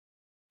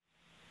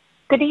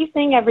Good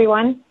evening,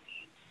 everyone.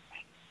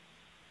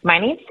 My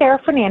name is Sarah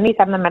Fernandez.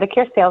 I'm the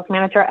Medicare Sales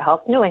Manager at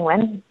Health New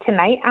England.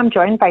 Tonight, I'm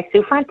joined by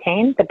Sue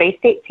Fontaine, the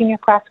Baystate Senior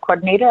Class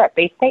Coordinator at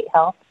Baystate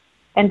Health,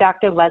 and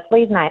Dr.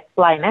 Leslie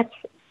Lyness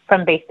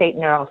from Baystate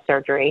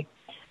Neurosurgery.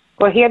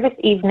 We're here this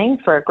evening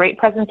for a great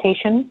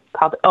presentation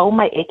called Oh,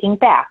 My Aching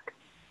Back.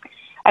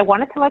 I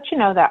wanted to let you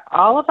know that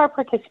all of our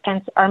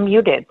participants are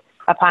muted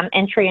upon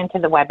entry into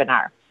the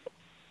webinar.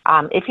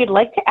 If you'd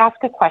like to ask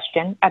a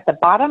question, at the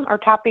bottom or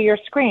top of your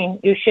screen,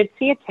 you should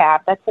see a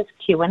tab that says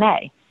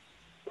Q&A.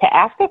 To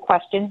ask a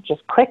question,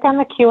 just click on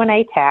the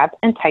Q&A tab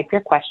and type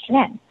your question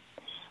in.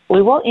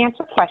 We will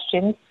answer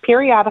questions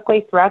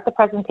periodically throughout the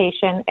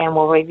presentation, and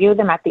we'll review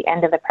them at the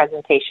end of the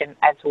presentation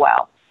as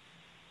well.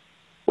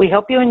 We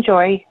hope you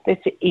enjoy this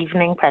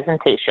evening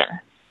presentation.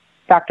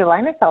 Dr.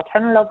 Lyness, I'll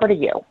turn it over to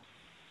you.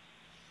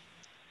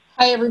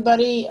 Hi,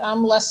 everybody.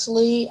 I'm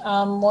Leslie.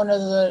 I'm one of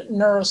the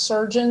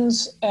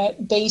neurosurgeons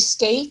at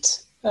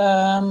Baystate.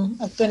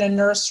 I've been a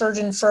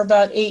neurosurgeon for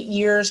about 8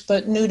 years,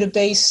 but new to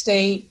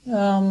Baystate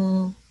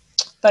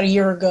about a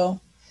year ago.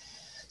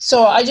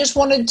 So I just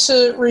wanted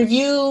to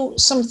review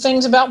some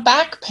things about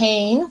back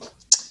pain.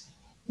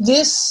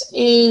 This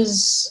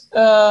is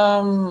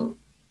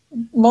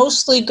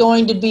mostly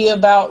going to be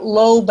about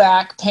low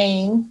back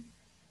pain.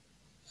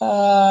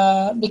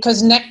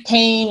 Because neck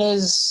pain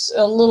is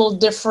a little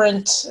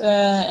different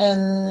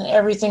and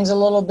everything's a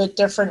little bit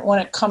different when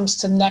it comes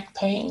to neck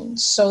pain.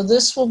 So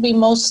this will be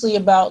mostly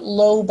about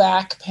low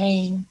back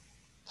pain.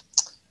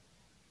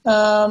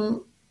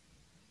 So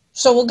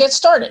we'll get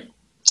started.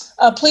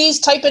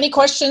 Please type any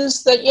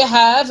questions that you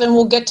have and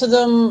we'll get to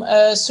them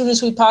as soon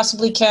as we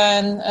possibly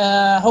can.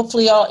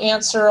 Hopefully I'll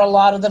answer a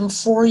lot of them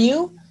for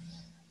you.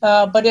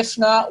 But if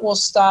not, we'll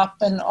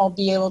stop and I'll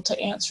be able to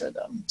answer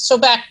them. So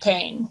back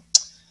pain.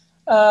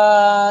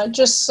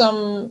 Just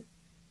some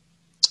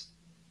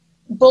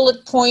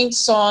bullet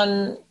points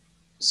on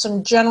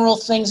some general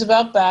things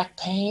about back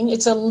pain.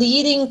 It's a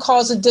leading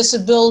cause of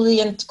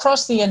disability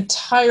across the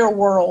entire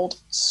world.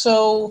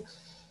 So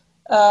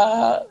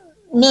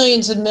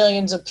millions and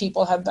millions of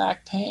people have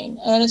back pain.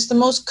 And it's the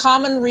most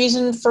common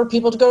reason for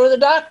people to go to the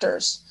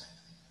doctors.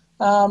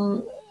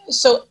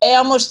 So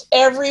almost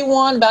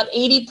everyone, about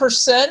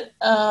 80%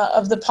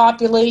 of the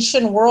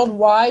population,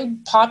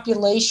 worldwide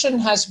population,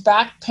 has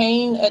back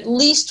pain at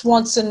least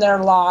once in their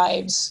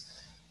lives.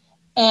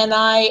 And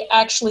I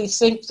actually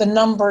think the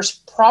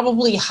number's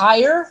probably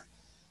higher.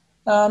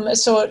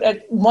 So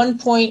at one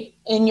point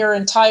in your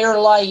entire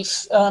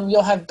life,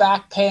 you'll have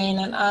back pain.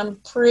 And I'm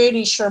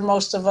pretty sure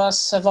most of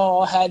us have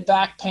all had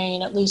back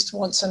pain at least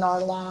once in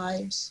our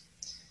lives.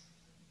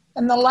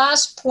 And the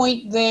last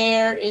point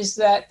there is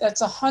that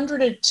that's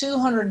 $100 to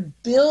 $200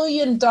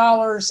 billion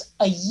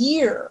a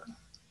year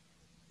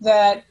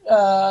that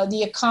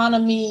the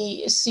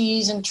economy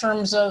sees in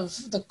terms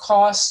of the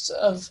cost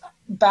of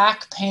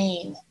back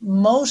pain.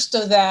 Most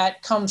of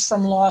that comes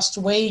from lost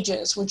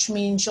wages, which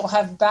means you'll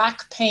have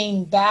back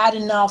pain bad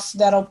enough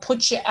that'll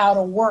put you out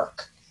of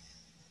work.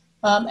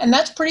 And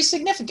that's pretty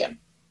significant.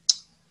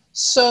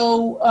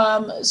 So,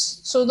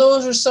 so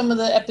those are some of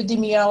the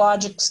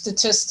epidemiologic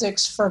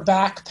statistics for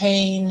back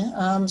pain.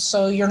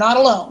 So you're not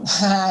alone.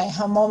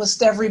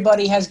 Almost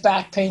everybody has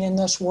back pain in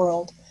this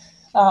world.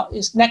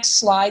 Next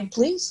slide,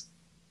 please.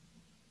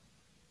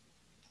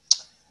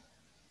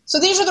 So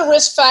these are the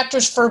risk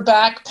factors for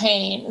back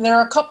pain. There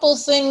are a couple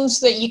of things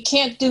that you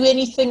can't do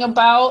anything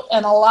about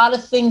and a lot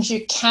of things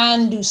you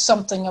can do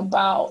something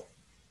about.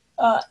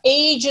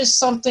 Age is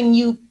something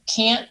you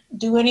can't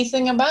do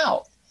anything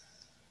about.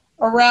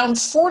 Around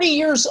 40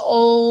 years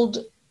old,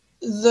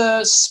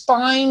 the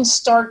spine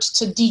starts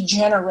to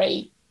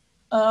degenerate.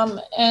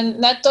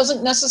 And that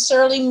doesn't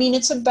necessarily mean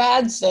it's a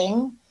bad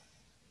thing.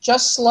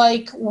 Just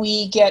like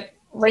we get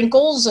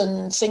wrinkles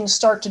and things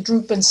start to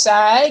droop and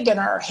sag and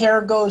our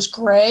hair goes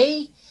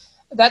gray,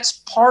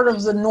 that's part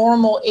of the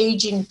normal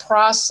aging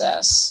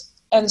process.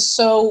 And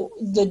so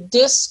the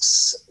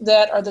discs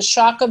that are the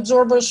shock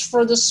absorbers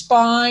for the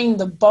spine,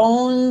 the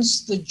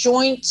bones, the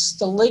joints,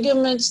 the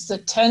ligaments, the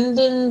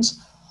tendons,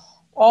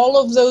 all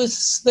of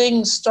those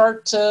things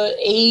start to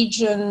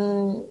age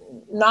and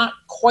not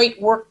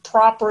quite work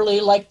properly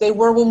like they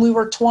were when we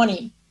were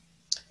 20.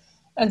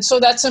 And so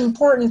that's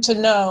important to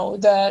know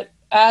that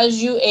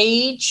as you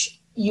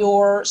age,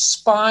 your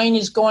spine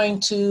is going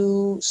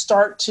to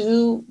start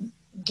to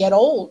get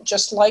old,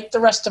 just like the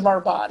rest of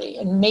our body,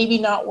 and maybe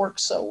not work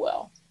so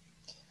well.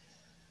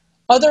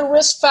 Other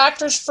risk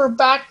factors for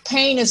back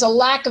pain is a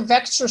lack of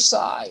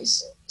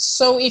exercise.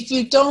 So if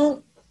you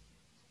don't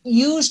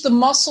use the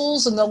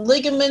muscles and the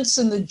ligaments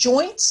and the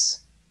joints,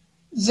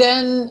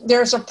 then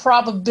there's a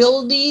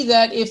probability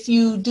that if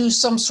you do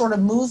some sort of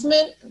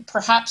movement,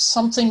 perhaps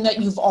something that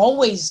you've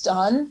always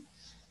done,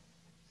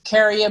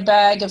 carry a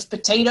bag of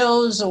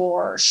potatoes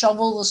or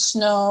shovel the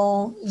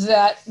snow,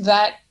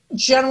 that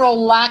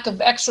general lack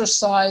of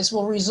exercise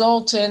will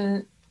result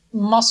in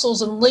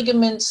muscles and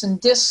ligaments and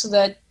discs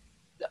that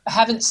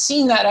haven't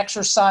seen that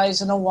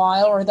exercise in a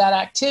while or that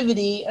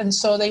activity, and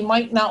so they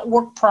might not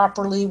work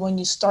properly when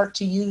you start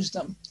to use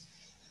them.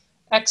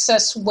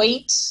 excess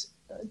weight.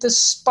 The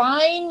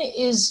spine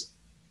is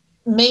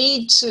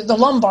made to, the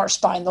lumbar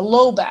spine, the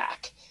low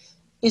back,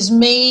 is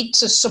made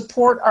to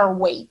support our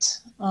weight.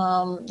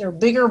 They're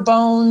bigger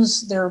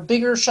bones, they're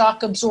bigger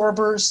shock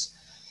absorbers,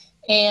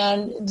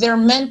 and they're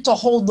meant to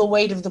hold the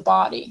weight of the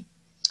body.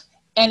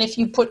 And if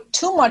you put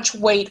too much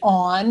weight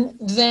on,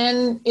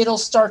 then it'll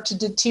start to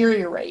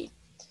deteriorate.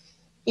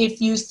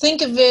 If you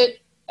think of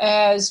it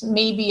as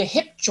maybe a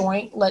hip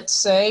joint, let's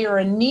say, or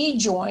a knee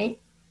joint,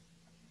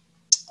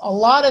 a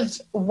lot of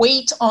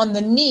weight on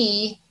the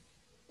knee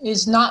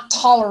is not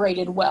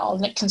tolerated well,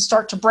 and it can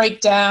start to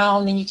break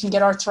down, and you can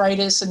get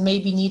arthritis and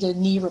maybe need a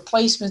knee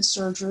replacement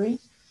surgery.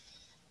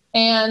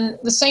 And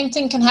the same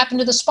thing can happen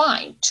to the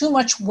spine. Too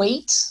much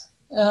weight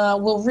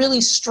will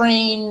really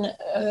strain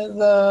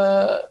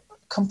the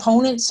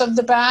components of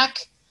the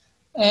back,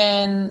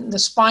 and the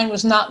spine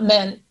was not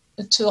meant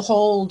to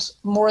hold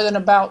more than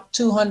about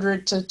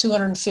 200 to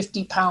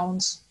 250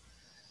 pounds.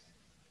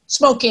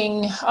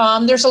 Smoking,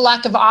 there's a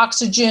lack of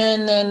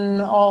oxygen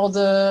and all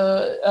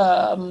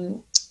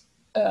the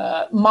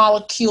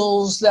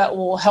molecules that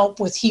will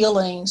help with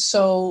healing.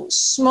 So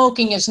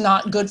smoking is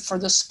not good for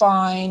the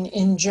spine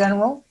in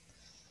general.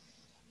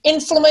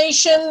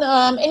 Inflammation,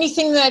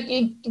 anything that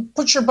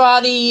puts your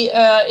body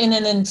in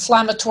an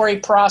inflammatory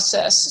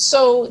process.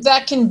 So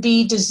that can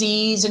be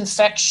disease,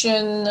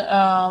 infection,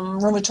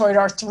 rheumatoid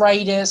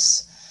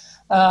arthritis,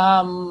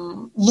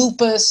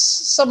 lupus,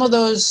 some of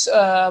those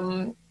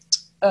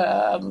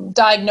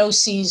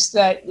diagnoses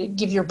that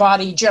give your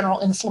body general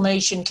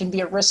inflammation can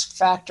be a risk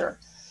factor.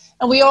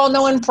 And we all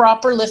know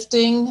improper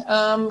lifting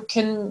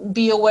can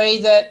be a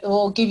way that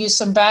will give you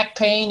some back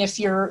pain if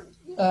you're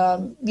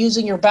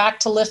using your back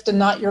to lift and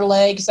not your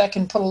legs. That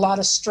can put a lot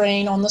of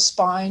strain on the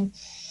spine.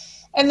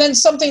 And then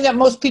something that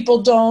most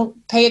people don't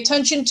pay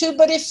attention to,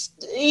 but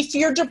if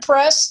you're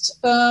depressed,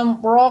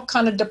 we're all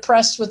kind of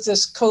depressed with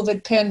this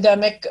COVID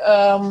pandemic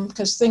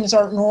because things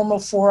aren't normal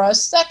for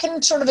us, that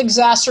can sort of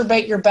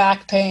exacerbate your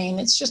back pain.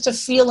 It's just a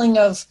feeling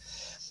of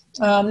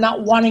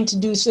not wanting to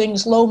do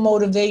things, low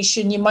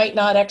motivation. You might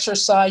not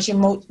exercise,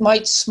 you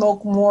might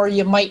smoke more,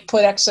 you might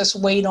put excess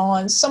weight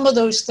on. Some of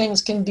those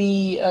things can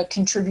be a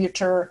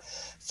contributor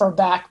for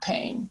back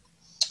pain.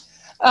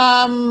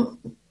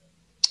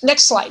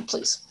 Next slide,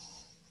 please.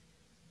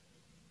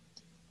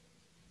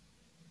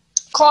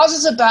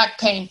 Causes of back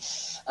pain.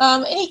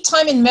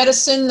 Anytime in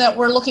medicine that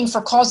we're looking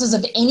for causes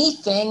of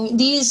anything,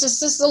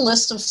 this is the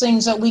list of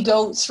things that we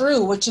go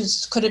through, which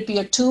is, could it be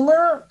a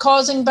tumor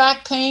causing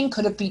back pain?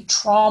 Could it be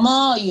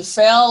trauma? You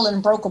fell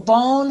and broke a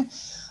bone.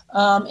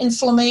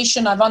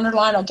 Inflammation, I've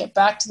underlined, I'll get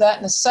back to that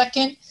in a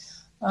second.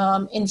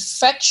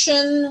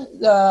 Infection,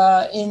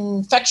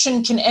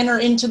 infection can enter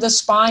into the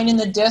spine and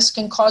the disc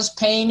and cause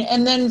pain.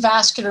 And then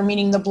vascular,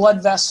 meaning the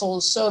blood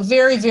vessels. So a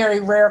very, very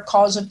rare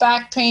cause of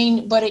back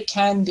pain, but it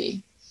can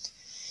be.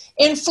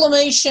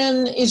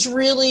 Inflammation is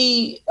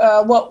really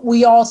what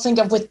we all think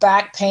of with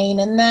back pain,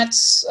 and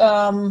that's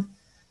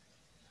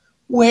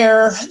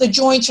where the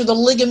joints or the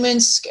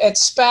ligaments get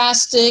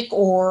spastic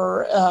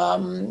or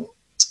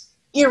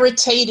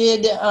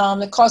irritated,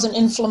 that cause an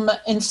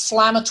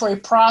inflammatory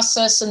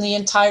process in the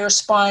entire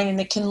spine,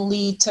 and it can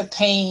lead to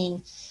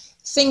pain.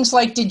 Things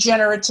like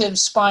degenerative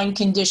spine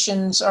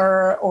conditions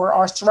or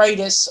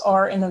arthritis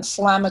are an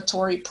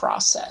inflammatory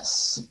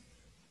process.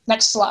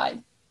 Next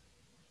slide.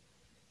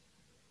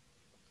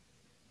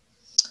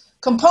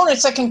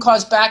 Components that can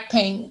cause back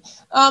pain.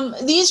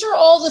 These are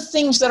all the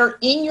things that are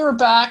in your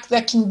back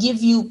that can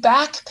give you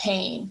back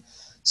pain.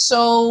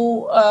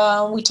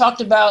 So we talked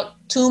about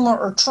tumor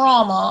or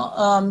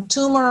trauma.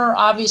 Tumor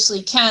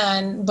obviously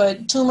can,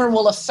 but tumor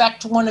will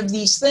affect one of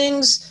these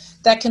things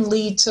that can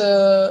lead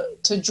to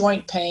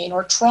joint pain,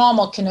 or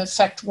trauma can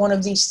affect one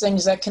of these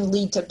things that can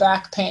lead to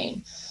back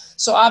pain.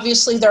 So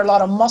obviously there are a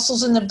lot of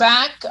muscles in the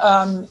back.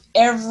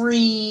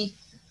 Every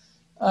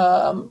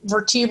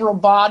vertebral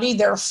body,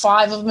 there are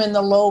 5 of them in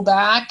the low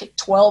back,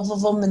 12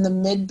 of them in the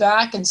mid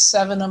back, and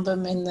 7 of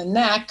them in the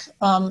neck.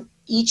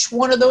 Each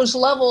one of those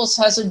levels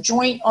has a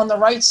joint on the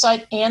right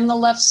side and the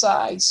left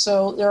side.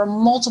 So there are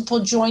multiple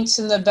joints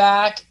in the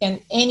back,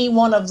 and any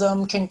one of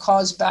them can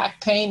cause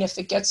back pain if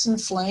it gets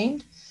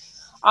inflamed.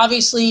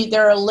 Obviously,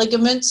 there are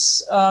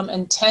ligaments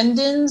and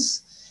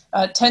tendons.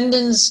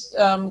 Tendons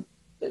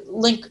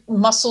link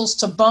muscles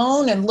to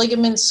bone, and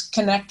ligaments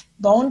connect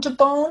bone to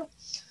bone.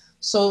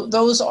 So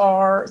those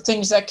are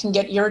things that can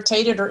get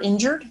irritated or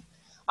injured.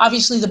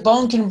 Obviously, the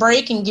bone can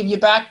break and give you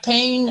back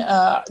pain.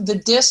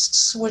 The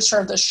discs, which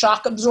are the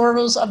shock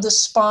absorbers of the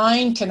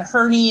spine, can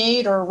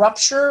herniate or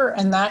rupture,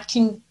 and that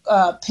can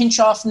pinch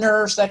off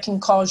nerves that can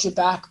cause you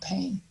back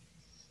pain.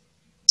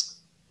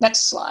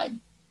 Next slide.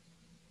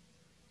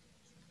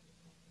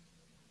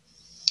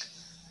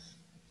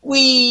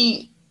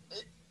 We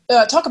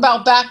talk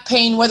about back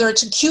pain, whether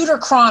it's acute or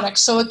chronic.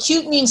 So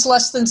acute means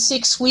less than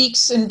 6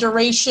 weeks in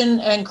duration,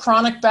 and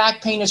chronic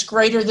back pain is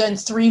greater than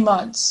 3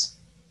 months.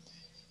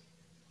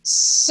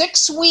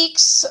 6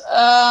 weeks,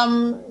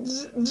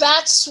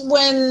 that's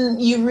when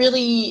you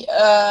really,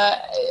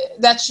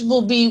 that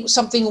will be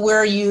something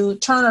where you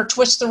turn or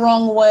twist the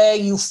wrong way,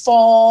 you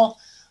fall,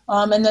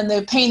 and then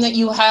the pain that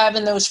you have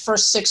in those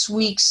first 6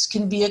 weeks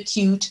can be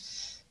acute.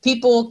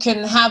 People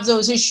can have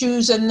those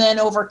issues and then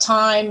over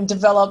time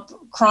develop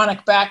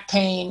chronic back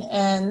pain.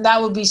 And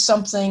that would be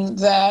something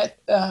that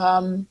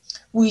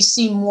we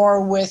see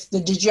more with the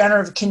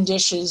degenerative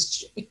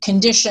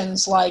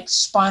conditions like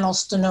spinal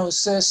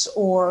stenosis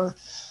or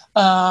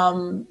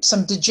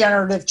some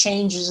degenerative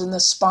changes in the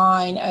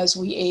spine as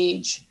we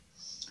age.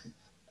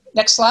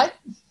 Next slide.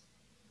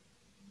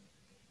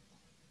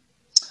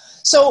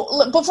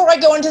 So before I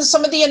go into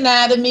some of the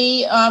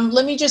anatomy,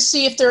 let me just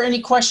see if there are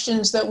any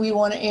questions that we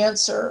want to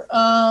answer.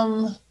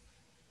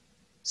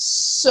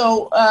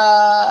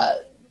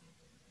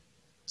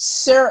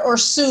 Sarah or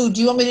Sue,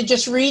 do you want me to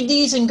just read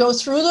these and go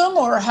through them,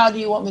 or how do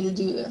you want me to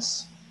do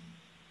this?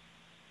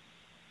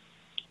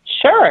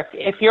 Sure,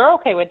 if you're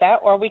okay with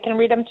that, or we can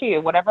read them to you,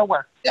 whatever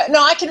works.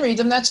 No, I can reid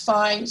them, that's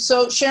fine.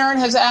 So Sharon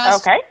has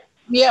asked, okay.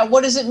 Yeah,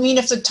 what does it mean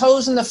if the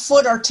toes and the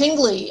foot are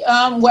tingly?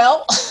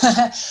 Well,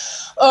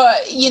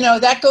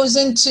 that goes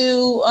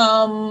into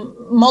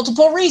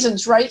multiple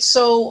reasons, right?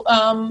 So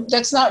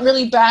that's not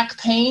really back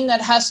pain.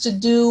 That has to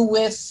do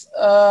with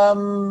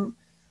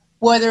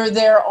whether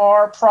there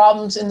are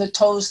problems in the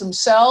toes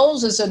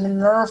themselves. Is it a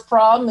nerve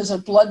problem? Is it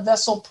a blood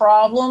vessel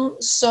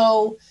problem?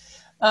 So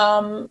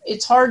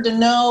it's hard to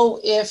know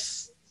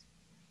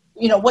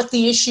what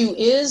the issue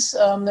is.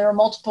 There are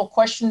multiple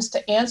questions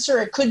to answer.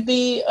 It could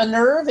be a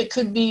nerve, it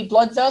could be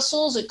blood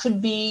vessels, it could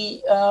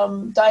be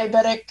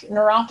diabetic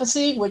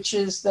neuropathy, which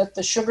is that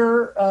the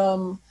sugar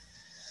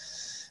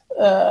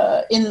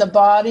in the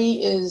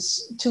body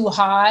is too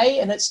high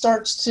and it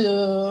starts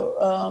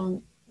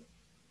to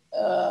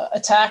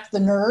attack the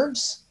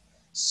nerves.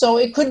 So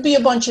it could be a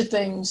bunch of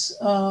things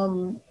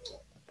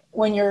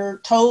when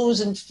your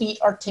toes and feet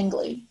are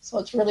tingly. So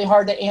it's really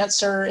hard to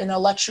answer in a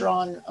lecture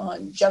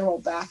on general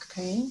back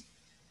pain.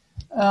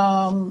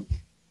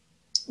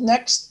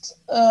 Next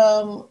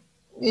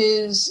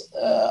is,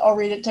 I'll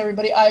read it to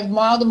everybody. I have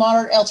mild to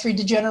moderate L3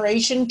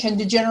 degeneration. Can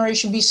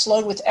degeneration be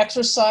slowed with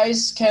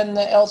exercise? Can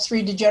the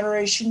L3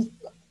 degeneration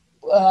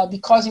be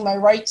causing my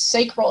right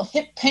sacral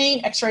hip pain?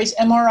 X-rays,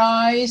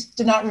 MRIs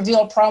did not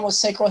reveal a problem with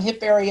sacral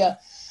hip area.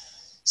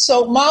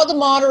 So mild to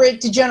moderate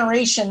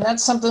degeneration,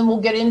 that's something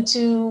we'll get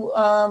into,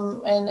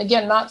 and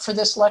again, not for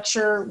this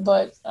lecture,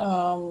 but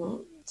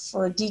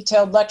for a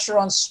detailed lecture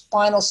on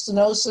spinal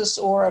stenosis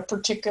or a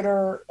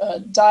particular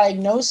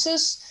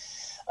diagnosis.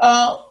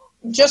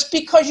 Just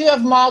because you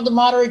have mild to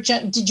moderate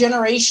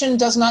degeneration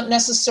does not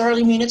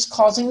necessarily mean it's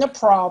causing the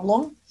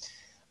problem.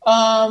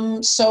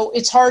 So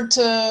it's hard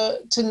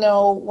to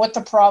know what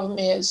the problem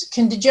is.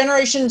 Can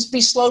degenerations be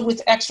slowed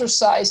with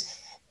exercise?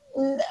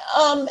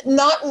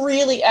 Not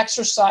really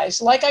exercise.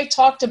 Like I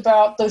talked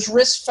about, those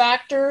risk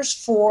factors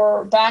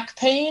for back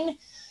pain,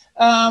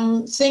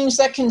 things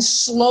that can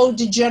slow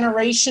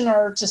degeneration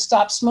are to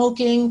stop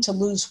smoking, to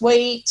lose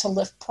weight, to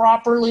lift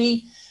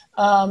properly,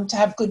 to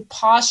have good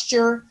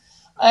posture.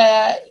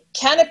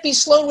 Can it be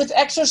slowed with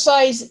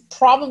exercise?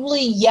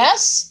 Probably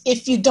yes,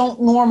 if you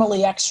don't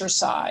normally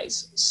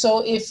exercise.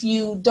 So if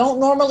you don't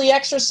normally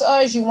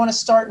exercise, you want to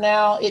start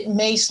now, it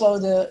may slow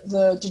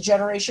the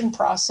degeneration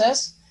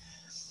process.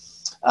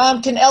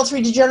 Can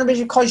L3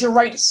 degeneration cause your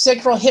right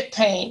sacral hip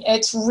pain?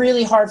 It's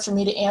really hard for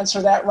me to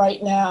answer that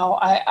right now.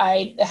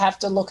 I have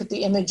to look at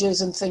the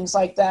images and things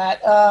like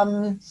that.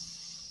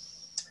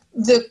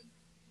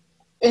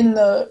 In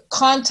the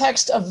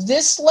context of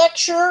this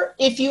lecture,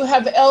 if you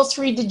have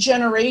L3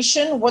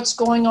 degeneration, what's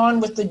going on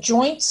with the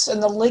joints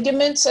and the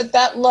ligaments at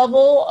that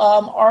level?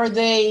 Are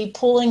they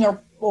pulling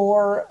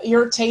or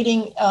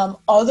irritating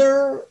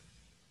other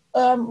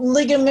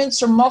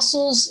ligaments or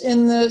muscles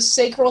in the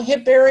sacral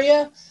hip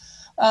area?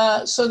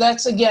 So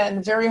that's,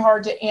 again, very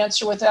hard to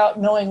answer without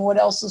knowing what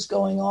else is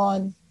going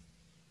on.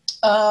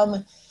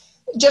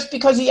 Just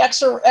because the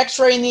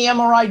X-ray and the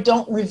MRI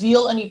don't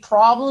reveal any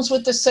problems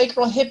with the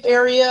sacral hip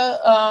area,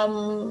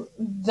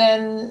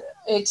 then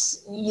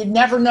you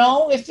never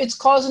know if it's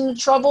causing the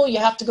trouble. You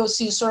have to go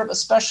see sort of a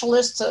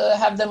specialist to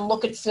have them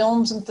look at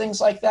films and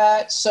things like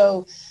that.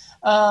 So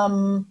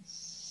I'm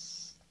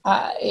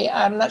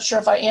not sure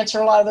if I answer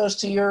a lot of those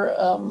to your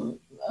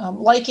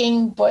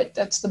liking, but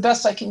that's the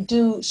best I can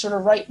do sort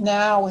of right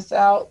now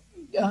without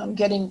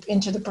getting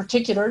into the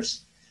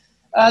particulars.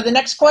 The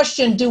next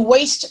question, do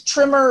waist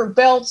trimmer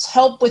belts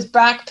help with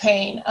back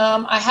pain?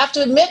 I have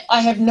to admit,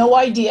 I have no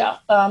idea.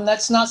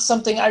 That's not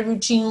something I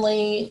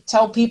routinely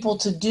tell people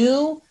to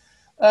do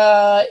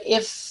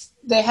if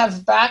they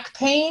have back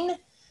pain.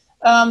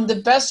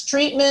 The best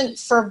treatment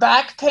for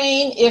back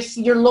pain, if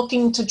you're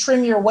looking to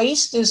trim your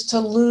waist, is to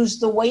lose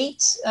the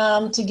weight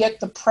to get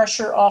the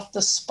pressure off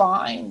the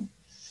spine.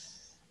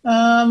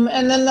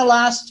 And then the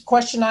last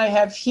question I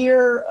have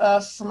here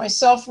for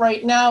myself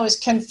right now is,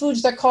 can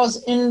foods that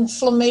cause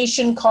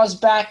inflammation cause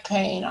back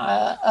pain?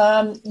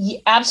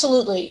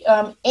 Absolutely.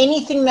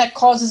 Anything that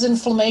causes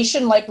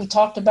inflammation, like we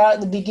talked about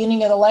at the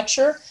beginning of the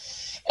lecture,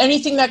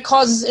 anything that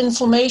causes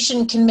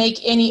inflammation can make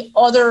any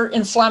other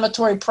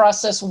inflammatory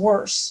process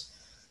worse.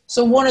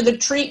 So one of the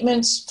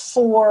treatments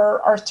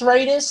for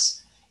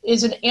arthritis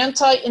is an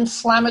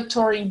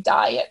anti-inflammatory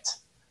diet.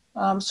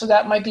 So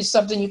that might be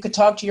something you could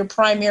talk to your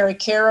primary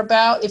care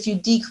about. If you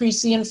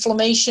decrease the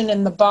inflammation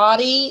in the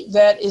body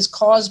that is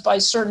caused by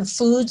certain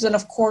foods, then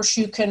of course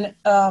you can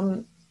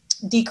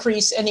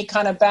decrease any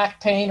kind of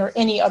back pain or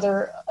any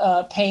other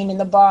pain in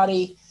the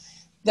body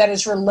that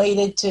is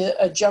related to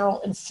a general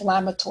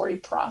inflammatory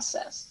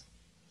process.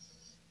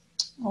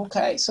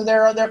 Okay, so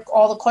there are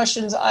all the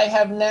questions I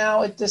have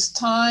now at this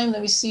time.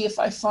 Let me see if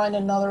I find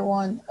another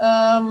one.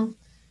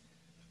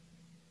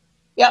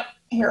 Yep,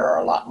 here are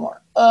a lot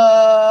more.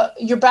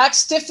 Your back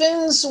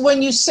stiffens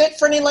when you sit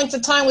for any length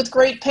of time with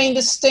great pain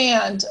to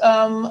stand.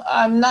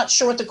 I'm not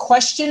sure what the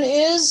question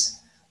is,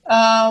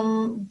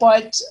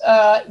 but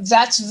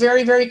that's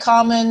very, very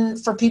common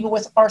for people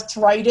with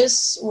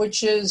arthritis,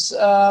 which is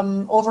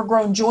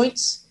overgrown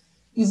joints.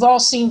 You've all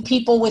seen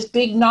people with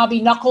big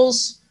knobby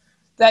knuckles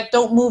that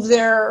don't move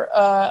their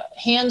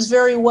hands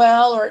very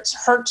well, or it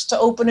hurts to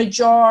open a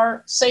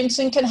jar. Same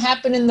thing can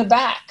happen in the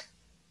back.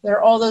 There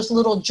are all those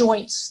little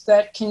joints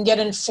that can get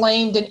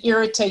inflamed and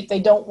irritate. They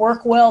don't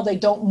work well. They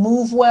don't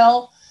move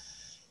well.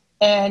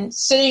 And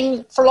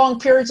sitting for long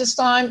periods of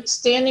time,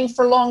 standing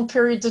for long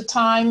periods of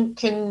time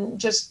can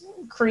just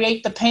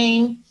create the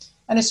pain.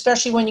 And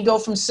especially when you go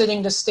from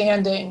sitting to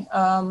standing.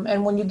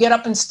 And when you get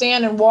up and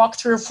stand and walk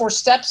 3 or 4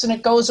 steps and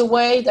it goes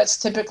away, that's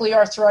typically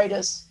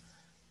arthritis.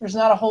 There's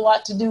not a whole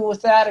lot to do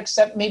with that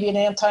except maybe an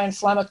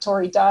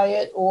anti-inflammatory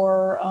diet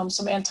or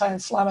some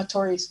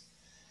anti-inflammatories.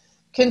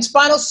 Can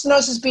spinal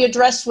stenosis be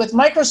addressed with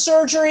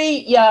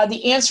microsurgery? Yeah,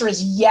 the answer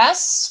is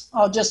yes.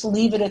 I'll just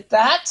leave it at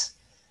that.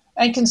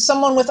 And can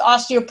someone with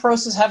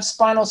osteoporosis have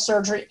spinal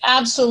surgery?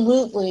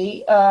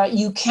 Absolutely,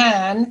 you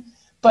can,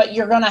 but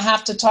you're going to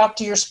have to talk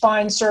to your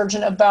spine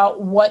surgeon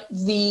about what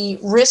the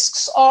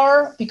risks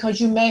are,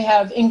 because you may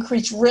have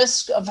increased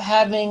risk of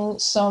having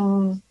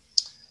some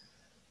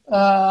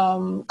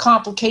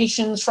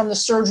complications from the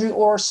surgery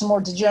or some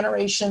more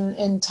degeneration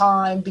in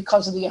time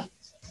because of the,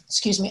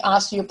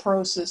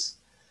 osteoporosis.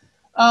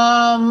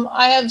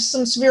 I have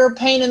some severe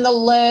pain in the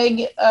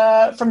leg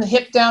from the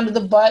hip down to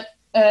the butt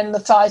and the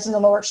thighs and the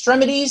lower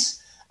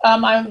extremities.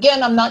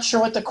 I'm not sure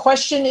what the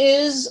question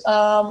is,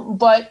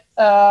 but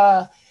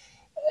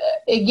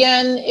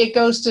again, it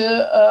goes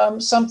to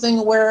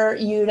something where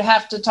you'd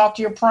have to talk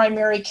to your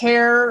primary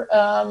care.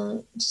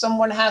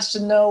 Someone has to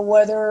know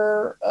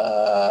whether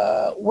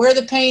where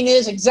the pain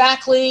is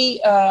exactly,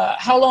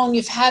 how long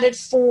you've had it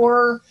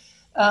for,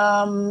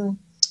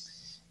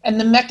 and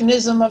the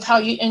mechanism of how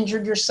you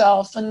injured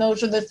yourself. And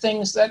those are the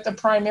things that the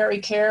primary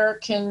care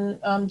can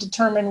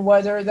determine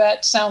whether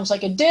that sounds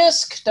like a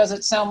disc, does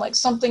it sound like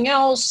something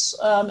else,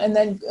 and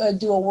then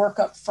do a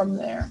workup from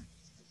there.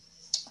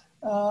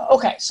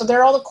 Okay, so there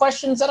are all the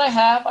questions that I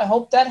have. I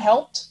hope that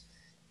helped.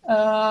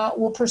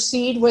 We'll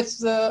proceed with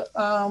the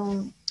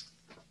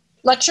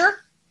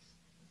lecture,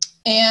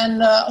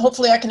 and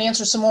hopefully I can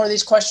answer some more of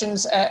these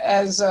questions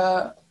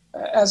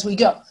as we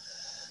go.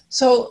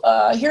 So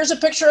here's a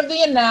picture of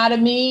the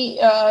anatomy.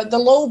 The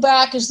low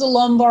back is the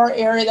lumbar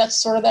area. That's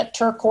sort of that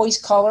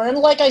turquoise color. And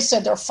like I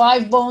said, there are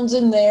 5 bones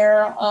in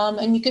there.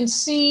 And you can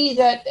see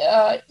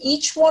that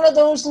each one of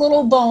those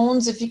little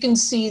bones, if you can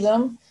see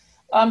them,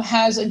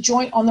 has a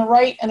joint on the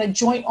right and a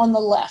joint on the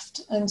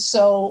left. And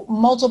so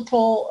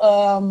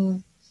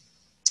multiple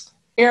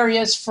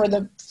areas for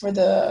the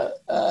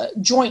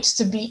joints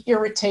to be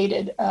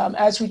irritated,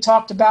 as we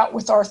talked about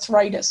with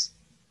arthritis.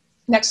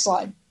 Next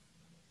slide.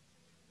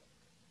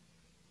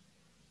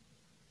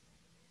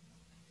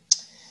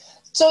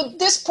 So at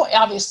this point,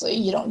 obviously,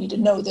 you don't need to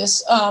know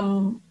this.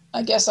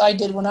 I guess I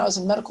did when I was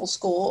in medical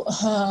school,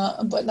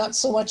 but not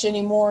so much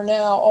anymore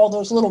now, all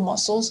those little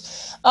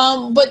muscles.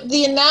 But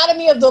the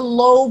anatomy of the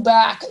low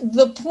back,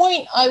 the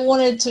point I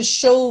wanted to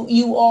show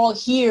you all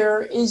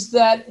here is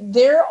that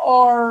there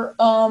are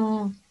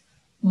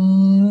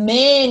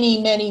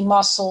many, many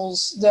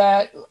muscles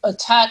that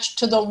attach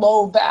to the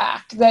low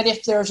back, that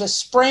if there's a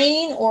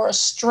sprain or a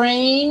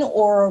strain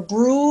or a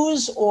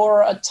bruise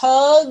or a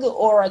tug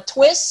or a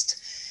twist,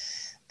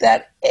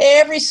 that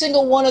every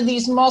single one of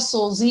these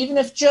muscles, even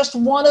if just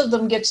one of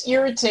them gets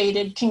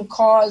irritated, can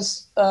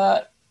cause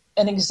an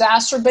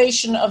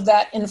exacerbation of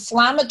that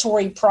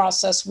inflammatory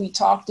process we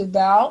talked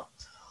about,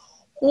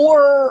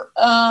 or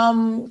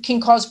can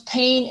cause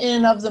pain in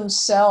and of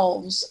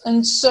themselves.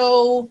 And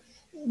so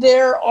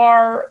there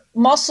are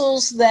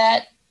muscles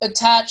that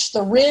attach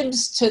the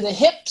ribs to the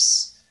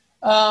hips.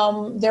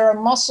 There are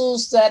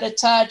muscles that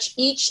attach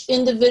each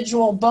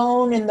individual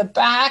bone in the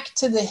back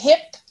to the hip.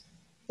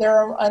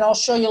 And I'll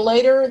show you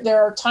later,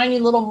 there are tiny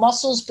little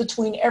muscles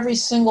between every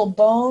single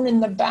bone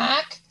in the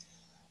back.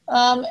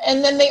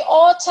 And then they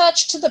all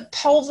attach to the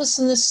pelvis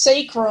and the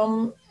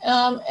sacrum.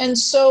 And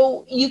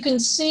so you can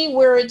see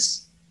where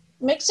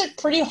makes it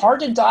pretty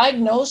hard to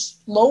diagnose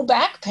low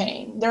back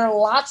pain. There are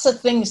lots of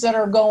things that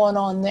are going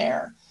on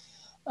there.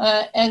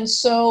 And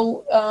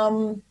so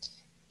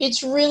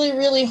it's really,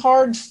 really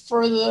hard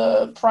for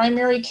the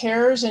primary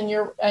cares and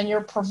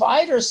your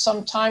providers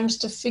sometimes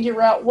to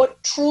figure out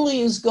what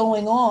truly is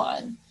going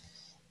on.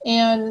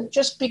 And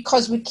just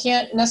because we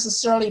can't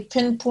necessarily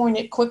pinpoint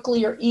it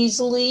quickly or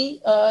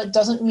easily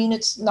doesn't mean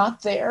it's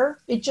not there.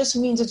 It just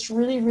means it's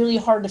really, really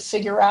hard to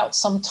figure out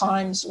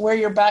sometimes where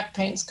your back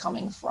pain's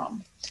coming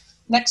from.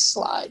 Next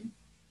slide.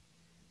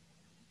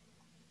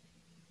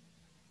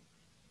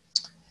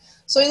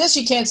 So this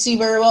you can't see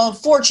very well,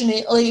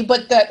 unfortunately,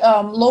 but that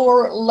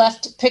lower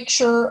left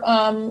picture,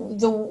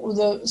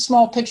 the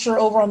small picture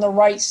over on the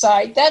right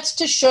side, that's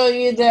to show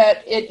you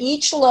that at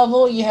each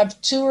level you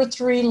have 2 or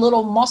 3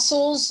 little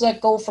muscles that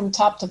go from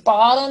top to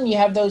bottom. You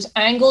have those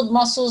angled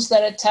muscles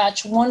that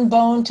attach one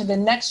bone to the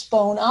next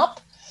bone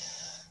up.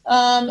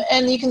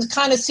 And you can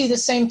kind of see the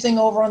same thing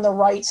over on the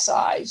right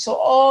side. So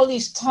all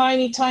these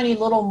tiny, tiny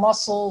little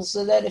muscles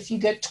that if you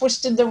get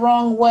twisted the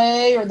wrong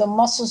way or the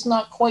muscle's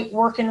not quite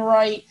working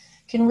right,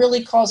 can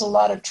really cause a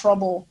lot of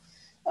trouble.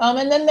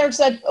 And then there's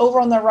that, over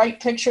on the right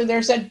picture,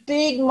 there's that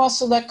big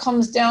muscle that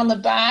comes down the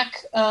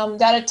back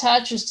that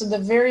attaches to the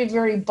very,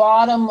 very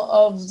bottom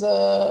of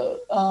the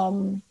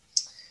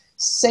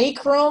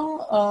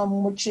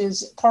sacrum, which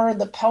is part of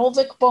the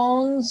pelvic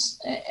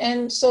bones.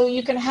 And so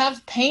you can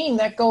have pain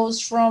that goes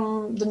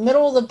from the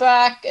middle of the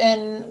back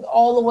and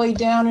all the way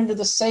down into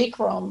the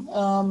sacrum.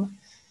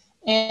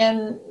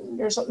 And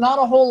there's not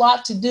a whole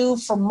lot to do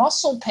for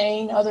muscle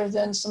pain other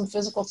than some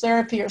physical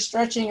therapy or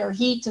stretching or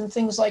heat and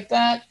things like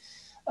that.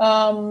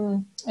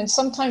 And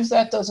sometimes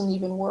that doesn't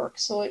even work.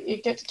 So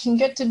it can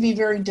get to be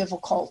very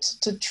difficult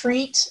to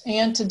treat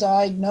and to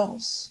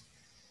diagnose.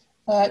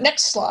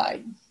 Next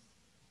slide.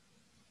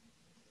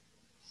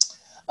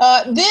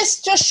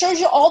 This just shows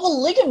you all the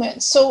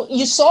ligaments. So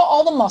you saw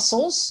all the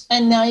muscles,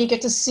 and now you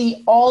get to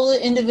see all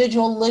the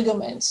individual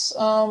ligaments.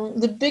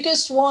 The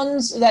biggest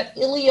one's that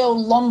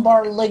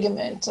iliolumbar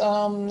ligament.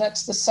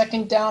 That's the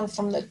second down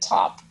from the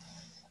top.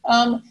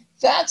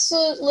 That's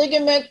a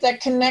ligament that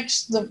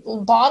connects the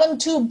bottom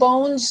 2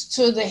 bones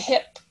to the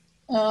hip.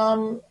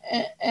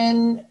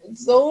 And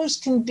those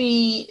can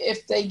be,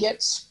 if they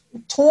get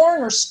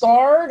torn or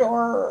scarred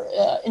or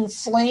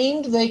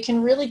inflamed, they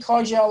can really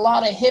cause you a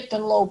lot of hip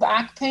and low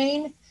back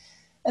pain.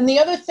 And the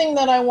other thing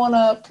that I want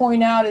to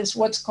point out is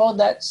what's called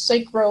that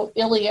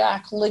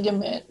sacroiliac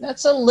ligament.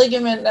 That's a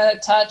ligament that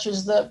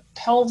attaches the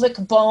pelvic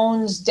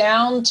bones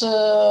down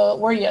to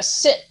where you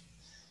sit.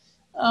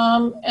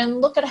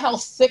 And look at how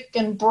thick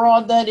and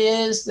broad that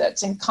is.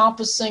 That's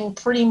encompassing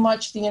pretty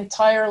much the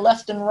entire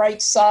left and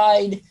right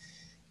side.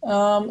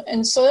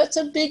 And so that's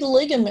a big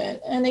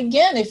ligament. And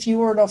again, if you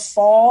were to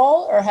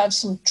fall or have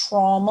some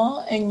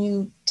trauma and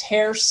you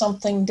tear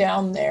something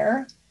down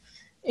there,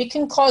 it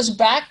can cause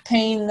back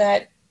pain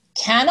that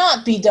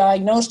cannot be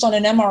diagnosed on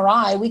an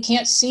MRI. We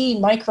can't see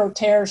micro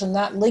tears in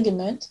that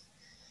ligament.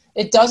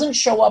 It doesn't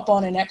show up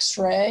on an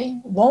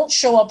X-ray, won't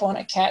show up on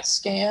a CAT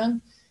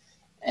scan.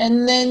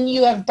 And then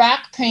you have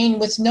back pain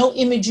with no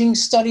imaging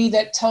study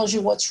that tells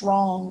you what's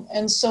wrong.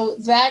 And so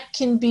that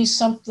can be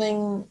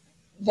something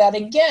that,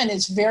 again,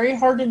 is very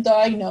hard to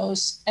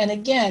diagnose and,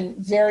 again,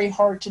 very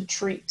hard to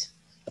treat.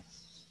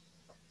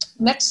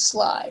 Next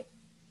slide.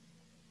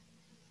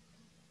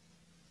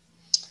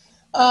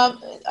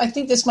 I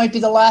think this might be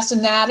the last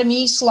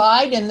anatomy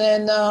slide, and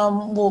then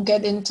we'll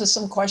get into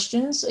some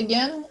questions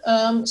again.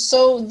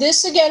 So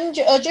this, again,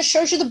 just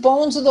shows you the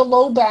bones of the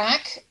low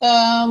back,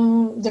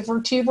 the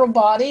vertebral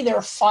body. There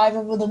are 5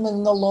 of them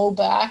in the low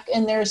back,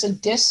 and there's a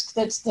disc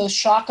that's the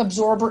shock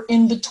absorber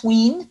in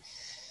between.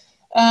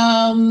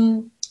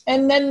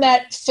 And then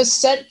that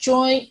facet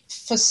joint,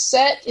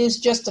 facet is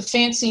just a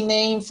fancy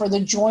name for the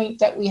joint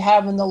that we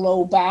have in the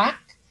low back.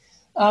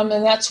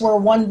 And that's where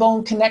one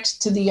bone connects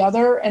to the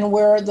other and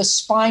where the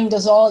spine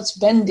does all its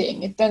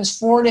bending. It bends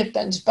forward, it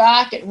bends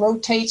back, it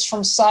rotates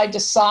from side to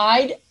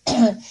side,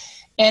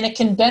 and it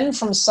can bend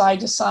from side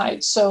to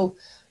side. So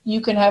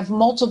you can have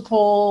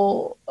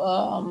multiple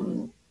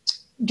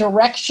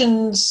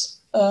directions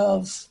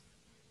of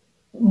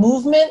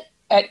movement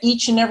at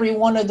each and every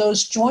one of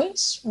those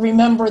joints.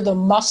 Remember the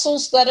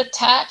muscles that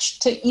attach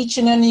to each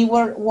and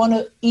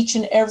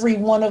every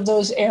one of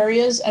those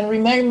areas, and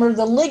remember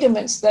the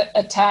ligaments that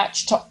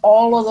attach to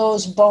all of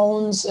those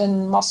bones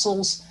and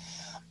muscles,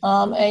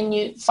 and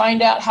you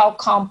find out how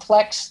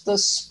complex the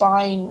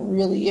spine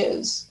really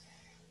is.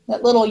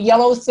 That little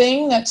yellow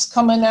thing that's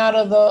coming out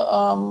of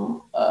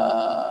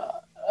the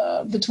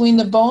between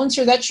the bones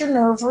here, that's your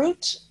nerve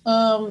root.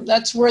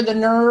 That's where the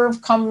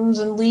nerve comes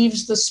and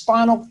leaves the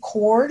spinal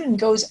cord and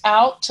goes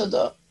out to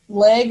the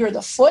leg or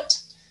the foot.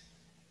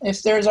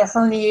 If there's a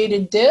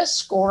herniated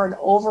disc or an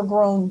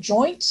overgrown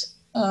joint,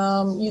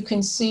 you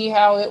can see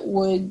how it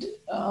would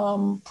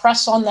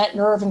press on that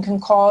nerve and can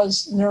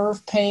cause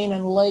nerve pain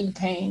and leg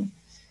pain.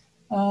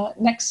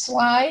 Next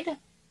slide.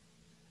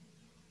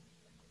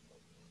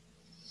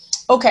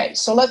 Okay,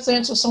 so let's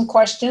answer some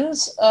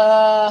questions.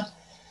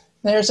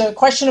 There's a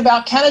question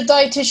about, can a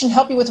dietitian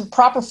help you with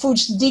proper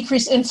foods to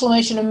decrease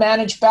inflammation and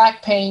manage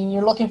back pain?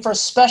 You're looking for a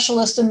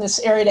specialist in this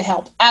area to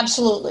help.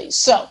 Absolutely.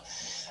 So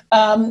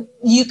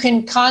You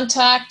can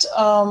contact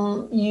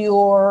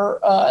your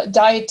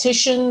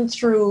dietitian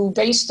through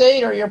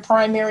Baystate or your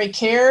primary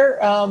care.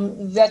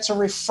 That's a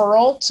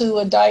referral to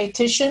a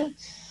dietitian.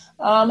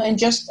 And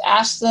just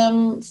ask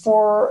them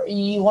for,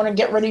 you want to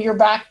get rid of your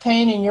back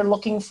pain and you're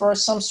looking for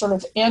some sort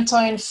of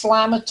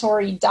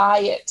anti-inflammatory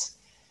diet.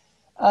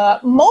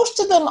 Most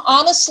of them,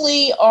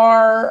 honestly,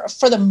 are,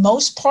 for the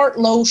most part,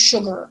 low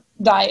sugar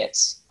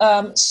diets.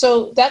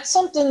 So that's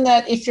something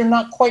that if you're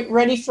not quite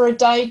ready for a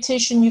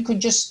dietitian, you could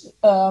just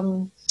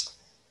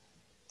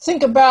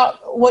think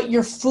about what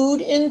your food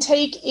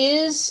intake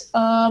is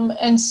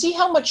and see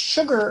how much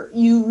sugar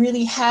you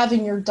really have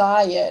in your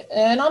diet.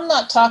 And I'm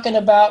not talking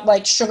about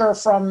like sugar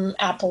from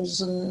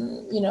apples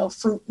and, you know,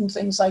 fruit and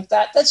things like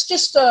that. That's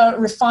just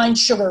refined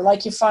sugar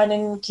like you find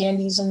in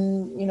candies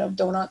and, you know,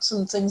 donuts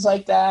and things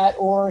like that,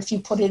 or if you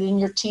put it in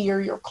your tea or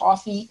your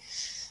coffee.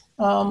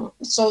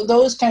 So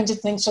those kinds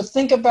of things. So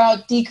think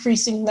about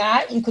decreasing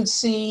that. You could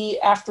see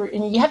after,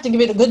 and you have to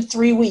give it a good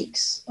 3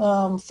 weeks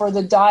for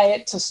the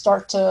diet to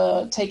start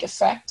to take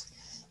effect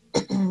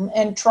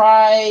and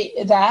try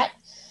that.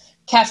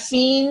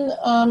 Caffeine,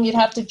 you'd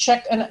have to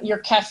check your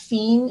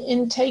caffeine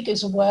intake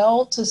as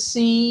well to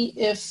see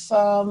if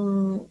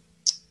you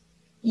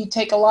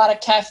take a lot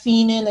of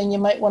caffeine in, and you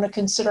might want to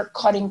consider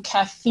cutting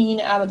caffeine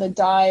out of the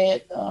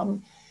diet.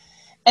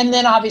 And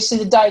then obviously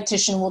the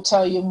dietitian will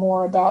tell you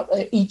more about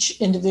each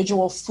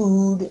individual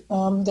food.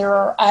 There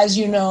are, as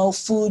you know,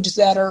 foods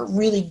that are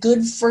really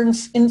good for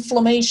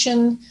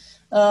inflammation.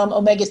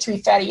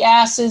 Omega-3 fatty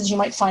acids you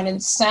might find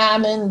in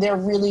salmon, they're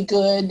really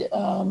good.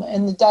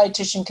 And the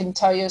dietitian can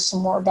tell you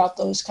some more about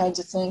those kinds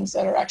of things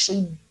that are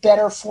actually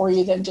better for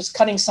you than just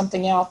cutting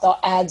something out. They'll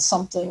add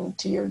something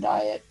to your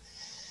diet.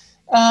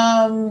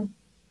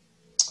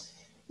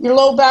 Your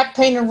low back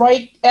pain and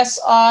right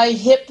SI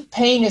hip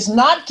pain is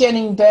not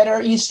getting better.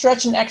 You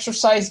stretch and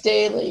exercise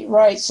daily,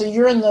 right? So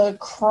you're in the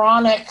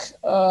chronic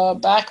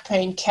back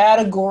pain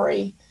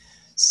category.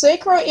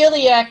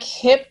 Sacroiliac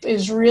hip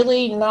is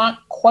really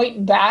not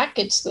quite back.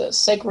 It's the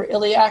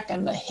sacroiliac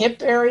and the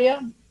hip area.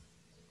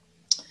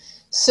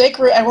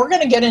 And we're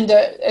going to get into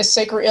a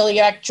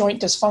sacroiliac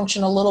joint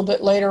dysfunction a little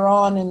bit later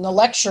on in the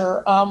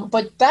lecture.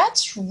 But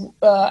that's,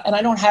 and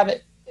I don't have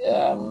it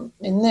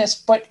in this,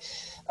 but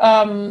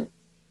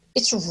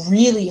it's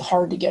really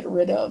hard to get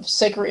rid of.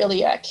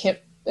 Sacroiliac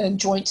hip and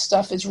joint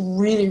stuff is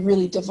really,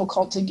 really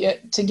difficult to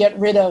get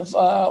rid of.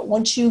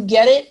 Once you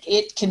get it,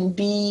 it can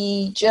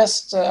be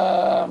just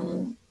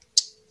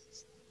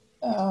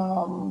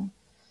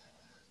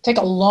take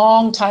a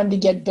long time to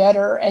get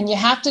better, and you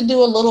have to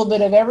do a little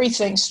bit of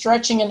everything.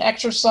 Stretching and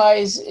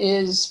exercise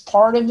is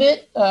part of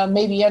it.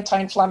 Maybe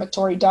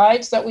anti-inflammatory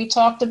diets that we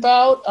talked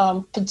about,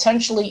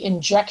 potentially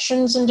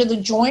injections into the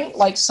joint,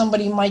 like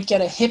somebody might get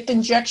a hip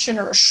injection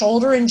or a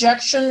shoulder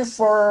injection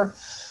for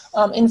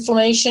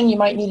inflammation. You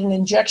might need an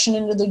injection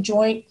into the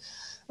joint.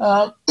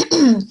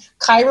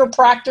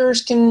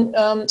 Chiropractors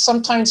can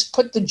sometimes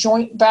put the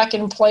joint back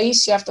in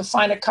place. You have to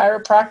find a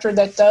chiropractor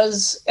that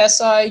does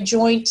SI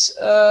joint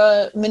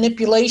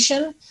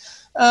manipulation.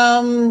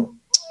 And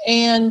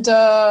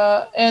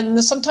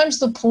sometimes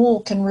the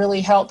pool can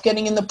really help,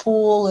 getting in the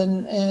pool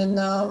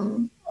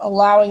and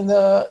allowing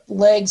the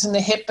legs and the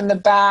hip and the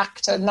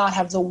back to not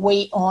have the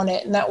weight on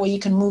it. And that way you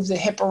can move the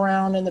hip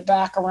around and the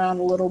back around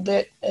a little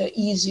bit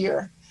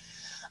easier.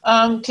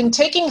 Can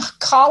taking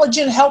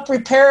collagen help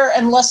repair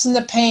and lessen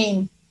the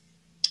pain?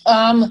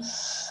 Not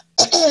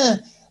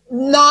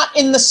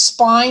in the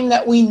spine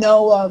that we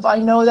know of. I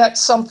know that's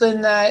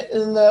something that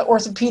the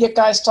orthopedic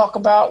guys talk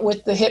about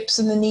with the hips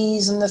and the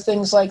knees and the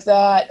things like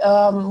that.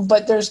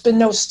 But there's been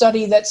no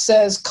study that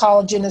says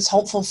collagen is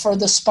helpful for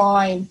the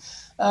spine.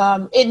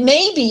 It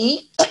may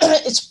be.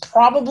 It's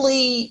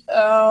probably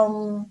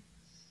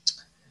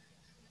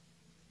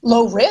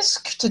low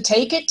risk to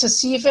take it to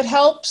see if it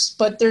helps,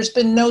 but there's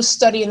been no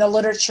study in the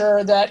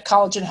literature that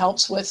collagen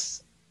helps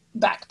with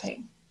back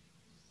pain.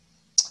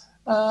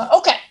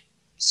 Okay,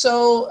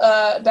 so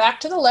back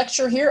to the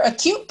lecture here.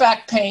 Acute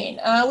back pain.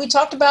 We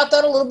talked about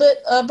that a little bit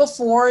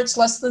before. It's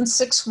less than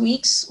 6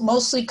 weeks.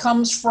 Mostly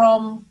comes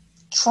from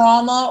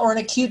trauma or an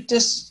acute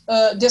disc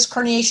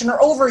herniation or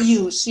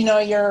overuse. You know,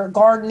 you're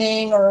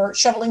gardening or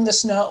shoveling the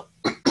snow.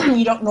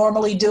 You don't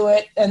normally do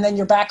it, and then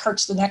your back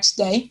hurts the next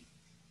day.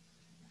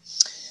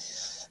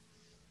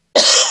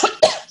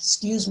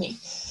 Excuse me.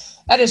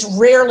 That is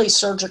rarely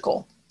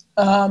surgical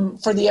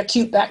for the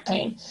acute back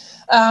pain.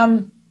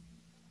 And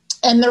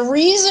the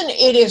reason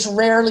it is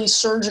rarely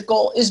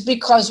surgical is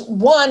because,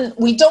 one,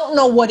 we don't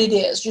know what it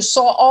is. You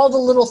saw all the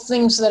little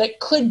things that it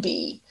could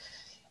be.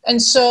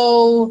 And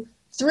so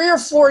 3 or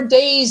 4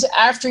 days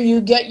after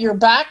you get your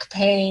back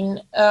pain,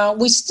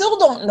 we still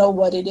don't know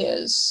what it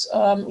is.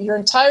 Your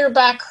entire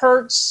back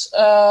hurts.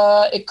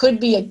 It could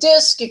be a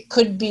disc. It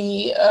could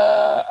be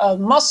a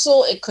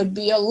muscle. It could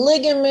be a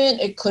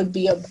ligament. It could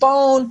be a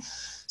bone.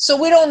 So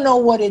we don't know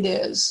what it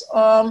is.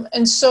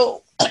 And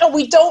so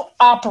we don't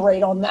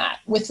operate on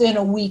that within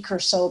a week or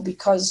so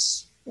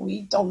because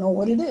we don't know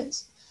what it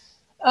is.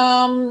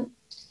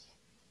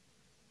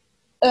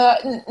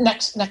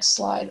 Next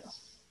slide.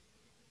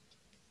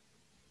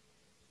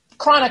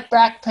 chronic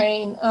back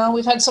pain.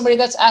 We've had somebody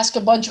that's asked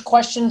a bunch of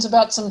questions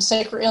about some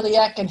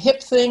sacroiliac and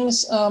hip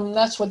things.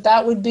 That's what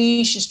that would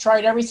be. She's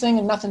tried everything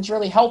and nothing's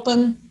really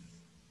helping.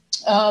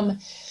 And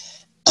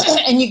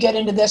you get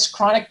into this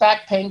chronic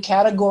back pain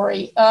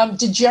category.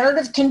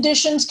 Degenerative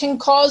conditions can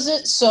cause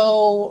it.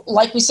 So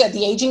like we said,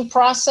 the aging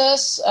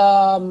process,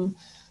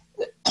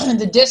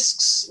 the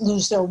discs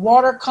lose their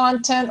water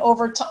content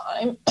over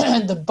time.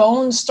 The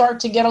bones start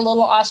to get a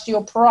little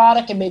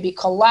osteoporotic and maybe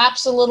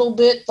collapse a little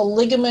bit. The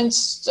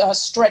ligaments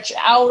stretch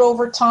out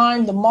over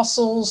time. The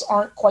muscles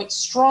aren't quite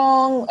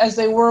strong as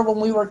they were when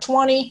we were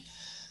 20.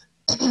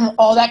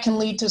 All that can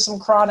lead to some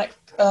chronic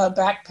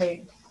back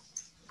pain.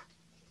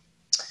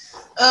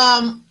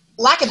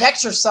 Lack of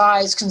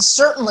exercise can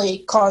certainly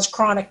cause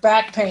chronic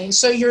back pain.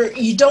 So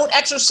you don't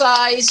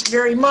exercise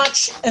very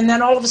much, and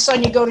then all of a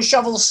sudden you go to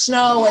shovel the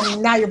snow,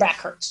 and now your back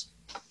hurts.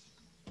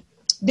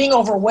 Being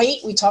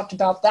overweight, we talked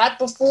about that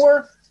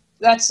before.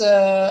 That's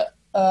a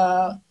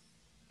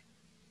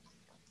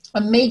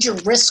major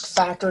risk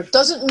factor. It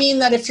doesn't mean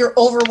that if you're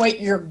overweight,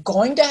 you're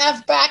going to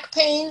have back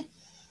pain,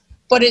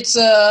 but it's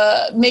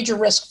a major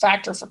risk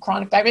factor for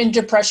chronic back pain.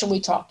 Depression we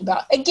talked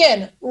about.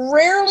 Again,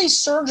 rarely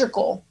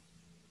surgical.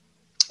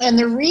 And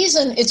the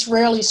reason it's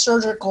rarely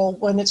surgical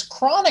when it's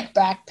chronic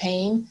back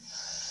pain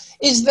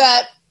is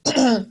that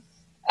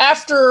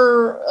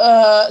after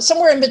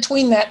somewhere in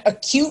between that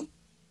acute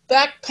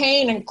back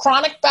pain and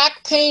chronic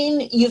back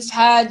pain, you've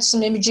had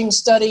some imaging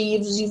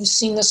studies, you've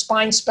seen the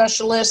spine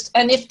specialist,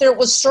 and if there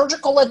was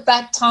surgical at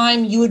that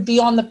time, you would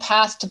be on the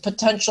path to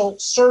potential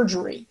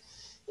surgery.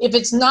 If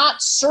it's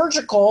not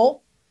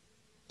surgical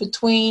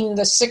between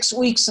the 6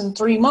 weeks and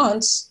 3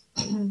 months,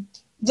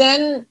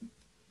 then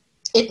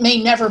it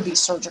may never be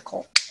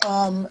surgical.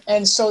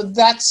 And so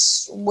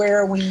that's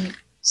where we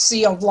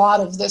see a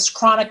lot of this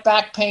chronic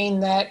back pain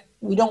that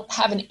we don't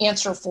have an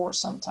answer for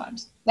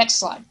sometimes. Next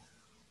slide.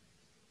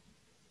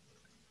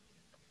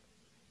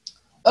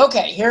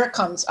 Okay, here it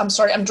comes. I'm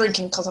sorry, I'm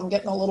drinking because I'm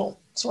getting a little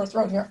sore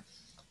throat here.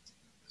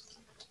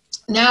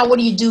 Now, what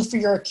do you do for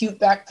your acute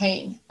back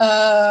pain?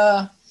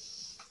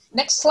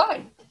 Next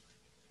slide.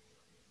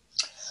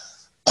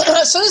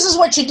 So this is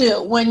what you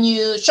do when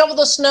you shovel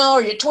the snow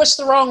or you twist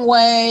the wrong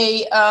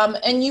way,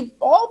 and you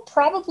all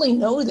probably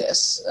know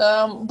this,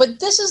 but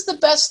this is the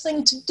best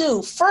thing to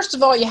do. First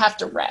of all, you have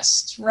to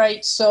rest,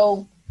 right?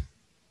 So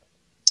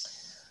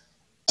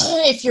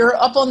if you're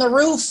up on the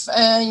roof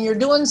and you're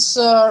doing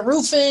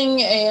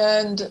roofing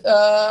and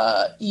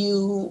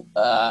you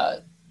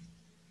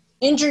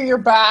injure your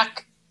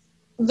back,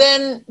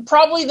 then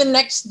probably the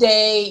next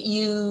day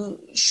you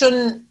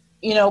shouldn't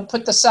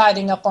put the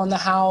siding up on the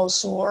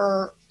house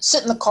or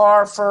sit in the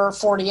car for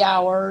 40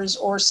 hours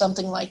or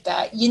something like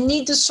that. You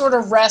need to sort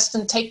of rest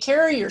and take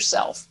care of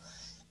yourself.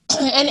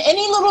 And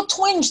any little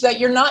twinge that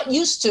you're not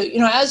used to,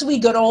 as we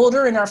get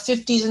older in our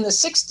 50s and the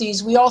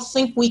 60s, we all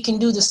think we can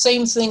do the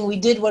same thing we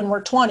did when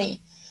we're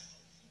 20.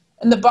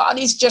 And the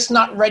body's just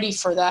not ready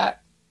for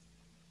that.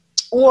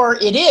 Or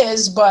it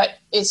is, but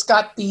it's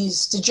got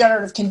these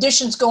degenerative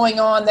conditions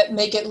going on that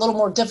make it a little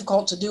more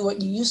difficult to do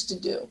what you used to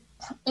do.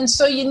 And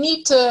so you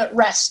need to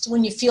rest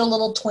when you feel a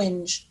little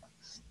twinge.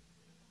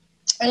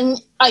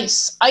 And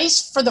ice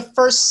for the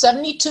first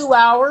 72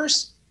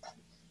 hours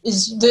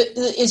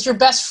is your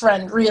best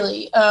friend,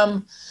 really.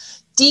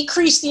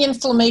 Decrease the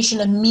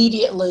inflammation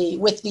immediately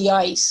with the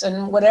ice,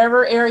 and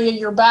whatever area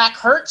your back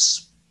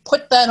hurts,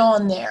 put that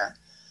on there.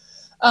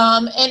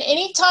 And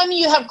anytime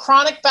you have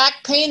chronic back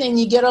pain and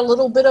you get a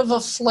little bit of a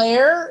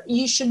flare,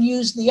 you should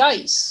use the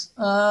ice.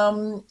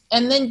 And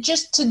then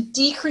just to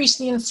decrease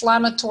the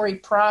inflammatory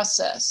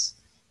process,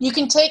 you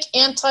can take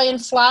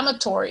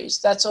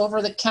anti-inflammatories. That's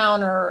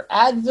over-the-counter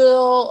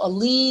Advil,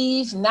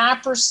 Aleve,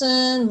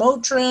 Naproxen,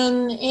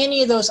 Motrin.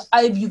 Any of those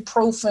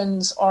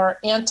ibuprofens are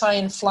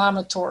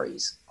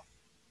anti-inflammatories.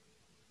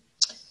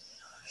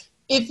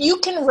 If you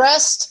can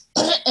rest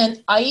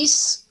and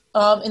ice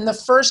in the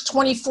first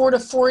 24 to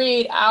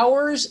 48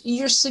 hours,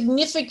 you're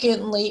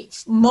significantly,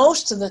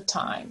 most of the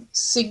time,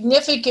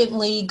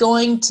 significantly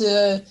going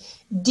to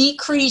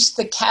decrease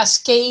the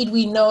cascade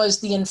we know as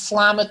the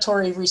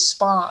inflammatory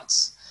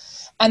response.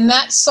 And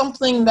that's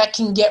something that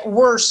can get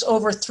worse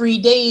over 3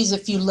 days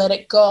if you let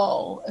it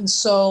go. And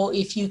so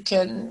if you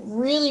can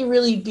really,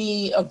 really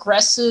be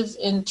aggressive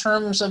in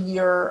terms of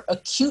your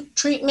acute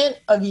treatment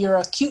of your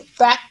acute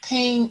back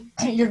pain,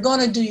 you're going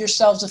to do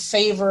yourselves a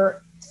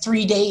favor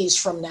 3 days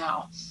from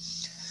now.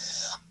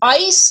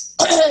 Ice,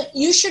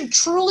 you should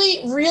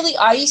truly, really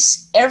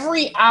ice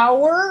every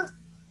hour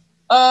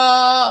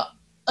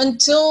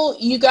until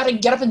you got to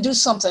get up and do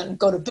something,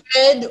 go to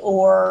bed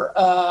or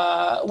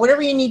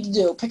whatever you need to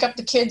do, pick up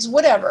the kids,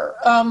 whatever.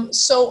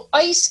 So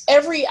ice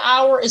every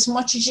hour as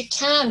much as you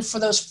can for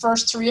those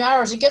first 3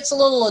 hours. It gets a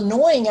little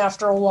annoying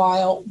after a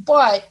while,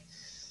 but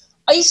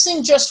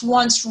icing just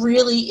once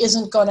really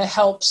isn't going to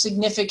help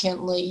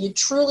significantly. You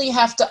truly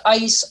have to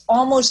ice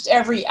almost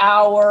every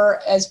hour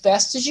as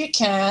best as you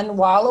can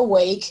while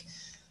awake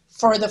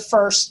for the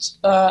first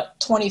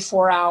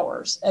 24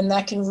 hours. And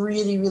that can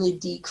really, really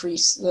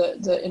decrease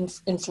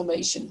the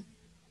inflammation.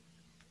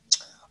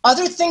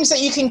 Other things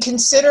that you can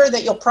consider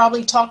that you'll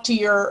probably talk to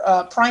your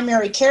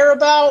primary care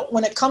about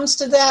when it comes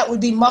to that would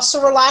be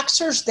muscle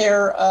relaxers.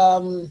 They're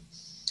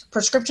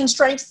prescription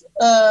strength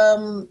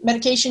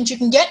medications you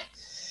can get.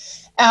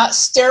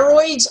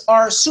 Steroids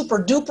are super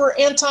duper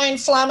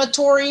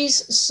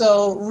anti-inflammatories,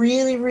 so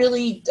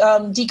really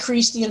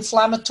decrease the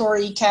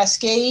inflammatory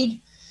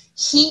cascade.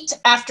 Heat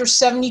after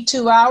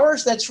 72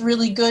 hours, that's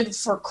really good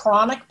for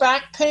chronic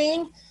back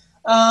pain.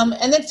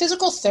 And then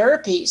physical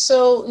therapy,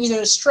 so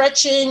either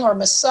stretching or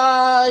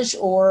massage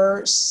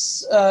or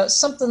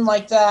something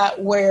like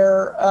that,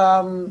 where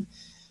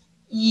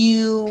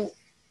you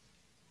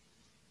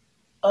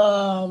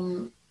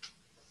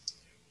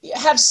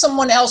have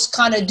someone else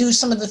kind of do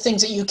some of the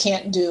things that you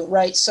can't do,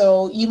 right?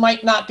 So you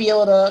might not be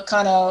able to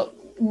kind of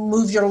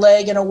move your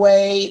leg in a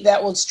way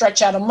that will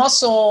stretch out a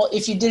muscle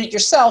if you did it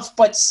yourself,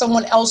 but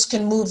someone else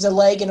can move the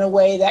leg in a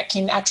way that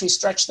can actually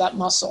stretch that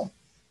muscle.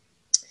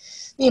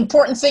 The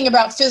important thing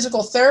about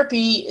physical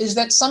therapy is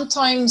that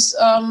sometimes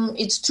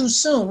it's too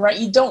soon, right?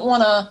 You don't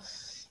want to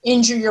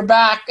injure your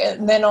back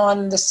and then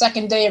on the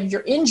second day of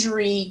your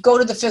injury, go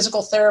to the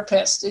physical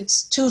therapist.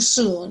 It's too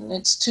soon.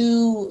 It's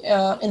too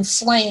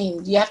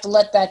inflamed. You have to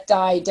let that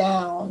die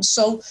down.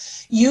 So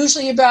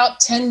usually about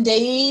 10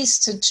 days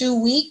to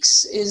 2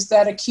 weeks is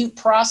that acute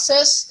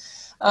process.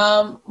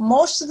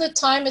 Most of the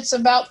time it's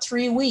about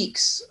 3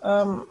 weeks.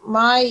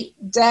 My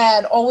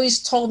dad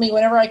always told me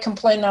whenever I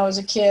complained when I was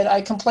a kid,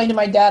 I complained to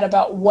my dad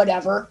about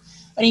whatever.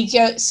 And he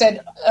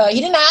said, he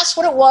didn't ask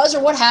what it was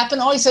or what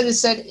happened. All he said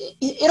is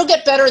it'll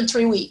get better in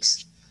 3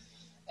 weeks.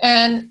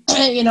 And,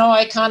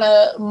 I kind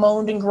of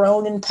moaned and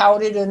groaned and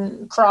pouted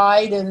and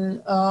cried.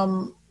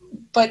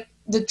 But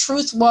the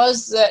truth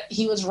was that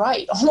he was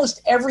right.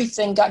 Almost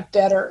everything got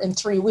better in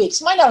 3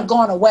 weeks. It might not have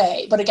gone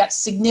away, but it got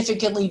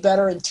significantly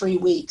better in 3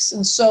 weeks.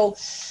 And so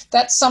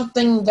that's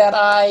something that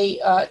I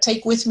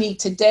take with me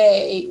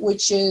today,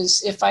 which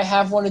is if I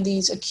have one of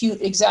these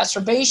acute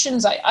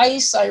exacerbations, I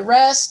ice, I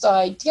rest,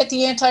 I get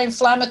the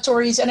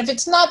anti-inflammatories. And if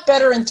it's not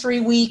better in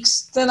 3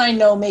 weeks, then I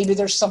know maybe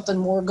there's something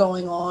more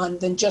going on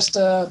than just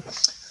a,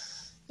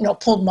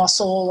 pulled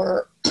muscle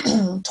or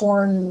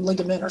torn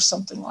ligament or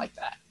something like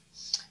that.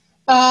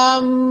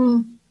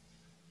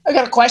 I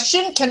got a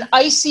question. Can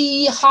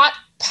icy hot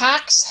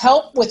packs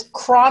help with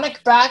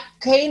chronic back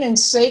pain and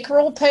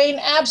sacral pain?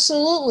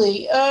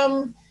 Absolutely.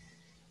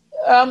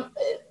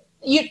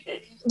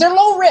 They're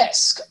low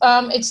risk.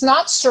 It's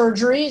not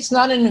surgery. It's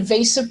not an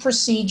invasive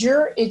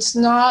procedure. It's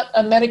not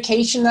a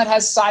medication that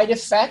has side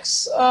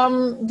effects.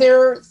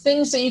 They're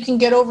things that you can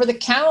get over the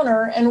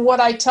counter. And what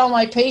I tell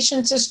my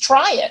patients is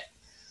try it.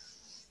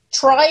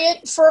 Try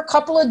it for a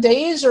couple of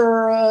days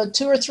or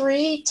 2 or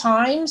 3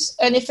 times.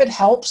 And if it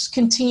helps,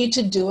 continue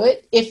to do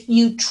it. If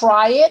you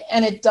try it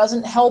and it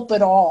doesn't help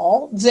at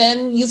all,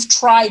 then you've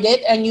tried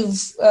it and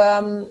you've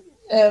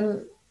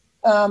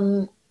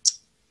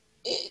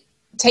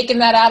taken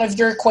that out of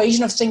your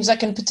equation of things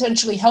that can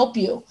potentially help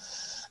you.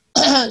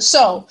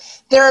 So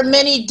there are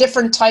many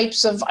different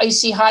types of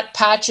icy hot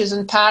patches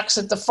and packs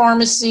at the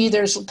pharmacy.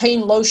 There's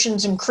pain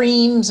lotions and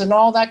creams and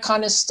all that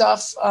kind of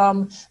stuff.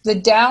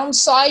 The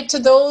downside to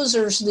those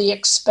is the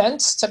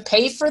expense to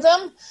pay for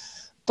them.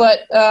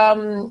 But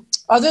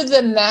other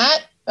than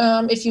that,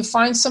 if you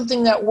find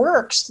something that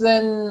works,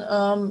 then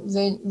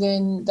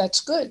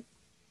that's good.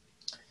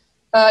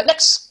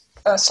 Next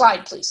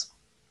slide, please.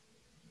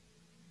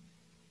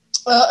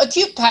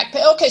 Acute back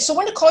pain. Okay, so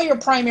when to call your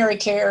primary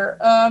care?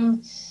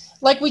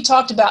 Like we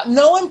talked about,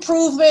 no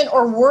improvement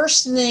or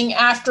worsening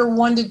after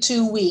 1 to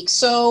 2 weeks.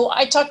 So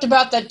I talked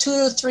about that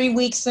 2 to 3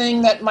 week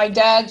thing that my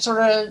dad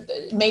sort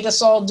of made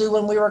us all do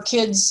when we were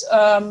kids,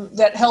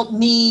 that helped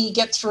me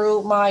get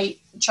through my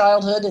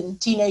childhood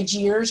and teenage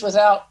years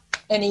without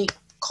any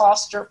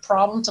cost or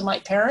problem to my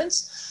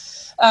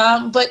parents.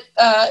 But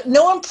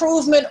no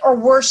improvement or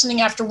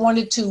worsening after 1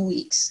 to 2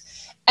 weeks.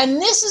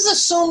 And this is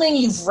assuming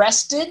you've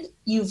rested,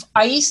 you've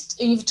iced,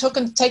 and you've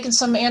taken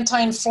some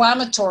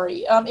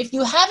anti-inflammatory. If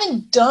you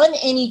haven't done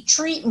any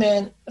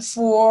treatment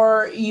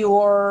for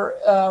your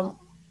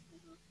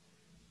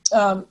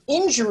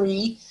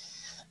injury,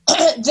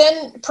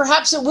 then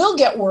perhaps it will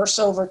get worse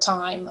over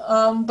time.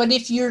 But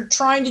if you're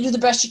trying to do the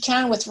best you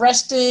can with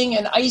resting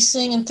and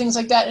icing and things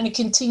like that, and it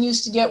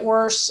continues to get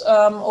worse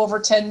over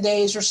 10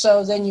 days or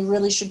so, then you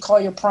really should call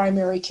your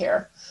primary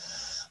care.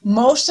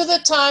 Most of the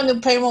time, the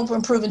pain won't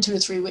improve in 2 to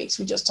 3 weeks.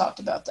 We just talked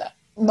about that.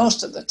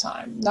 Most of the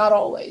time, not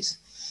always.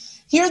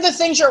 Here are the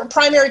things your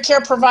primary care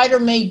provider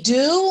may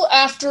do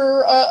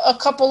after a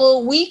couple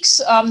of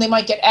weeks. They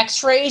might get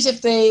x-rays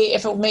if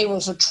it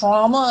was a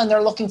trauma and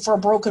they're looking for a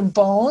broken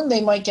bone.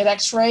 They might get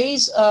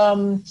x-rays.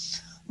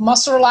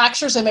 Muscle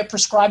relaxers, they may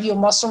prescribe you a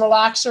muscle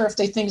relaxer if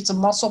they think it's a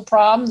muscle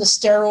problem. The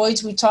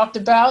steroids we talked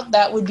about,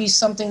 that would be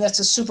something that's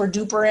a super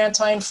duper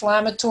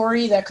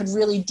anti-inflammatory that could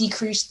really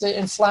decrease the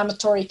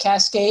inflammatory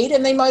cascade,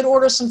 and they might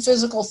order some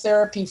physical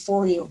therapy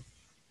for you.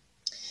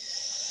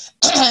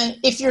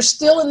 if you're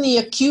still in the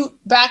acute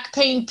back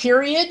pain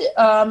period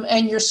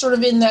and you're sort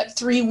of in that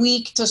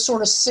 3-week to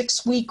sort of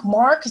 6-week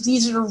mark,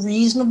 these are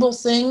reasonable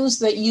things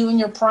that you and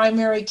your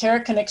primary care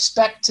can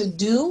expect to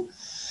do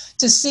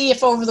to see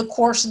if over the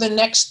course of the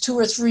next 2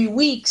 or 3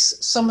 weeks,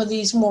 some of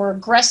these more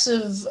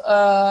aggressive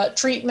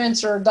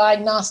treatments or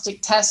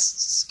diagnostic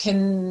tests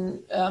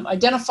can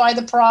identify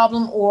the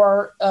problem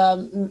or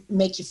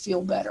make you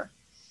feel better.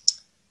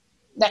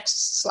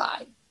 Next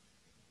slide.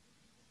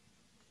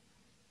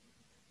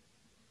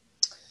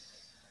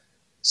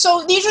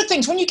 So these are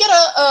things, when you get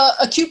a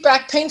acute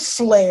back pain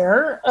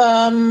flare,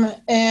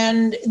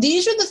 and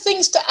these are the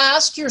things to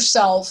ask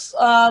yourself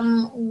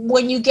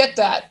when you get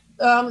that,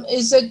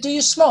 is that, do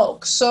you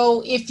smoke?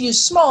 So if you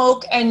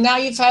smoke and now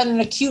you've had an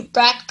acute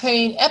back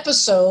pain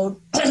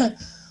episode,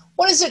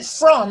 what is it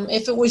from?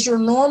 If it was your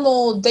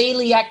normal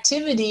daily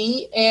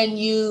activity and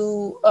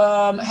you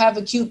have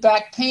acute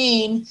back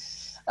pain,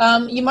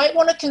 you might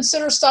want to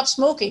consider stop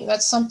smoking.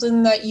 That's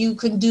something that you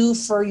can do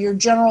for your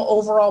general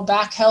overall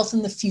back health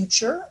in the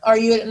future. Are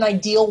you at an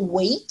ideal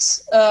weight?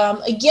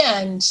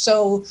 Again,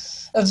 so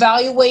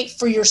evaluate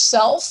for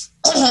yourself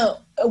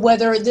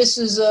whether this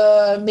is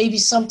maybe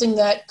something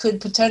that could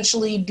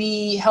potentially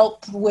be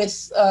help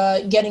with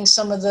getting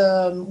some of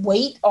the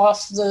weight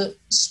off the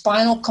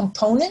spinal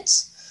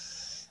components.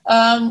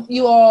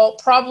 You all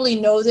probably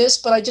know this,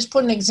 but I just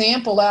put an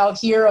example out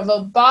here of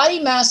a body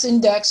mass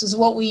index is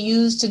what we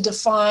use to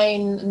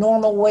define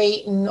normal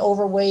weight and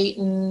overweight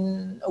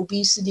and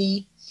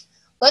obesity.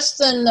 Less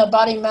than a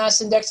body mass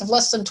index of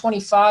less than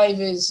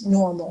 25 is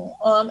normal.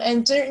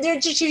 And they're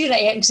just using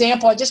an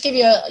example. I just gave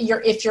you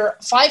if you're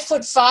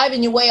 5'5"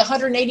 and you weigh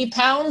 180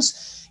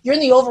 pounds, you're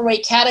in the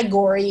overweight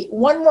category.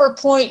 One more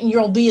point and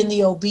you'll be in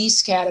the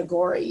obese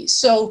category.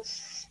 So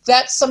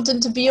that's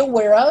something to be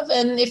aware of.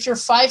 And if you're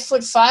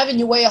 5'5" and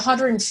you weigh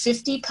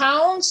 150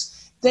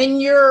 pounds, then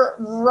you're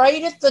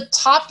right at the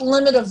top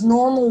limit of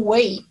normal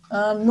weight.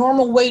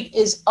 Normal weight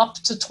is up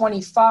to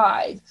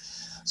 25.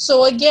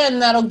 So again,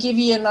 that'll give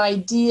you an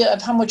idea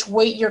of how much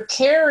weight you're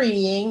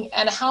carrying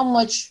and how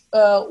much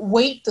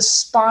weight the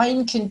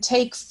spine can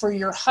take for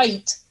your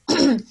height.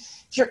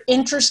 If you're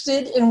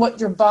interested in what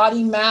your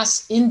body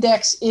mass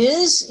index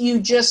is, you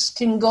just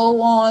can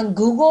go on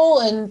Google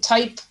and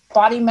type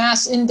body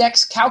mass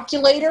index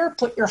calculator,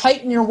 put your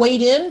height and your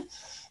weight in,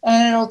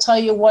 and it'll tell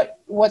you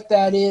what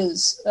that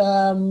is.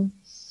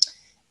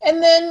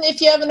 And then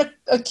if you have an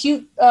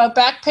acute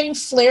back pain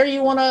flare,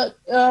 you want to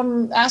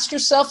ask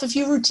yourself if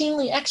you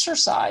routinely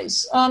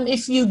exercise.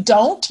 If you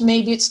don't,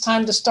 maybe it's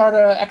time to start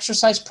an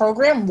exercise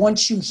program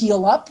once you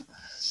heal up.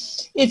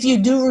 If you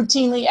do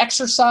routinely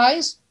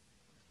exercise,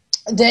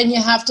 then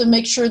you have to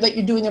make sure that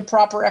you're doing the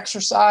proper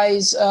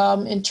exercise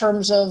in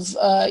terms of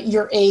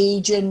your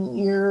age and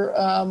your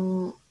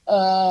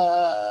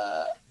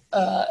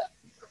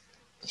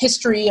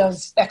history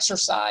of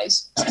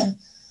exercise.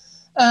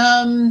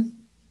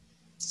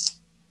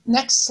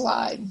 Next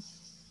slide.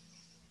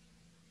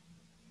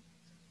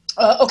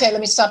 Okay, let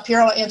me stop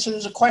here. I'll answer.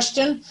 There's a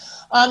question.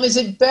 Is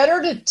it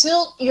better to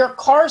tilt your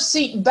car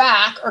seat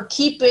back or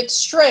keep it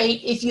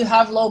straight if you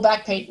have low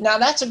back pain? Now,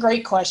 that's a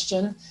great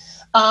question.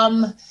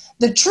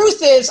 The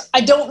truth is,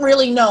 I don't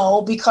really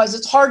know because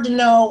it's hard to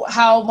know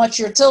how much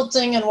you're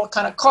tilting and what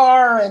kind of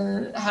car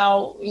and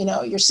how,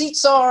 your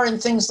seats are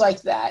and things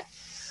like that.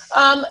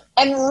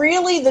 And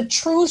really the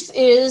truth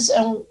is,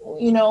 and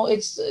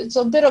it's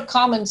a bit of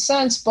common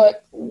sense,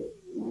 but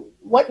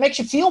what makes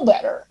you feel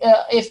better?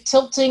 If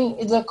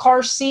tilting the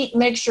car seat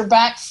makes your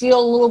back feel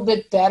a little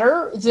bit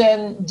better,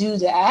 then do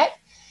that.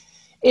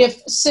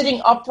 If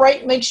sitting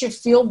upright makes you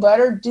feel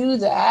better, do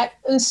that.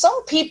 And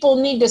some people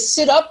need to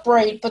sit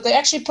upright, but they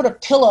actually put a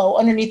pillow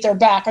underneath their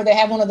back, or they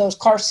have one of those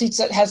car seats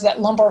that has that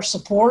lumbar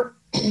support.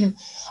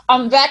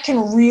 That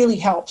can really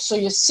help. So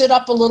you sit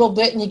up a little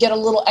bit and you get a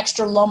little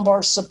extra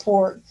lumbar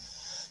support.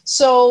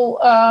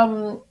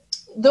 So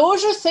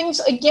those are things,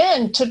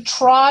 again, to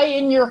try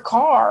in your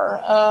car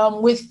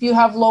if you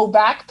have low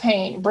back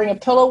pain. Bring a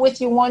pillow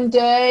with you one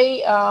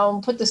day,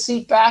 put the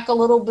seat back a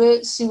little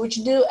bit, see what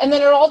you do. And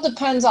then it all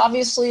depends,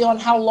 obviously, on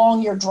how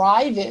long your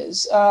drive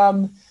is.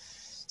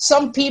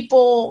 Some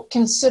people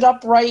can sit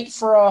upright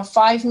for a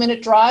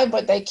 5-minute drive,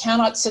 but they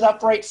cannot sit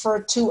upright for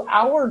a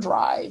 2-hour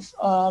drive.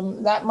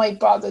 That might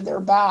bother their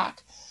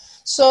back.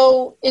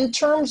 So in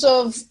terms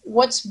of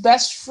what's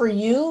best for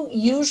you,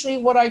 usually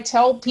what I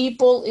tell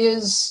people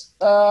is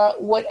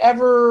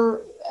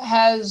whatever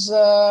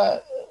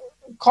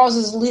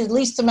causes the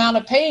least amount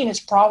of pain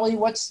is probably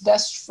what's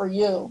best for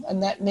you.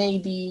 And that may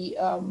be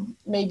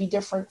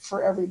different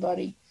for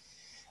everybody.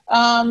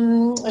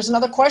 There's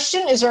another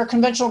question. Is there a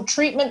conventional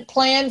treatment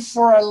plan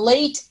for a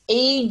late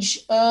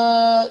age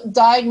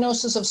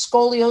diagnosis of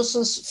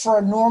scoliosis for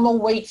a normal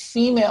weight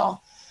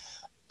female?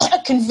 A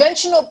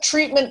conventional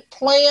treatment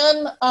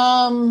plan,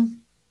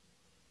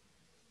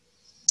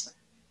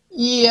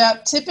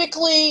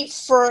 typically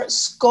for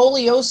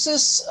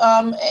scoliosis,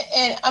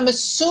 and I'm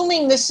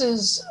assuming this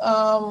is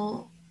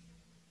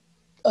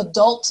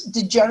adult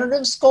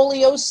degenerative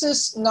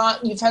scoliosis,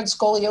 not you've had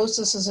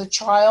scoliosis as a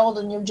child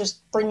and you're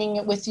just bringing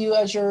it with you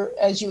as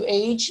you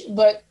age,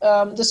 but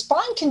the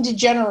spine can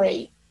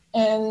degenerate.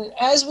 And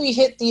as we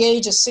hit the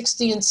age of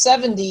 60 and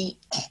 70,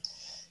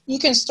 you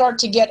can start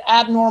to get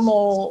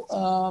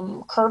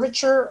abnormal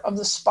curvature of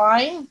the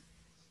spine.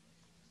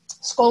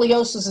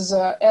 Scoliosis is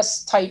a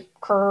S-type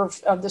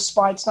curve of the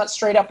spine. It's not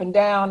straight up and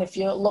down. If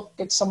you look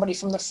at somebody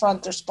from the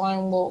front, their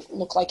spine will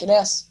look like an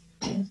S.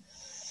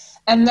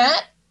 And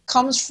that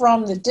comes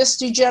from the disc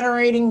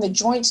degenerating, the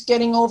joints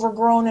getting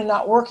overgrown and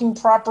not working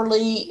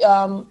properly.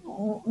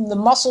 The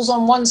muscles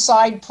on one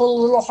side pull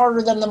a little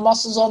harder than the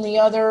muscles on the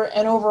other.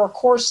 And over a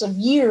course of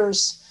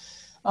years,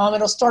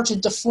 it'll start to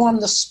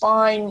deform the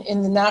spine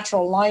in the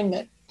natural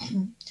alignment.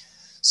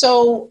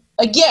 So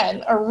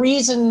again, a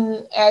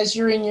reason as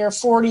you're in your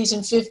 40s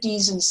and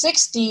 50s and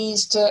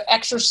 60s to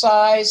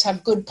exercise,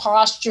 have good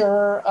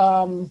posture,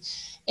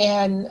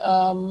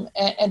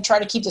 and try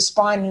to keep the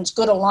spine in its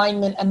good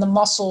alignment and the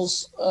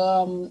muscles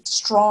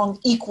strong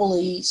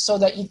equally so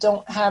that you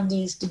don't have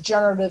these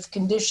degenerative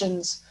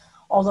conditions,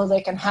 although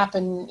they can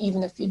happen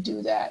even if you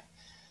do that.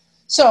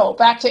 So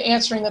back to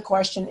answering the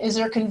question, is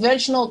there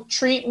conventional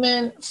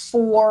treatment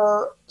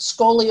for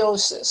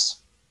scoliosis?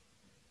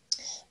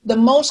 The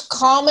most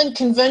common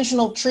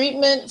conventional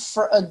treatment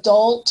for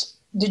adult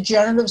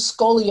degenerative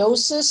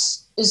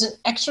scoliosis is an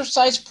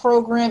exercise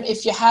program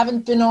if you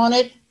haven't been on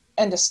it,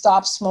 and to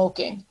stop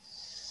smoking.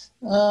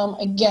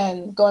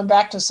 Again, going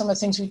back to some of the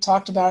things we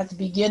talked about at the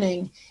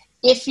beginning,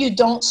 if you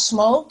don't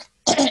smoke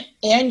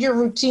and you're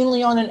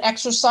routinely on an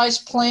exercise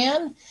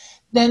plan,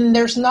 then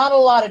there's not a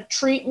lot of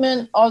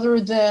treatment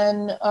other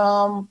than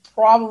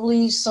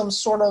probably some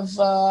sort of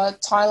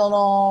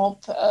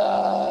Tylenol,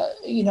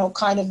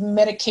 kind of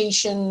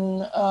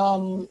medication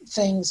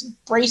things.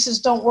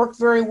 Braces don't work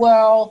very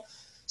well.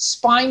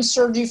 Spine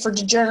surgery for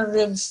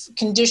degenerative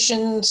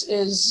conditions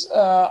is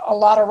a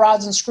lot of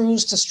rods and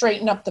screws to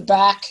straighten up the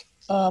back,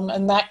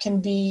 and that can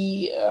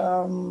be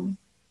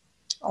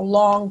a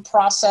long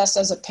process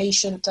as a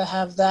patient to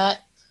have that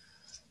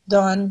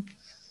done.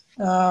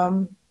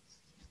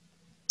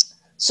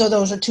 So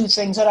those are two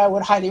things that I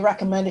would highly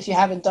recommend if you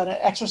haven't done an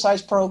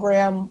exercise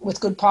program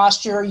with good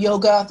posture,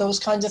 yoga, those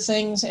kinds of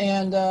things,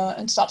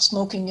 and stop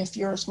smoking if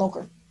you're a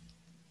smoker.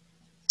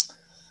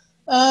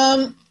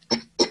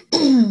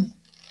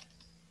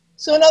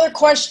 So another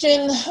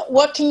question,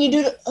 what can you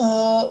do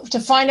to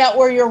find out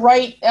where your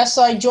right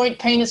SI joint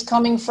pain is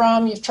coming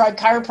from? You've tried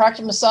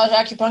chiropractic, massage,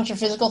 acupuncture,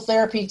 physical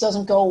therapy, it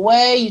doesn't go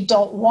away. You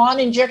don't want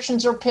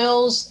injections or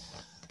pills.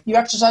 You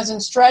exercise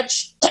and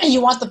stretch.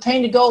 You want the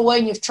pain to go away,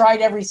 and you've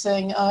tried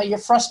everything. You're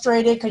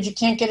frustrated because you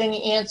can't get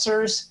any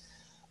answers.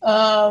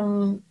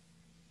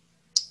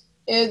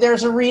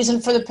 There's a reason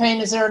for the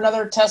pain. Is there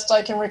another test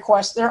I can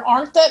request? There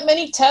aren't that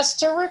many tests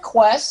to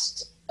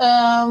request.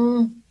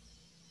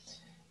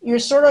 You're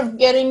sort of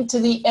getting to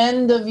the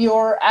end of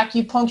your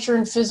acupuncture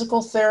and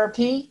physical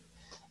therapy.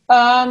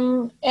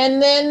 And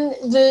then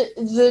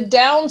the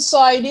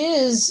downside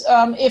is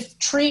if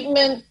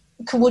treatment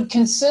would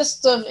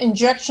consist of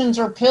injections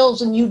or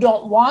pills and you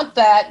don't want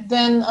that,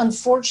 then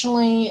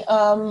unfortunately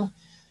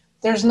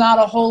there's not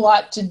a whole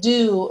lot to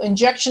do.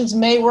 Injections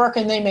may work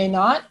and they may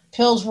not.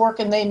 Pills work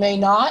and they may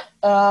not.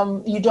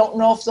 You don't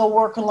know if they'll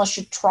work unless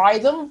you try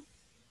them.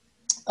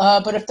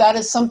 But if that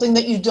is something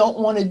that you don't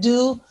want to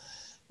do,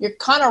 you're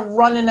kind of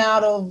running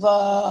out of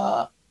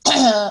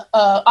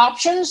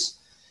options.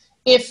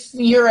 If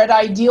you're at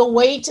ideal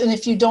weight and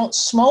if you don't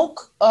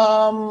smoke,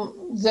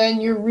 then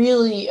you're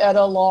really at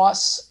a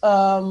loss.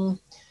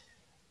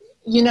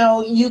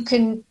 You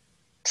can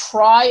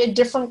try a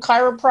different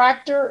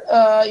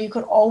chiropractor. You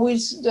could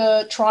always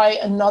try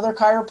another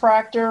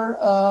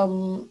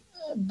chiropractor.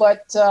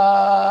 But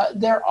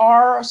there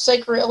are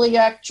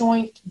sacroiliac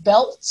joint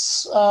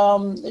belts.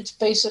 It's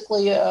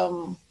basically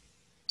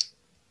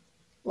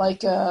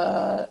like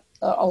a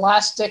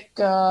elastic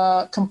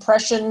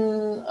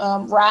compression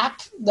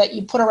wrap that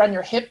you put around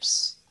your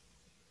hips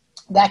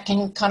that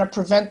can kind of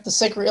prevent the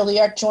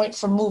sacroiliac joint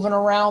from moving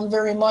around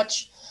very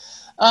much.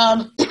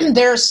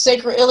 There's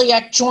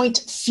sacroiliac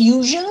joint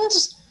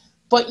fusions,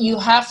 but you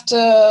have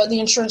to, the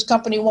insurance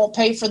company won't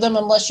pay for them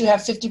unless you have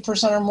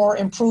 50% or more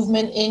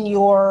improvement in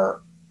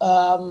your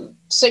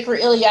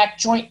sacroiliac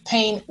joint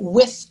pain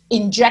with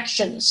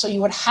injections. So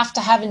you would have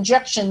to have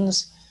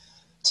injections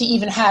to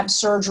even have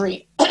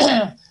surgery.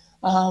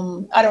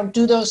 I don't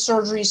do those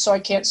surgeries, so I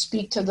can't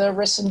speak to the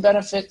risks and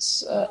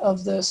benefits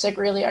of the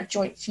sacroiliac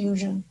joint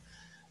fusion.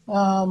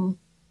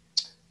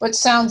 But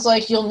sounds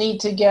like you'll need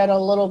to get a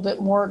little bit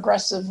more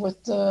aggressive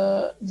with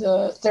the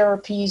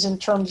therapies in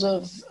terms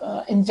of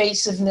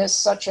invasiveness,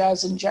 such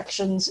as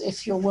injections,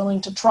 if you're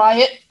willing to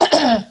try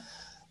it.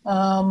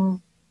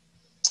 And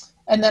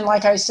then,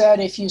 like I said,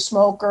 if you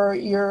smoke or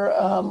you're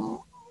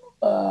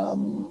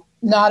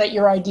not at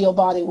your ideal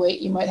body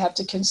weight, you might have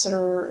to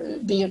consider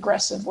being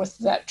aggressive with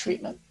that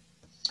treatment.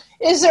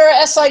 Is there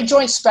a SI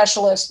joint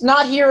specialist?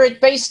 Not here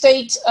at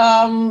Baystate,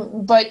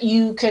 but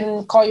you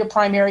can call your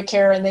primary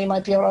care and they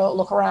might be able to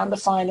look around to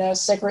find a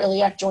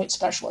sacroiliac joint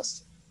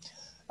specialist.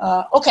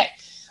 Okay.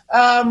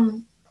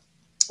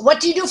 What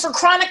do you do for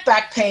chronic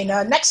back pain?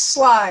 Next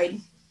slide.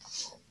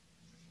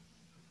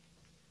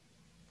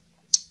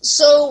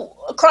 So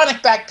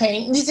chronic back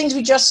pain, these things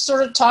we just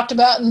sort of talked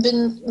about and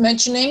been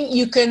mentioning.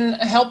 You can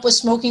help with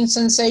smoking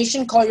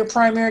cessation, call your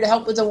primary to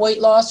help with the weight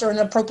loss or an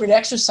appropriate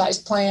exercise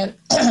plan.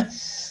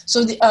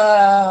 So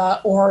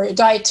or a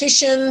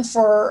dietitian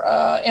for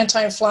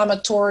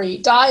anti-inflammatory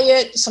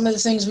diet, some of the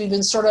things we've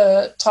been sort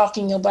of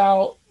talking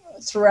about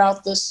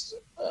throughout this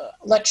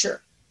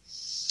lecture.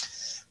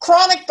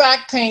 Chronic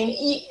back pain,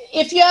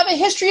 if you have a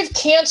history of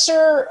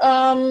cancer,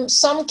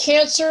 some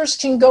cancers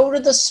can go to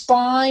the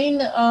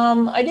spine.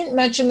 I didn't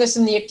mention this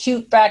in the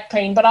acute back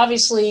pain, but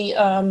obviously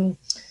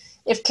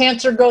if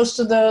cancer goes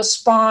to the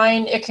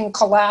spine, it can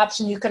collapse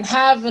and you can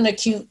have an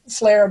acute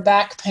flare of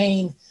back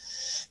pain.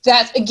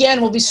 That,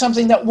 again, will be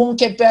something that won't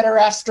get better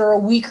after a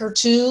week or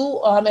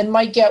two and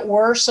might get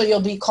worse, so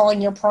you'll be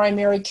calling your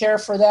primary care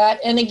for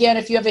that. And again,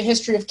 if you have a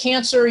history of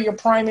cancer, your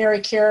primary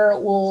care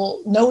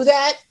will know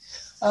that.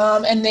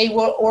 And they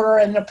will order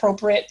an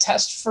appropriate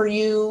test for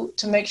you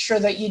to make sure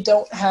that you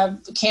don't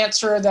have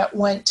cancer that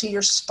went to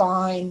your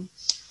spine.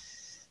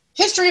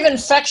 History of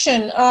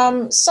infection.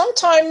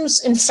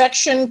 Sometimes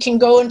infection can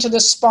go into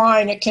the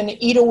spine. It can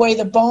eat away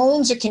the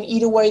bones. It can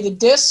eat away the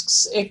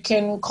discs. It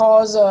can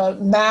cause a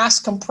mass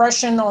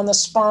compression on the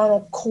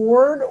spinal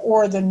cord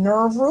or the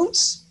nerve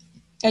roots.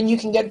 And you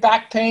can get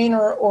back pain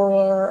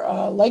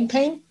or leg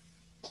pain.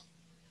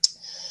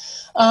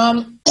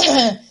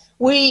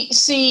 We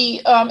see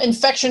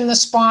infection in the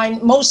spine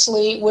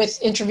mostly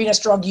with intravenous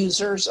drug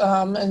users.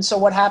 And so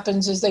what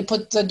happens is they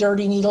put the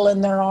dirty needle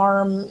in their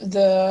arm,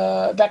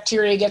 the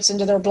bacteria gets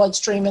into their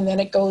bloodstream, and then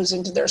it goes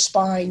into their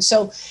spine.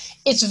 So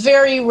it's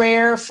very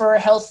rare for a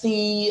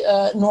healthy,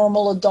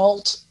 normal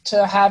adult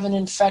to have an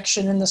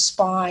infection in the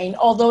spine,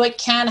 although it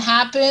can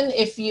happen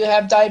if you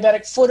have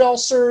diabetic foot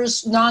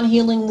ulcers,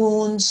 non-healing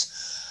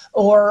wounds,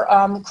 or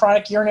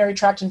chronic urinary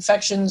tract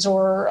infections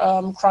or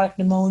chronic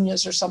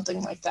pneumonias or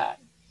something like that.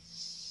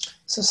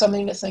 So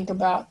something to think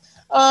about.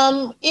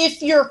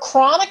 If your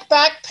chronic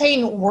back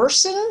pain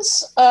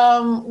worsens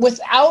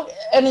without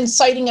an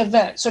inciting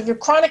event, so if your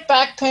chronic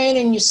back pain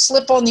and you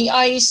slip on the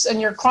ice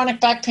and your chronic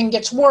back pain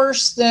gets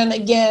worse, then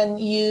again,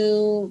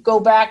 you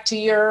go back to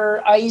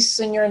your ice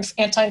and your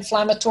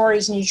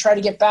anti-inflammatories and you try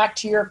to get back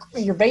to your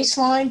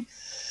baseline.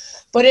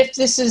 But if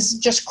this is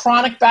just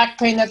chronic back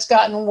pain that's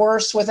gotten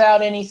worse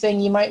without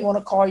anything, you might want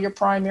to call your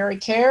primary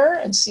care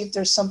and see if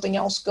there's something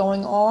else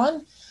going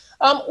on.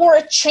 Or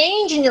a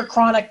change in your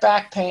chronic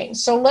back pain.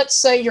 So let's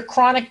say your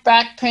chronic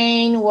back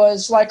pain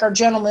was like our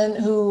gentleman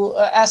who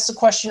asked the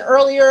question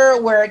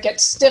earlier, where it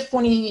gets stiff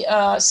when he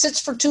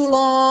sits for too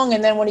long,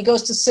 and then when he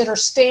goes to sit or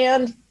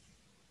stand,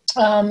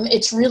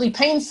 it's really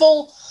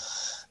painful.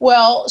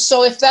 Well,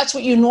 so if that's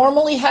what you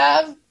normally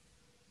have,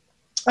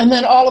 and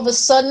then all of a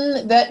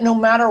sudden that no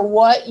matter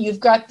what, you've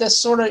got this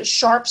sort of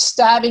sharp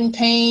stabbing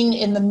pain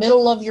in the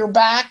middle of your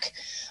back,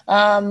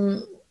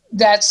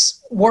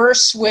 that's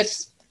worse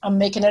with, I'm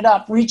making it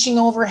up, reaching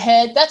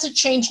overhead, that's a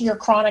change in your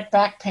chronic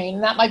back pain.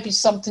 And that might be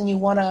something you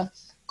want to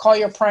call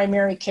your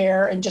primary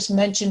care and just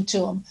mention to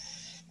them.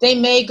 They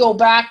may go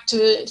back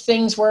to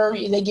things where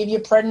they give you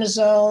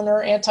prednisone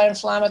or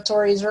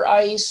anti-inflammatories or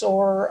ice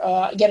or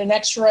get an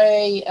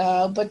x-ray,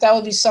 but that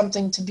would be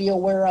something to be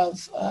aware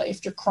of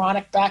if your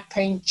chronic back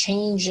pain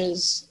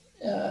changes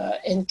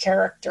in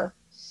character.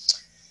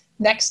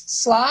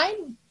 Next slide.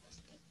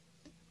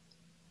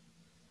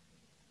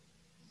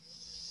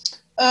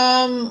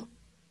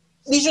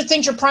 These are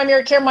things your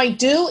primary care might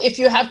do. If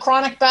you have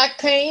chronic back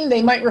pain,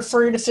 they might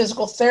refer you to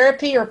physical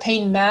therapy or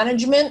pain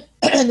management.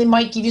 They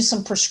might give you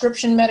some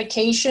prescription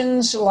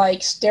medications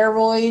like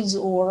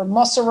steroids or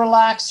muscle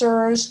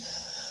relaxers.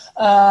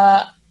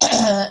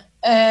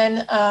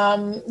 And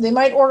they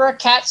might order a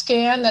CAT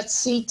scan,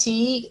 that's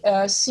CT.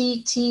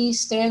 CT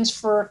stands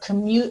for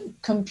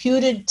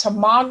computed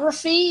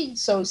tomography,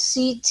 so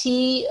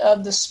CT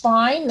of the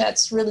spine,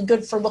 that's really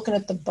good for looking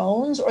at the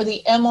bones. Or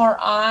the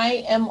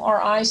MRI,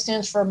 MRI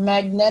stands for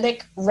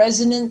magnetic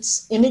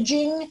resonance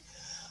imaging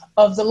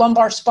of the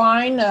lumbar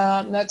spine.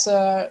 That's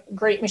a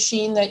great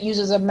machine that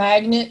uses a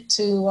magnet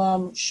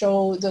to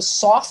show the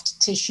soft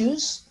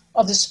tissues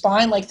of the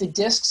spine, like the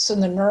discs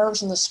and the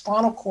nerves and the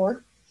spinal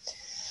cord.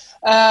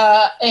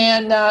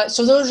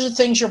 So those are the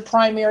things your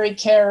primary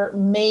care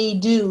may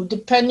do.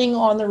 Depending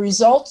on the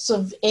results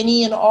of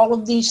any and all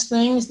of these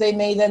things, they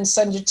may then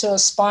send you to a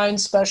spine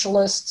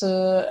specialist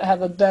to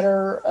have a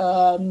better,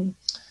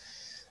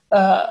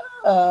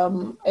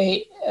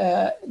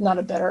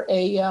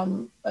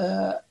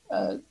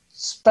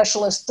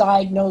 specialist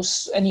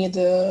diagnose any of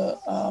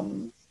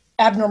the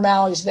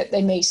abnormalities that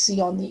they may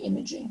see on the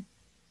imaging.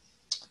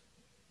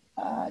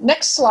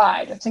 Next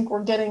slide. I think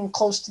we're getting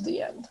close to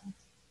the end.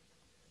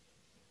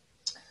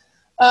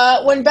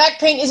 When back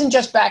pain isn't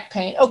just back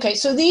pain. Okay,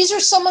 so these are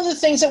some of the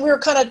things that we were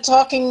kind of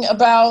talking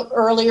about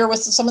earlier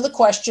with some of the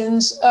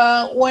questions.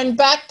 When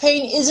back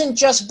pain isn't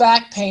just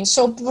back pain.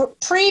 So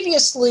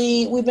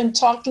previously, we've been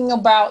talking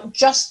about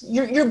just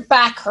your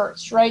back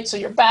hurts, right? So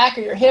your back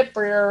or your hip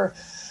or your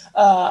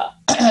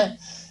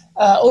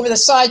over the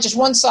side, just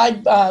one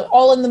side,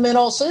 all in the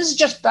middle. So this is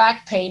just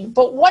back pain.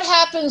 But what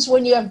happens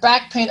when you have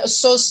back pain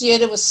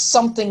associated with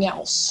something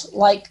else,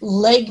 like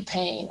leg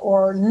pain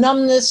or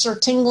numbness or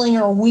tingling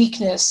or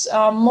weakness,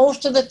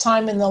 most of the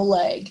time in the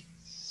leg?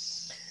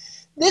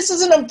 This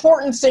is an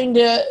important thing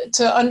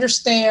to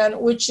understand,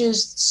 which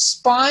is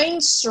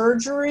spine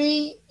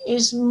surgery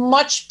is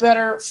much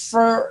better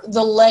for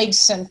the leg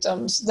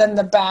symptoms than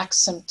the back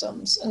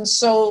symptoms. And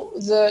so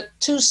the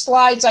two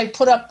slides I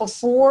put up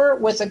before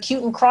with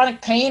acute and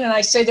chronic pain, and I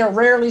say they're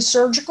rarely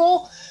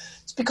surgical,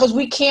 it's because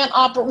we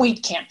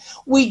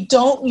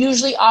don't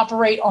usually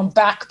operate on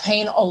back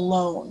pain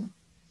alone,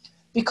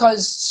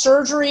 because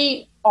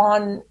surgery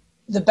on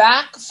the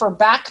back for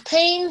back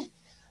pain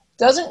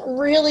doesn't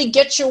really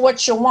get you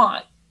what you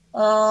want,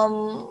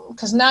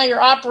 because now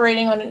you're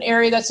operating on an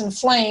area that's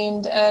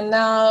inflamed, and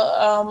now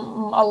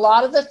a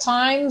lot of the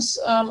times,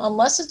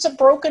 unless it's a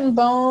broken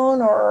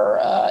bone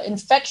or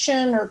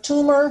infection or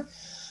tumor,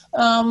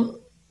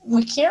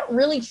 we can't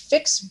really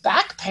fix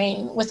back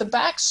pain with a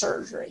back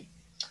surgery.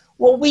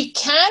 What we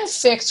can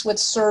fix with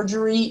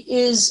surgery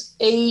is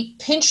a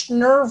pinched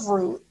nerve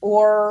root,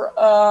 or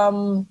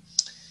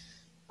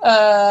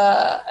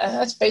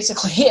that's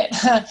basically it.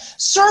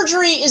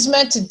 Surgery is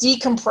meant to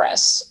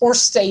decompress or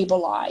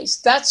stabilize.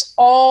 That's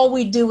all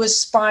we do as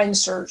spine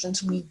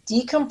surgeons. We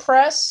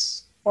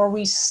decompress or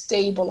we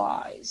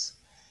stabilize.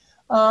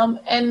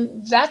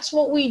 And that's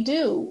what we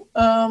do.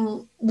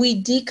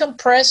 We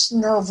decompress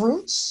nerve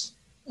roots,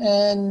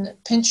 and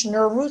pinched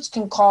nerve roots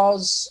can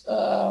cause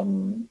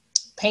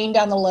pain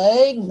down the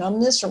leg,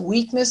 numbness or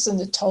weakness in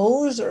the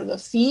toes or the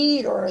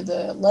feet or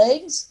the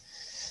legs.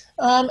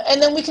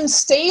 And then we can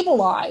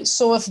stabilize.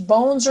 So if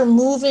bones are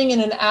moving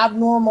in an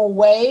abnormal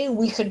way,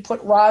 we could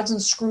put rods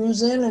and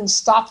screws in and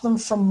stop them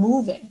from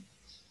moving.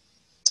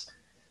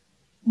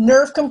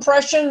 Nerve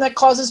compression that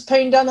causes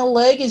pain down the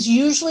leg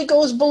usually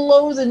goes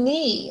below the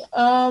knee.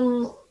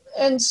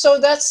 And so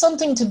that's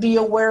something to be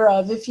aware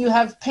of. If you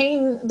have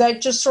pain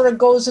that just sort of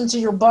goes into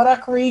your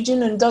buttock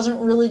region and doesn't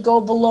really go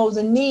below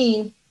the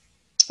knee,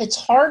 it's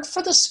hard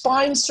for the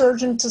spine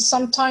surgeon to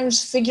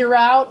sometimes figure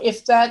out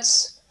if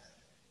that's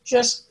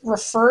just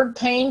referred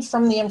pain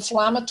from the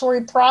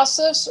inflammatory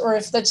process, or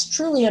if that's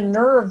truly a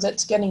nerve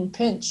that's getting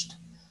pinched.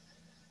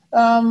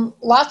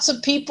 Lots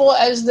of people,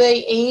 as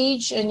they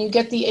age and you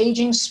get the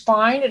aging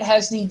spine, it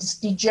has these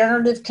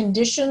degenerative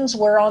conditions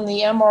where on the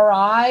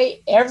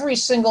MRI, every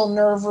single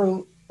nerve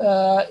root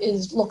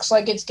looks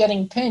like it's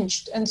getting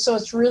pinched. And so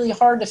it's really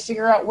hard to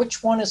figure out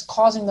which one is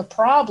causing the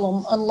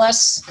problem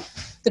unless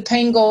the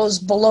pain goes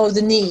below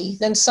the knee.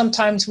 Then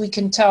sometimes we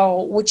can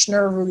tell which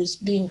nerve root is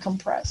being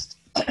compressed.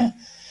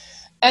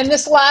 And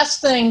this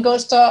last thing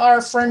goes to our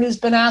friend who's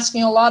been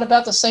asking a lot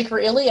about the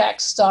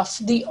sacroiliac stuff.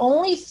 The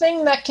only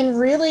thing that can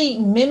really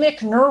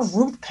mimic nerve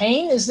root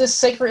pain is this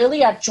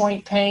sacroiliac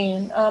joint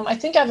pain. I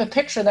think I have a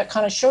picture that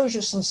kind of shows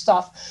you some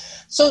stuff.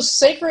 So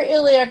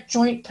sacroiliac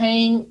joint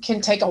pain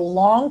can take a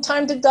long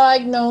time to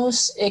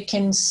diagnose. It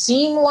can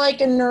seem like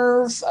a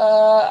nerve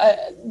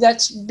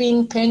that's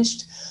being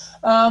pinched.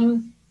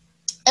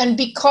 And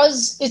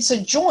because it's a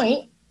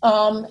joint,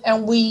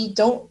 and we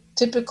don't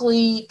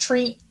typically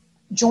treat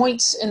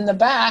joints in the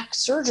back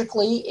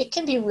surgically, it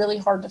can be really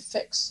hard to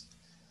fix.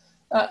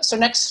 So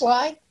next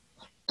slide.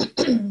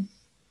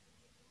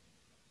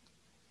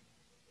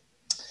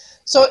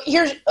 So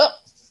here's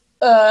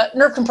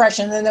nerve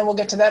compression, and then we'll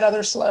get to that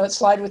other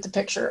slide with the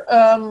picture.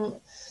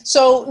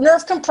 So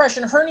nerve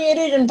compression,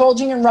 herniated and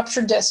bulging and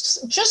ruptured discs.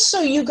 Just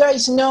so you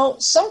guys know,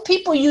 some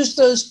people use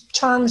those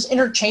terms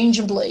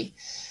interchangeably.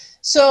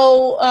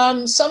 So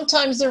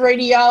sometimes the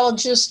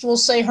radiologist will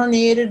say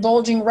herniated,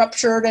 bulging,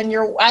 ruptured, and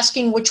you're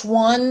asking which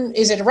one.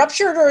 Is it a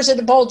ruptured or is it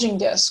a bulging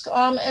disc?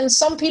 And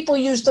some people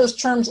use those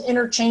terms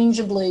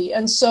interchangeably.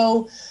 And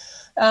so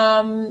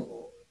don't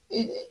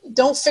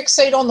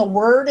fixate on the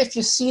word if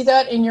you see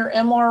that in your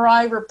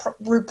MRI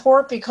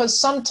report, because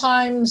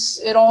sometimes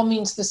it all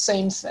means the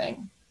same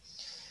thing.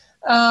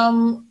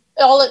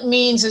 All it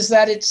means is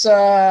that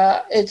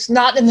it's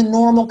not in the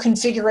normal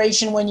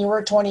configuration when you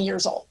were 20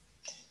 years old.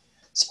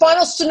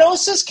 Spinal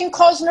stenosis can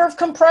cause nerve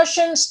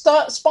compression.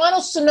 Spinal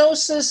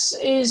stenosis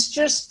is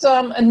just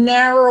a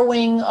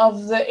narrowing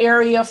of the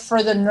area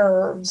for the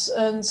nerves.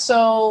 And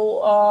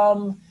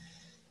so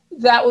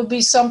that would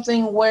be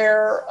something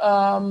where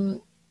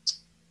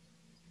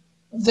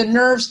the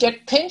nerves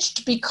get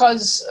pinched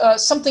because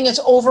something is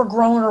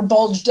overgrown or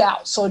bulged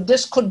out. So a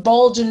disc could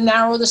bulge and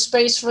narrow the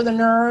space for the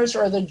nerves,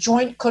 or the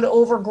joint could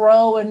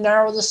overgrow and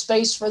narrow the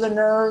space for the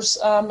nerves.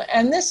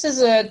 And this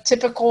is a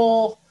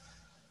typical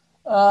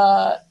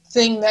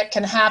thing that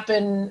can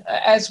happen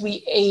as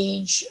we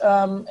age,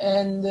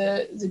 and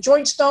the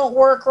joints don't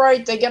work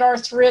right. They get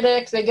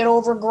arthritic, they get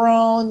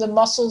overgrown, the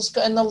muscles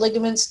and the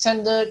ligaments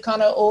tend to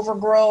kind of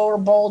overgrow or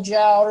bulge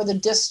out, or the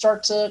discs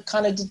start to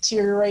kind of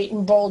deteriorate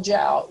and bulge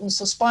out. And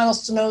so spinal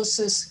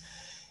stenosis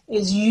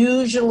is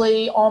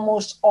usually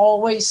almost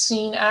always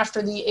seen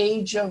after the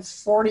age of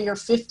 40 or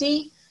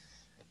 50.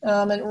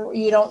 And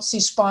you don't see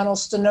spinal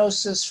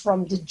stenosis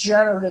from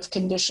degenerative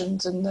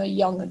conditions in the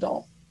young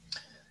adult.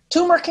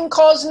 Tumor can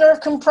cause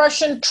nerve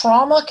compression.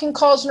 Trauma can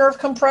cause nerve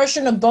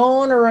compression, a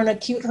bone or an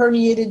acute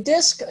herniated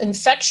disc.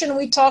 Infection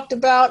we talked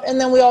about.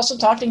 And then we also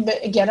talked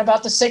again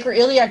about the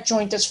sacroiliac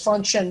joint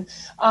dysfunction.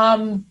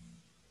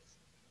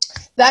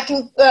 That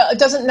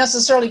doesn't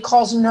necessarily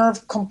cause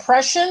nerve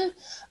compression,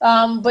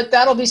 but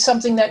that'll be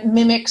something that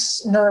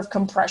mimics nerve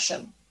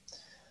compression.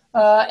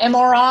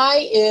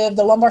 MRI, if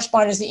the lumbar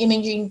spine is the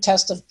imaging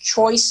test of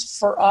choice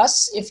for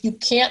us. If you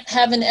can't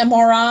have an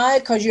MRI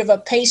because you have a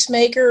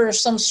pacemaker or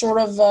some sort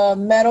of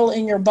metal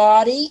in your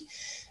body,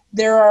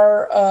 there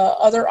are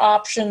other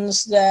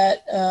options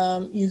that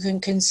you can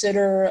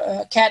consider: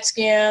 a CAT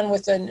scan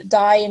with a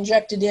dye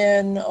injected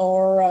in,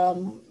 or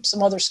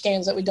some other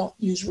scans that we don't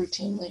use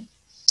routinely.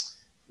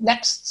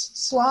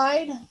 Next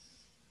slide.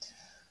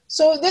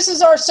 So this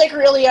is our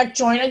sacroiliac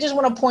joint. I just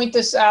want to point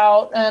this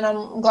out, and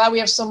I'm glad we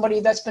have somebody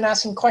that's been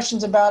asking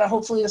questions about it.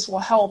 Hopefully this will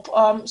help.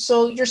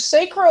 So your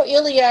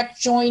sacroiliac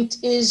joint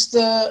is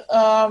the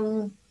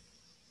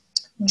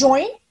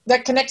joint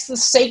that connects the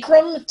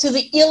sacrum to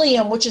the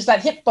ilium, which is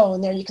that hip bone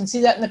there. You can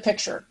see that in the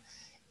picture.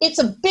 It's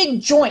a big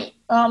joint.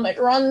 It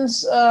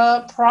runs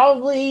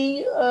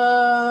probably,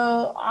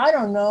 I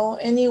don't know,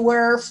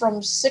 anywhere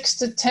from 6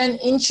 to 10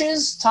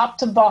 inches top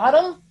to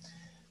bottom.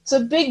 It's a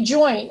big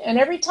joint, and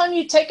every time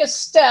you take a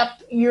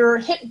step, your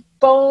hip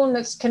bone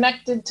that's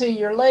connected to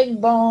your leg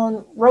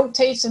bone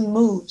rotates and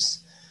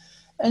moves.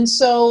 And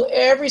so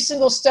every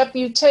single step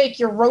you take,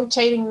 you're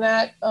rotating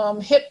that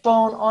hip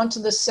bone onto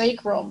the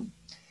sacrum.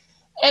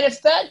 And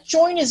if that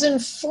joint is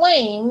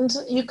inflamed,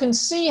 you can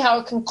see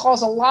how it can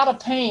cause a lot of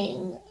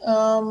pain.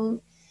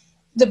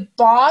 The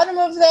bottom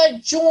of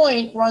that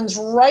joint runs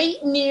right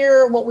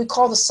near what we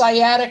call the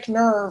sciatic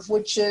nerve,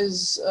 which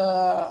is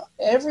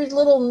every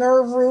little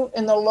nerve root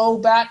in the low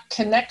back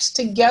connects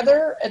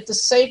together at the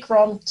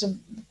sacrum to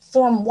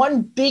form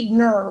one big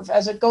nerve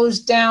as it goes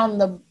down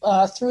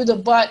through the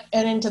butt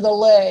and into the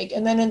leg.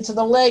 And then into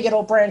the leg,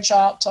 it'll branch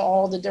out to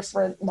all the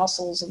different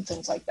muscles and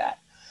things like that.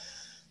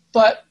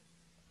 But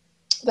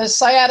the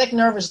sciatic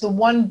nerve is the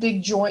one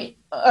big joint,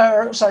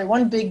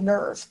 one big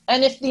nerve.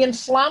 And if the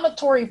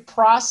inflammatory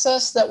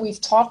process that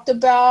we've talked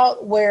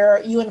about,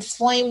 where you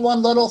inflame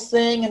one little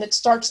thing and it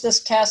starts this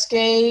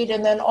cascade,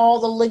 and then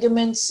all the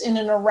ligaments in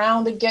and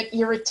around it get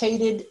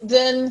irritated,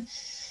 then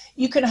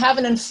you can have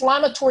an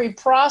inflammatory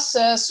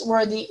process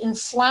where the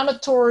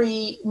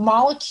inflammatory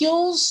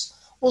molecules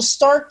will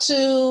start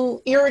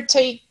to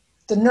irritate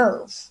the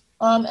nerve.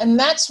 And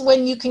that's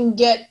when you can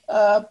get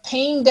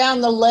pain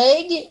down the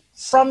leg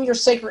from your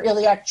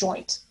sacroiliac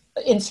joint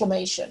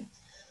inflammation.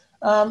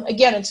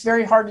 Again, it's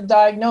very hard to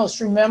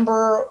diagnose.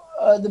 Remember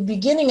the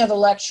beginning of the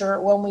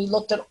lecture when we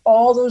looked at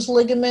all those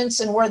ligaments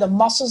and where the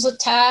muscles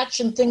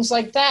attach and things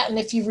like that. And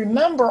if you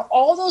remember,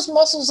 all those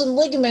muscles and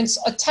ligaments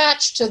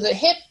attach to the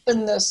hip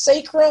and the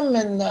sacrum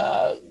and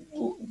the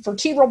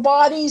vertebral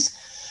bodies.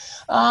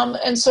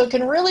 And so it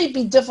can really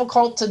be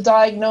difficult to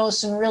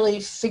diagnose and really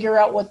figure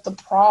out what the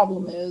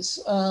problem is.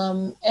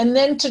 And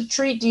then to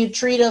treat, do you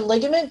treat a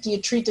ligament? Do you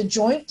treat the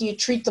joint? Do you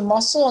treat the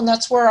muscle? And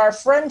that's where our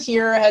friend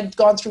here had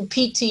gone through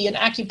PT and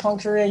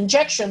acupuncture and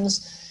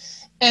injections,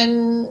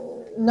 and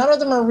none of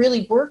them are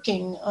really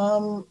working.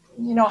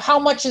 How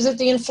much is it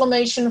the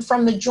inflammation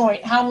from the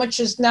joint? How much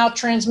is now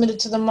transmitted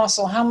to the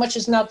muscle? How much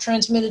is now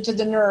transmitted to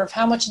the nerve?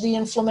 How much of the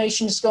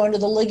inflammation is going to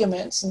the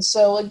ligaments? And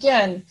so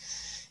again,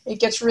 it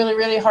gets really,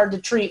 really hard to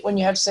treat when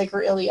you have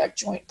sacroiliac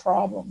joint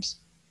problems.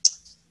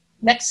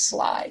 Next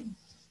slide.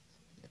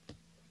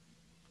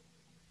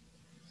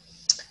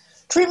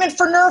 Treatment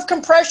for nerve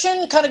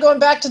compression, kind of going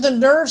back to the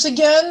nerves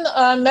again,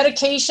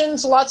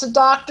 medications, lots of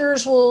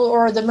doctors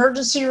or the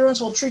emergency rooms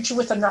will treat you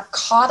with a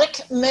narcotic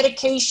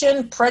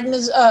medication,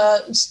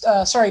 Percocet,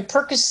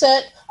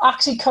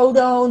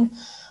 oxycodone,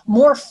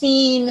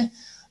 morphine.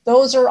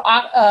 Those are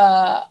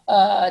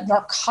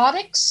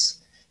narcotics.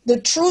 The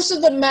truth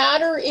of the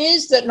matter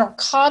is that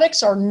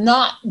narcotics are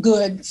not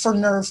good for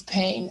nerve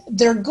pain.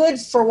 They're good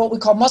for what we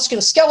call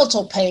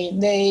musculoskeletal pain.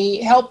 They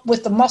help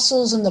with the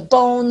muscles and the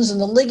bones and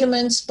the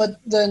ligaments,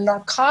 but the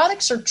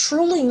narcotics are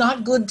truly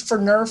not good for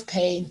nerve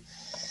pain.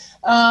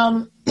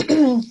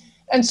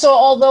 And so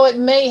although it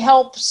may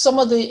help some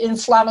of the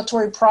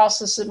inflammatory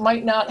process, it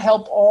might not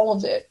help all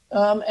of it.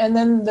 And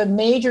then the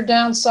major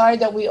downside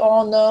that we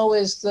all know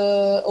is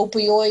the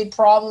opioid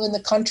problem in the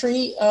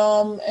country.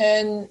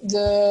 And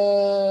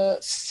the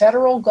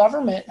federal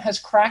government has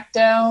cracked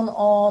down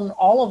on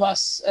all of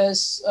us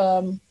as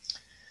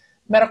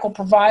medical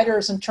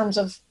providers in terms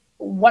of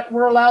what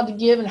we're allowed to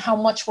give and how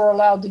much we're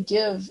allowed to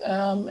give.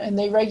 And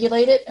they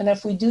regulate it. And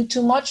if we do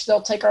too much,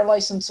 they'll take our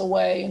license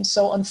away. And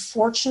so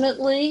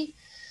unfortunately,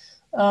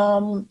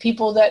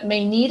 people that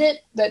may need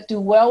it, that do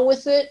well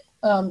with it,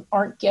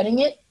 aren't getting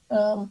it.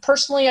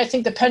 Personally, I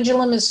think the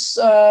pendulum is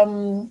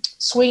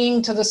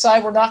swinging to the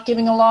side. We're not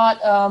giving a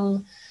lot.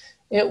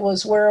 It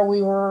was where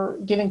we were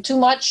giving too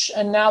much,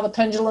 and now the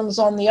pendulum's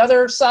on the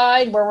other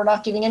side where we're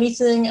not giving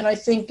anything. And I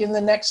think in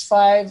the next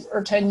 5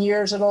 or 10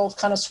 years, it'll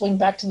kind of swing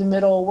back to the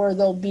middle where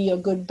there'll be a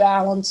good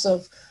balance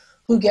of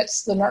who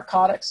gets the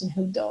narcotics and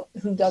who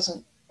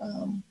doesn't.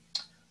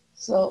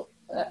 So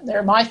there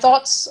are my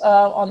thoughts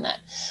on that.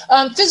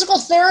 Physical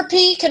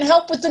therapy can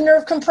help with the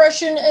nerve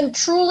compression, and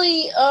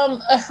truly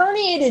a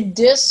herniated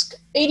disc,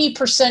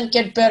 80%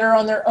 get better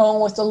on their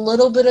own with a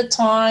little bit of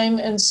time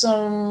and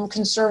some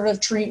conservative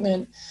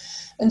treatment.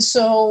 And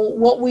so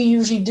what we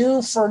usually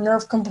do for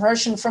nerve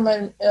compression from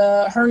a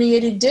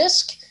herniated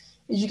disc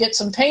is you get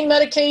some pain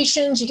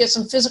medications, you get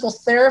some physical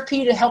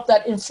therapy to help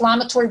that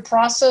inflammatory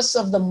process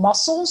of the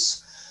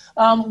muscles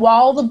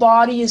while the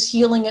body is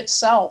healing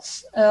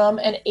itself.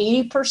 And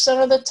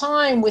 80% of the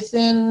time,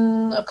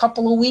 within a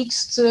couple of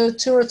weeks to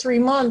 2 or 3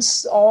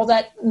 months, all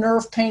that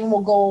nerve pain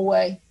will go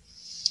away.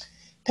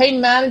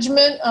 Pain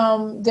management,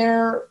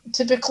 they're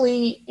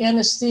typically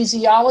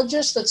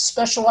anesthesiologists that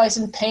specialize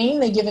in pain.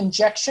 They give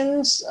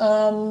injections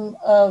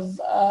of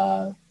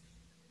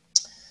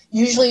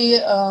usually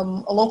a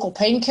local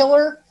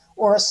painkiller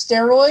or a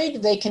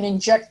steroid. They can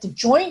inject the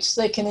joints,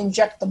 they can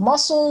inject the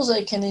muscles,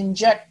 they can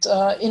inject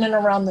in and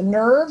around the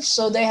nerves.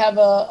 So they have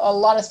a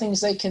lot of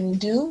things they can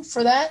do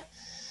for that.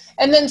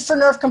 And then for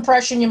nerve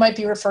compression, you might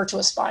be referred to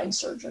a spine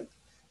surgeon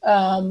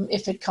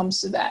if it comes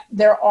to that.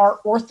 There are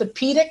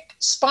orthopedic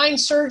spine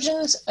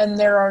surgeons and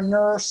there are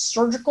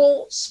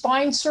neurosurgical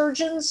spine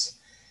surgeons.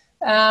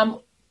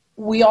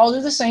 We all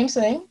do the same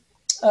thing.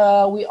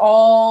 We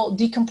all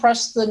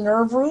decompress the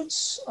nerve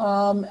roots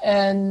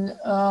and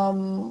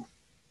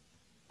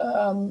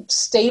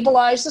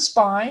stabilize the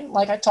spine.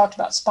 Like I talked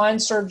about, spine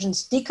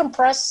surgeons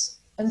decompress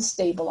and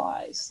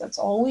stabilize. That's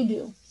all we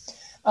do.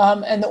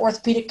 And the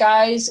orthopedic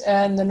guys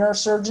and the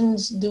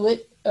neurosurgeons do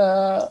it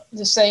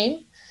the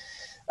same.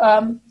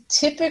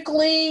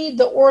 Typically,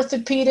 the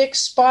orthopedic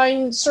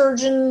spine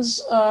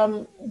surgeons,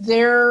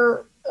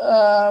 their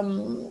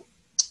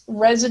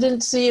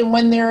residency and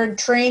when they're in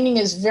training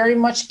is very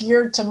much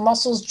geared to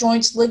muscles,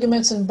 joints,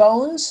 ligaments, and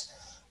bones,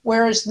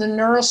 whereas the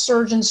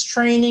neurosurgeon's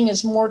training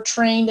is more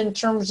trained in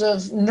terms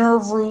of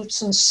nerve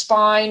roots and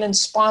spine and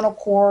spinal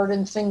cord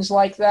and things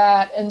like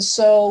that. And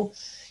so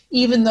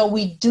even though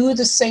we do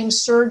the same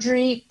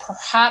surgery,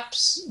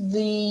 perhaps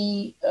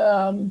the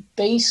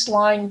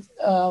baseline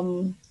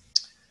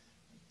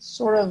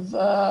sort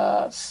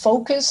of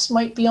focus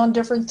might be on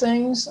different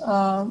things,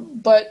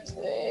 but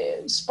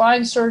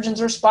spine surgeons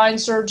are spine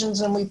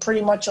surgeons, and we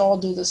pretty much all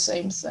do the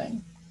same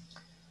thing.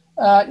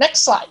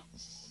 Next slide.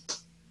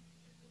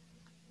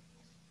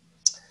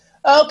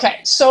 Okay,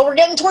 so we're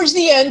getting towards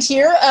the end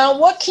here.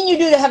 What can you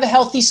do to have a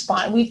healthy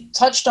spine? We've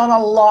touched on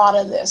a lot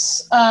of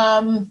this.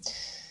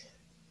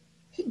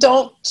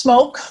 Don't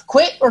smoke,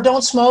 quit or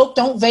don't smoke,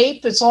 don't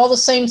vape. It's all the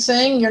same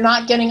thing. You're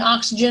not getting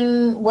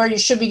oxygen where you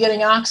should be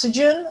getting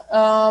oxygen.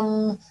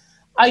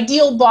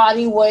 Ideal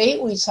body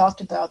weight, we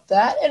talked about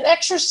that. An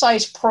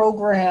exercise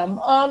program.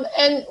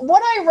 And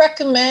what I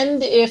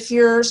recommend if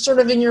you're sort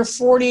of in your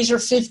 40s or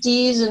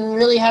 50s and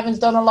really haven't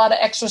done a lot of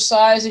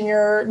exercise and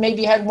you're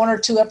maybe had 1 or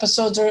 2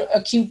 episodes of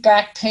acute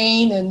back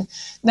pain and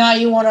now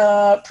you want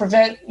to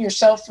prevent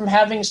yourself from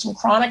having some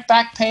chronic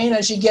back pain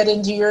as you get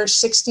into your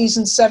 60s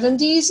and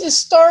 70s, is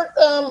start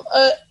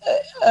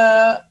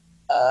an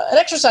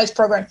exercise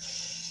program.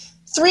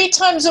 3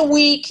 times a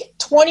week,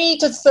 20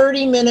 to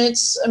 30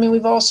 minutes. I mean,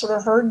 we've all sort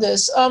of heard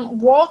this.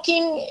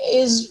 Walking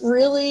is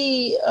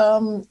really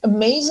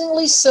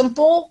amazingly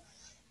simple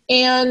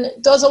and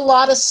does a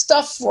lot of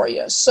stuff for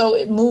you. So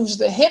it moves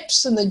the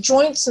hips and the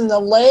joints and the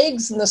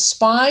legs and the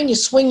spine. You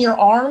swing your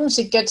arms,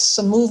 it gets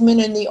some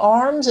movement in the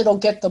arms. It'll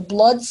get the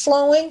blood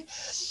flowing.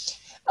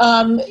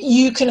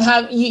 You can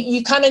have,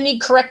 you kind of need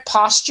correct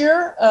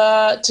posture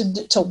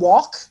to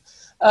walk.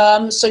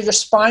 So your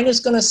spine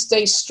is going to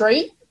stay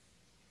straight.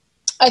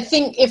 I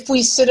think if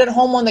we sit at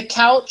home on the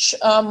couch,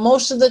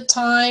 most of the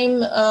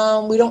time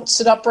we don't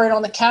sit upright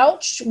on the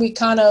couch. We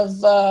kind of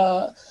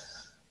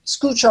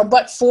scooch our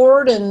butt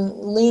forward and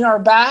lean our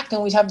back,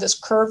 and we have this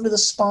curve to the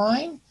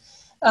spine.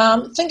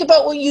 Think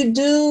about what you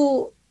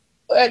do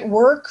at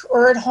work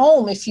or at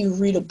home. If you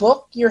read a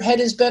book, your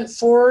head is bent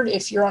forward.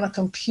 If you're on a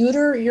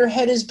computer, your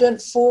head is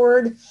bent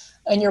forward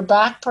and your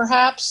back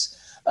perhaps.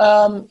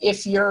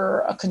 If you're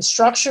a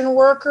construction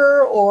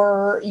worker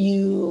or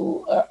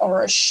you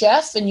are a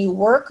chef and you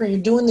work or you're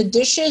doing the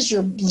dishes,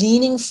 you're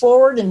leaning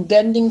forward and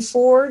bending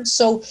forward.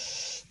 So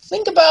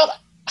think about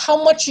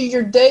how much of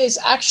your day is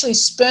actually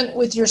spent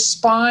with your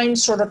spine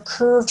sort of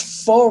curved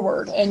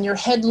forward and your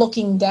head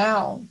looking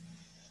down.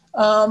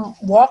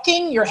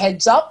 Walking, your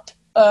head's up,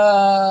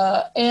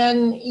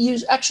 and you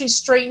actually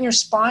straighten your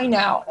spine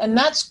out. And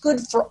that's good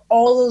for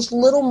all those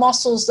little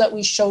muscles that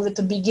we showed at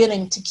the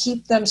beginning to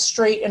keep them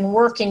straight and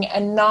working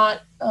and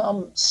not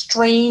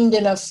strained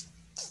in a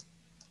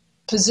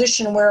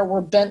position where we're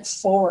bent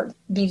forward.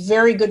 Be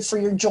very good for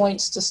your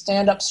joints to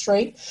stand up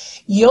straight.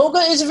 Yoga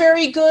is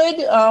very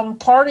good.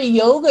 Part of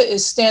yoga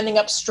is standing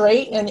up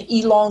straight and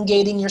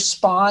elongating your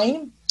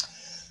spine.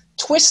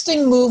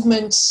 twisting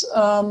movements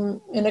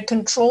in a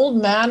controlled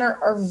manner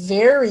are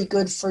very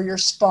good for your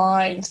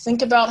spine.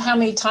 Think about how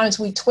many times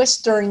we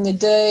twist during the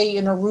day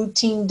in a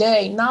routine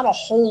day. Not a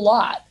whole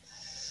lot.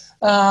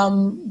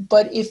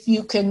 But if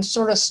you can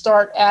sort of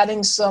start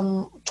adding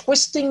some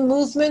twisting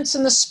movements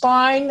in the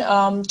spine,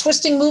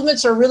 twisting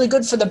movements are really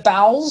good for the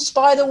bowels,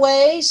 by the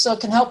way, so it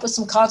can help with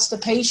some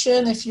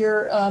constipation if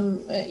you're,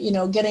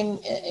 getting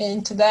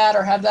into that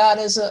or have that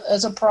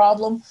as a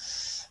problem.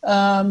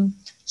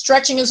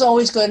 Stretching is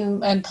always good,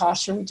 and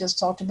posture we just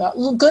talked about.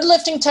 Good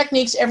lifting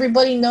techniques,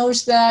 everybody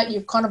knows that.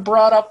 You're kind of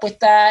brought up with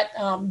that.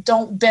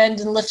 Don't bend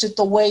and lift at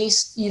the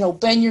waist.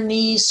 Bend your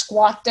knees,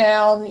 squat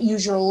down,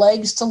 use your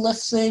legs to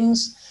lift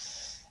things.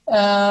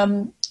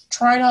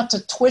 Try not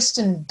to twist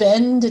and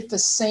bend at the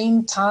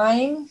same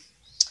time.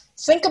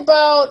 Think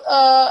about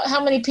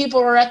how many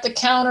people are at the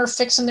counter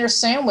fixing their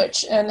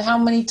sandwich, and how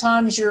many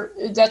times you're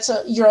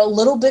a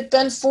little bit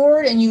bent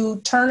forward, and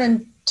you turn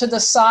and to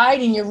the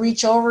side and you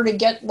reach over to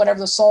get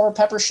whatever, the salt or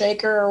pepper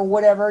shaker or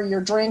whatever,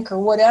 your drink or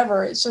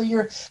whatever. So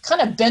you're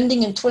kind of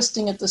bending and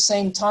twisting at the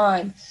same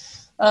time.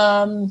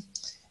 And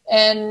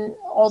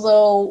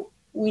although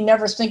we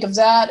never think of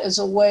that as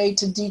a way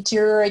to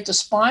deteriorate the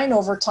spine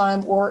over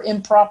time or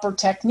improper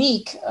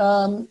technique,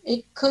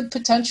 it could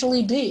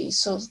potentially be.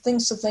 So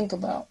things to think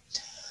about.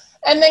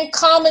 And then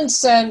common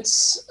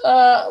sense,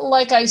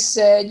 like I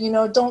said,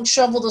 don't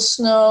shovel the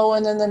snow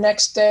and then the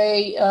next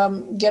day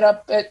get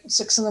up at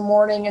 6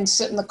 a.m. and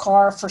sit in the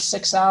car for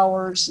 6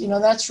 hours.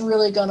 That's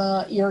really going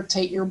to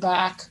irritate your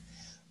back.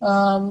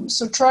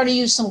 So try to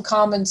use some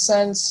common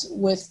sense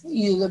with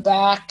either the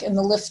back and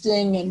the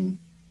lifting and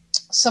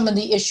some of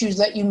the issues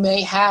that you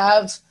may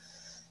have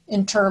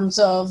in terms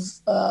of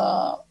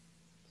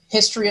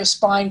history of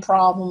spine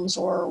problems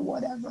or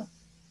whatever.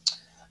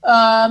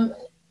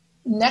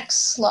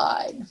 Next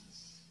slide.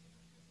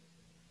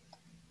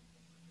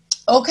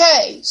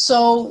 Okay,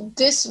 so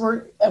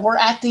we're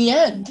at the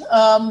end.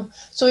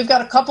 So we've got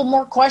a couple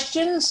more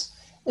questions.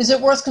 Is it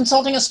worth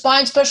consulting a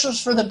spine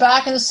specialist for the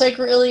back and the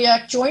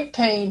sacroiliac joint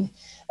pain?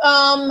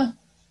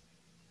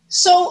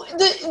 So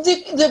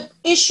the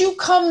issue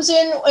comes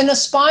in a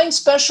spine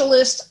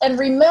specialist, and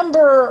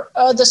remember,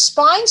 the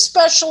spine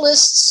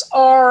specialists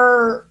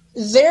are,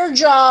 their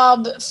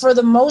job for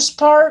the most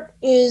part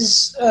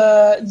is,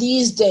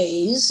 these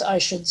days, I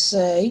should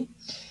say,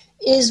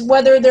 is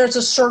whether there's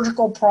a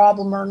surgical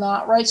problem or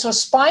not, right? So a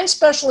spine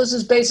specialist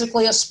is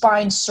basically a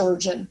spine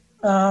surgeon.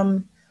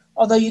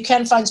 Although you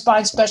can find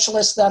spine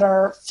specialists that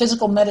are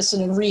physical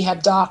medicine and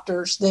rehab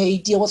doctors. They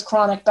deal with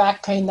chronic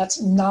back pain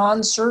that's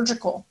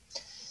non-surgical.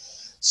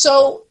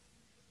 So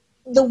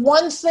the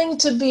one thing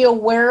to be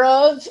aware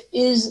of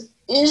is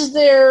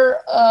there,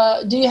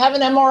 do you have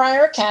an MRI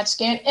or a CAT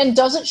scan, and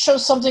does it show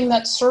something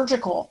that's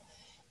surgical?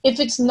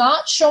 If it's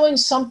not showing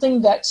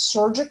something that's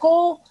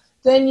surgical,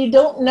 then you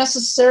don't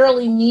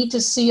necessarily need to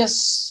see a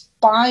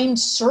spine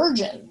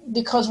surgeon,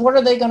 because what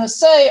are they going to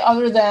say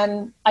other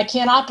than, I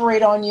can't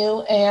operate on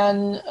you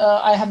and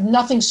I have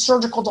nothing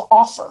surgical to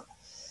offer.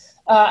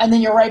 And then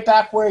you're right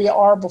back where you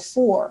are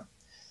before.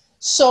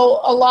 So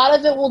a lot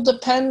of it will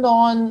depend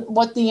on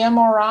what the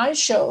MRI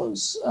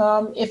shows.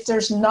 If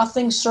there's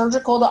nothing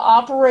surgical to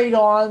operate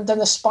on, then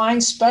the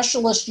spine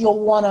specialist you'll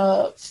want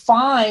to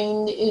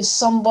find is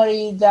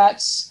somebody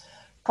that's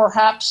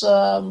perhaps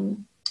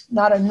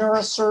not a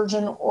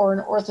neurosurgeon or an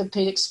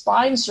orthopedic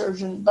spine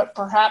surgeon, but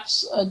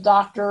perhaps a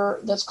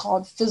doctor that's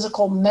called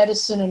physical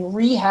medicine and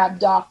rehab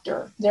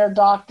doctor. They're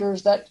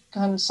doctors that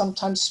can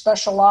sometimes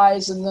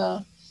specialize in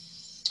the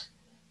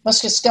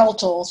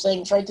musculoskeletal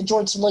things, right? The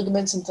joints and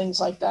ligaments and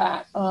things like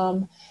that.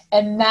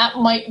 And that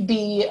might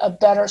be a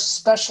better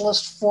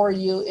specialist for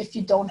you if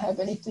you don't have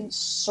anything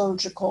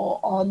surgical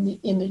on the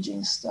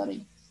imaging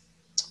study.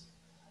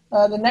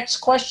 The next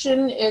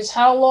question is,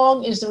 how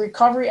long is the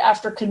recovery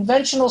after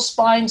conventional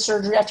spine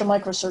surgery after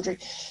microsurgery?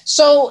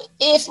 So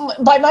if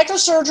by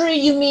microsurgery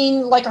you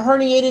mean like a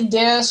herniated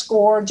disc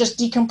or just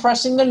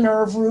decompressing the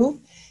nerve root,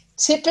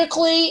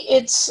 typically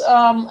it's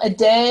a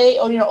day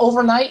or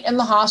overnight in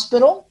the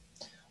hospital.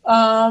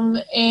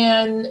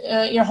 And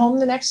you're home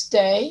the next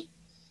day.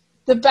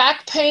 The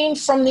back pain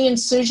from the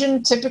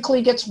incision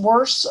typically gets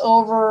worse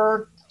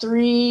over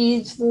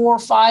 3, 4,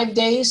 5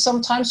 days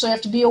sometimes. So you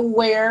have to be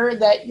aware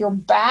that your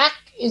back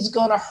is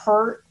going to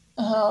hurt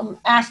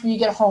after you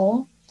get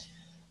home.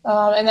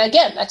 And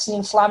again, that's the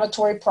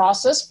inflammatory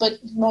process, but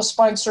most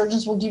spine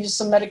surgeons will give you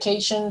some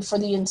medication for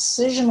the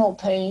incisional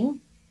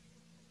pain.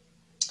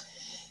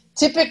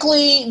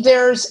 Typically,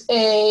 there's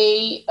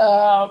a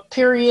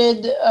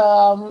period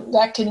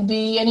that can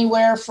be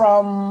anywhere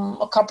from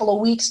a couple of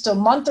weeks to a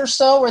month or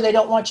so where they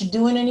don't want you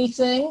doing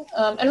anything.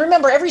 And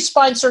remember, every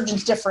spine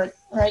surgeon's different,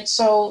 right?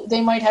 So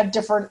they might have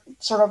different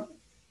sort of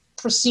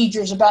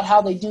procedures about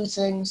how they do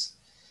things.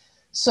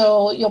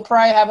 So you'll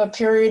probably have a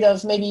period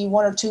of maybe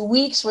 1 or 2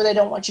 weeks where they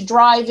don't want you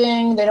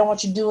driving. They don't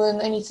want you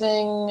doing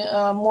anything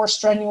more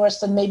strenuous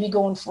than maybe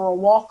going for a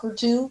walk or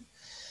two.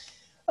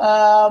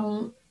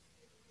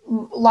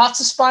 Lots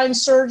of spine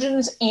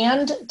surgeons,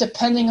 and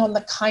depending on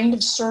the kind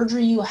of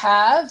surgery you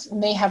have,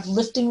 may have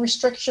lifting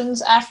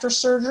restrictions after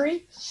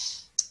surgery.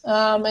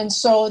 And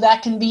so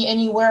that can be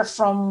anywhere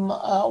from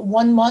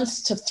 1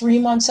 month to 3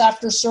 months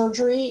after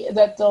surgery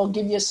that they'll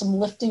give you some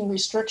lifting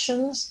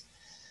restrictions.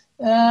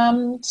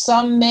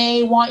 Some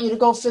may want you to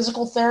go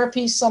physical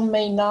therapy, some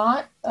may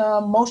not.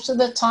 Most of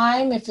the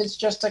time, if it's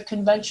just a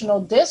conventional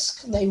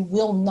disc, they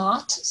will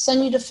not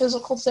send you to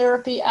physical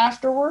therapy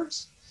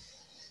afterwards.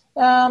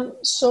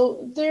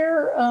 So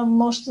they're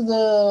most of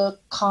the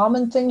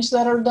common things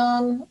that are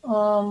done.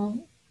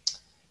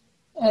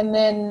 And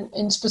then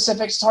in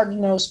specifics, it's hard to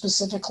know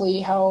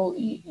specifically how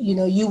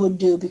you would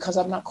do, because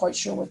I'm not quite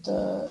sure what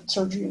the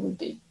surgery would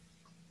be.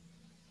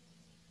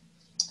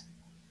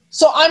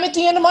 So I'm at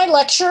the end of my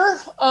lecture.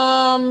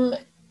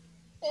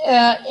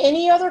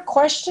 Any other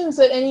questions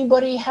that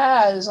anybody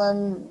has?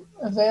 I'm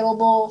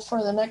available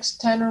for the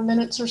next 10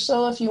 minutes or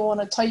so. If you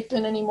want to type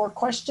in any more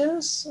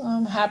questions,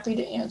 I'm happy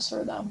to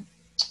answer them.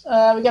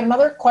 We got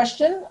another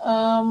question.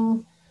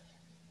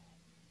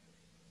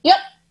 Yep.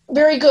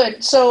 Very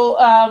good. So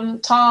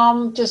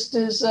Tom just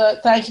is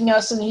thanking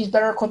us, and he's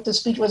better equipped to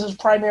speak with his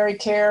primary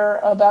care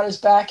about his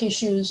back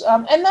issues.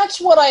 And that's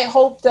what I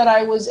hope that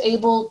I was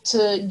able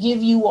to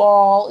give you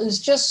all, is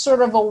just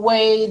sort of a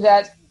way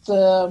that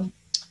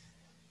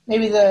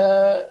maybe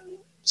the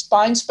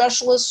spine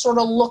specialists sort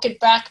of look at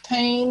back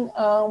pain.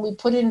 We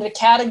put it into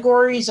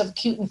categories of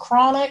acute and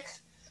chronic.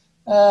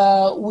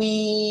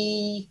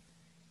 We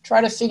try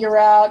to figure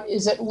out,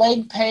 is it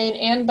leg pain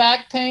and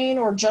back pain,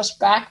 or just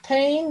back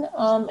pain?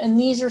 And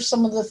these are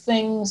some of the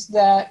things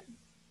that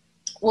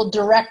will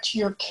direct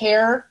your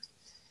care.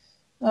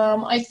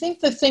 I think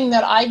the thing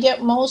that I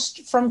get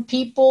most from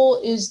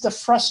people is the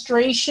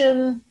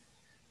frustration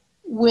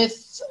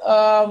with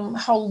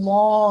how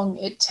long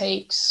it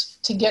takes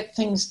to get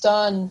things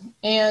done.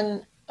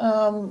 And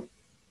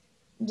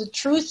the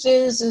truth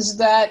is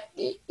that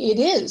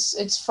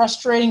it's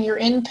frustrating. You're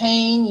in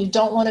pain. You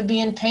don't want to be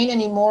in pain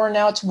anymore.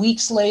 Now it's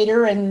weeks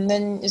later, and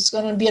then it's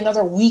going to be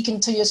another week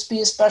until you see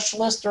a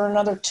specialist, or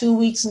another 2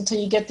 weeks until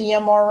you get the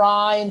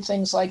MRI and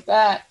things like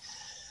that.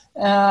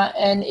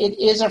 And it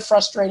is a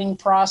frustrating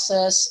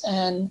process.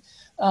 And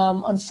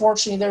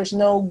unfortunately, there's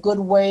no good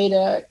way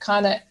to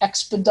kind of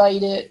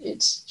expedite it.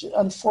 It's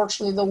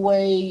unfortunately the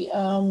way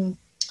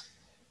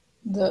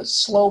the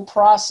slow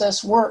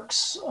process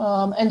works.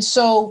 And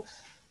so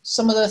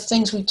some of the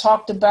things we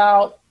talked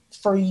about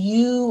for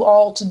you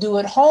all to do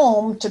at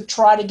home to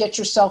try to get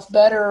yourself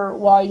better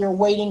while you're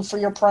waiting for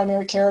your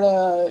primary care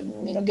to,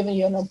 giving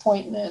you an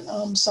appointment,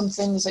 some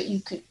things that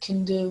you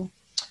can do.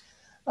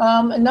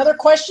 Another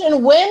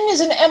question, when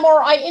is an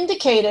MRI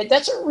indicated?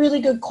 That's a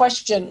really good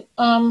question.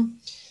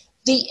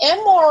 The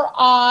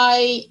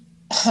MRI,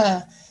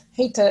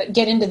 hate to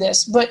get into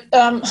this, but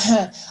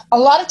a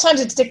lot of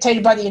times it's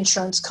dictated by the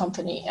insurance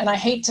company, and I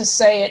hate to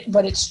say it,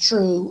 but it's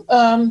true.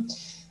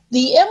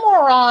 The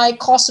MRI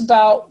costs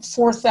about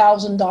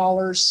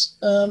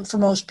 $4,000 for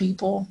most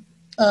people.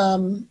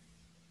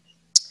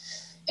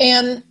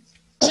 And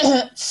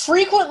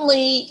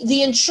frequently,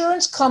 the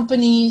insurance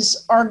companies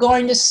are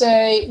going to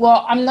say,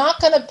 well, I'm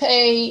not going to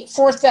pay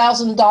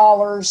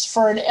 $4,000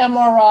 for an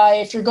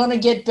MRI if you're going to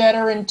get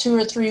better in 2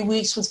 or 3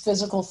 weeks with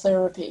physical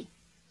therapy.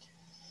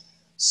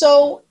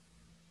 So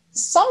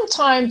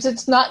sometimes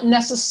it's not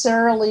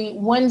necessarily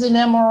when's an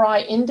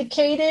MRI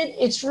indicated.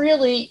 It's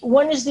really,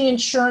 when is the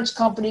insurance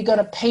company going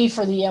to pay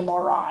for the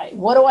MRI?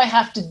 What do I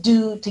have to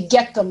do to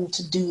get them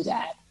to do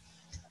that?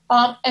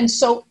 And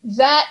so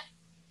that,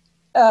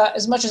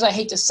 as much as I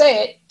hate to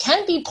say it,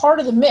 can be part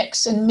of the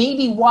mix, and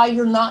maybe why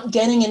you're not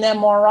getting an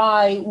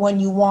MRI when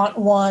you want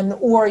one,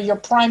 or your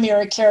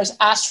primary care has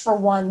asked for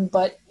one,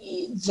 but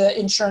the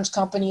insurance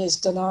company is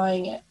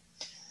denying it.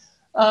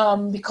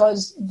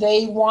 Because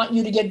they want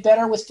you to get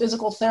better with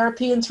physical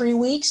therapy in 3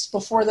 weeks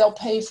before they'll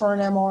pay for an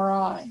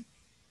MRI.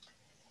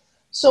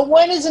 So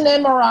when is an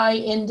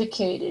MRI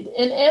indicated?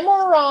 An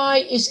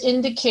MRI is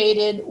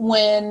indicated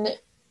when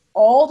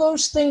all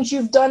those things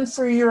you've done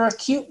for your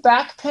acute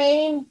back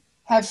pain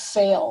have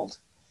failed.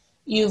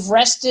 You've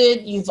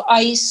rested, you've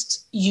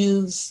iced,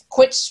 you've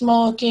quit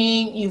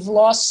smoking, you've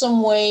lost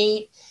some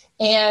weight,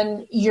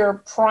 and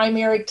your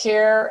primary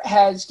care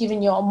has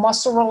given you a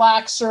muscle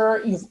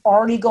relaxer, you've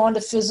already gone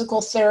to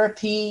physical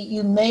therapy,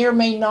 you may or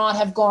may not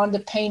have gone to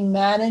pain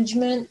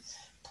management,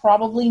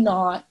 probably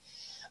not.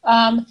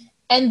 And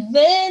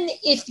then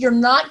if you're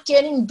not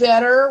getting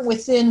better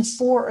within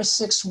 4 or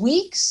 6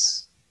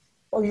 weeks,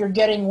 or you're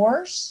getting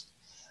worse,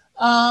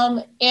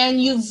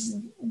 and you've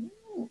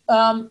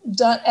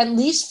done at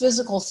least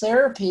physical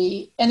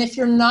therapy, and if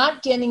you're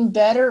not getting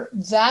better,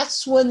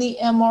 that's when the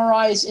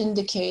MRI is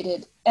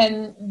indicated.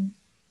 And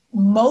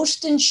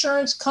most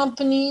insurance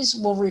companies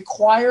will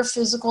require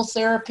physical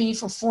therapy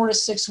for 4 to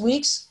 6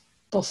 weeks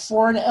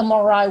before an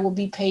MRI will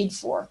be paid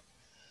for.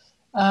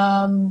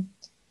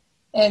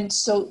 And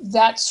so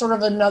that's sort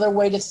of another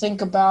way to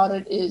think about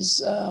it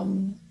is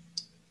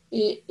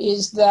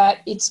is that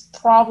it's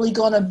probably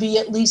going to be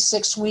at least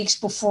 6 weeks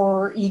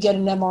before you get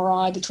an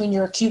MRI, between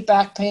your acute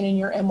back pain and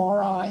your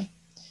MRI.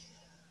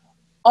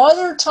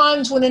 Other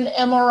times when an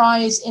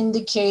MRI is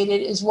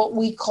indicated is what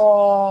we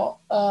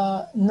call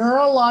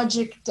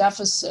neurologic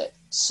deficit.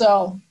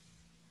 So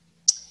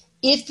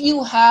if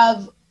you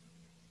have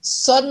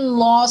sudden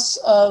loss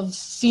of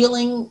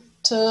feeling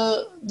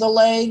to the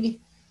leg,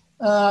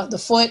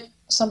 the foot,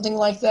 something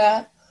like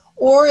that,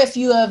 or if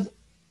you have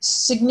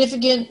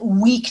significant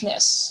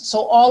weakness,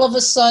 so all of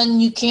a sudden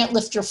you can't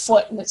lift your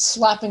foot and it's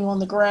slapping on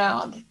the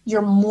ground,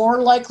 you're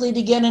more likely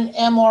to get an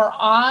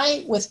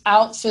MRI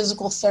without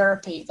physical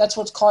therapy. That's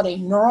what's called a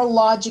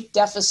neurologic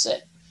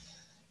deficit.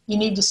 You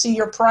need to see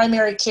your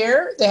primary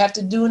care. They have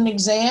to do an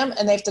exam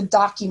and they have to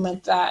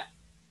document that.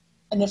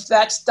 And if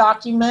that's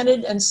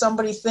documented and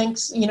somebody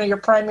thinks, your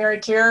primary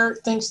care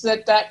thinks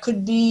that that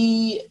could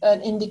be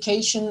an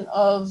indication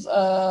of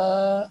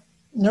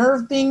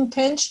nerve being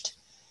pinched,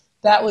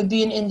 that would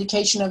be an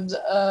indication of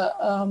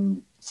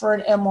for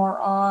an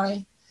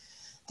MRI.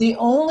 The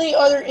only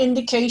other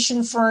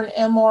indication for an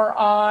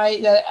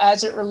MRI that,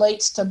 as it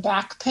relates to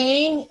back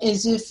pain,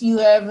 is if you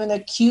have an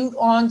acute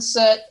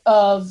onset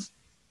of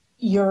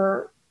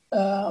your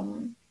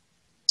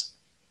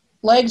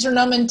legs are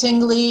numb and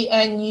tingly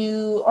and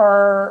you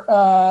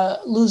are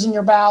losing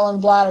your bowel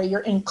and bladder,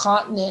 you're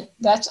incontinent.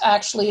 That's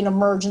actually an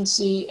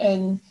emergency,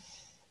 and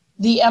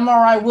the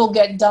MRI will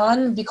get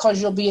done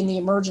because you'll be in the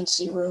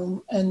emergency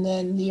room, and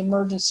then the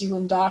emergency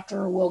room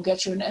doctor will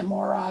get you an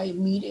MRI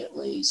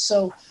immediately.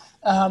 So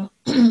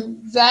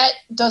that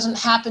doesn't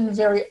happen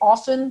very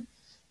often,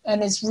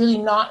 and it's really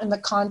not in the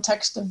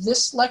context of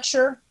this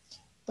lecture,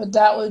 but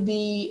that would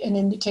be an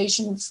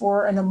indication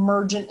for an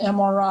emergent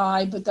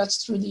MRI, but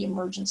that's through the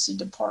emergency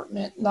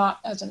department, not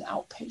as an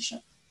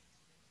outpatient.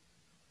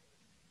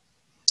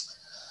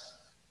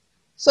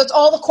 So that's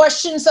all the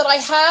questions that I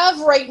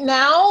have right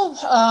now.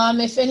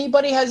 If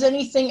anybody has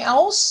anything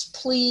else,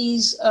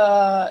 please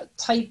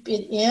type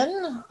it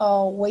in.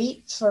 I'll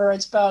wait for,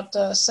 it's about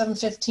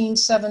 7:15,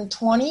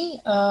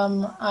 7:20.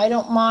 I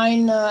don't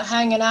mind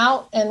hanging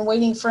out and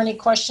waiting for any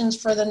questions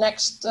for the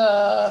next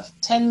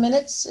 10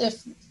 minutes.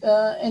 If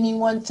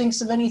anyone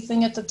thinks of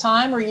anything at the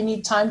time, or you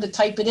need time to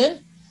type it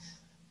in,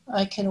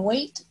 I can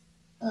wait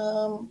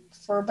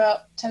for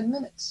about 10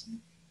 minutes.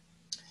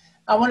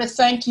 I want to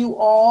thank you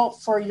all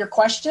for your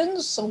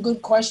questions, some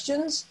good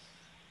questions.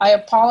 I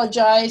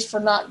apologize for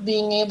not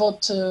being able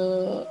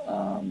to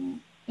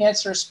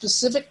answer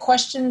specific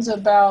questions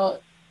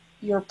about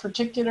your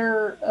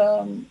particular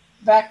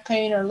back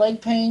pain or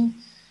leg pain.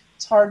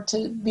 It's hard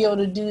to be able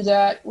to do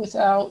that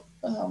without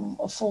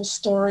a full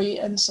story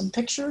and some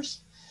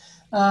pictures.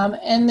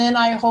 And then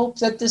I hope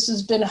that this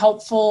has been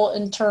helpful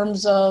in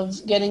terms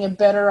of getting a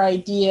better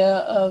idea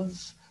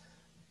of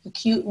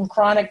acute and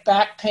chronic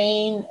back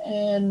pain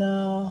and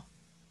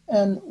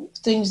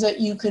things that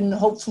you can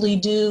hopefully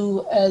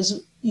do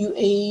as you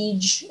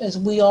age, as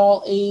we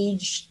all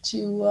age,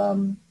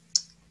 to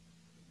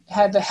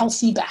have a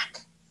healthy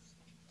back.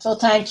 So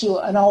thank you,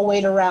 and I'll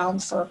wait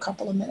around for a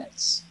couple of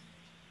minutes.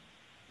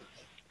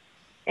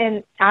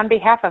 And on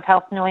behalf of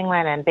Health New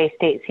England and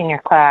Baystate Senior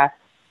Class,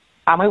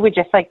 we would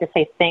just like to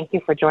say thank you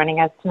for joining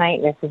us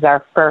tonight. This is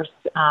our first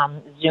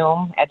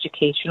Zoom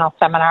educational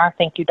seminar.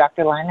 Thank you,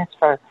 Dr. Lyness,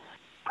 for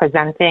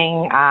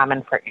presenting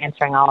and for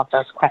answering all of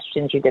those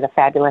questions. You did a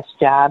fabulous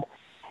job.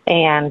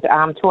 And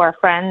to our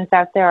friends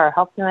out there, our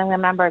Health New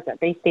England members, our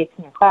Baystate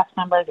Senior Class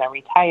members, our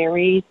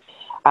retirees,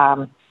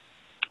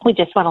 we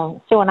just want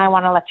to, Sue and I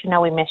want to let you know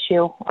we miss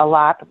you a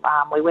lot.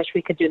 We wish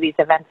we could do these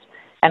events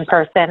in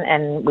person,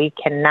 and we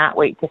cannot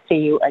wait to see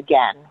you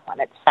again when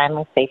it's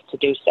finally safe to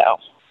do so.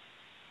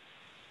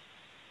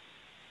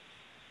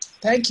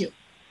 Thank you.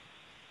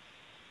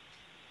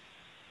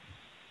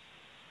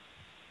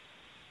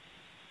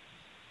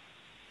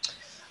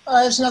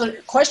 There's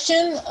another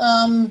question.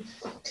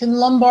 Can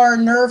lumbar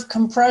nerve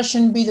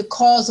compression be the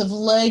cause of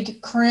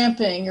leg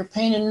cramping? Your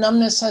pain and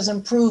numbness has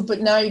improved, but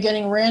now you're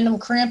getting random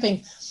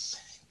cramping.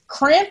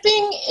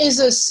 Cramping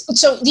is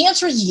so the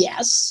answer is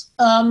yes.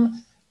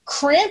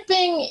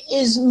 Cramping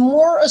is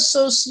more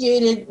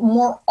associated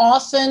more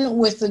often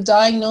with the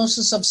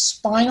diagnosis of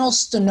spinal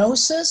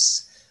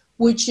stenosis,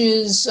 which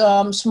is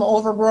some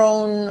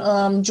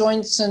overgrown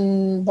joints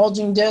and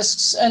bulging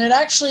discs, and it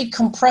actually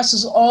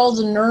compresses all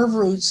the nerve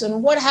roots.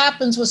 And what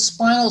happens with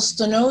spinal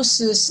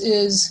stenosis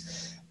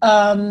is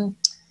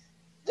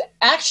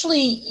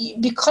actually,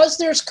 because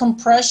there's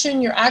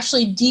compression, you're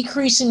actually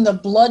decreasing the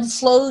blood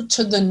flow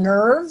to the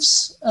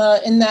nerves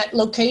in that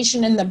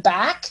location in the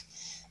back,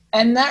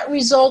 and that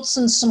results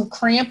in some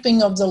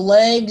cramping of the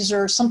legs,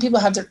 or some people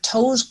have their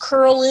toes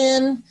curl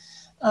in.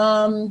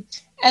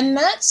 And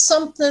that's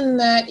something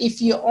that if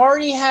you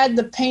already had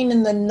the pain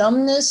and the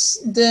numbness,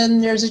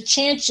 then there's a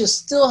chance you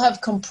still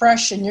have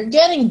compression. You're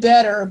getting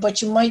better,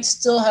 but you might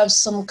still have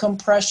some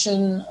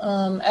compression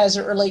as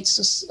it relates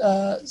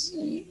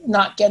to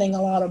not getting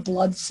a lot of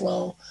blood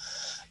flow.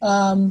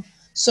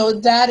 So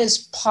that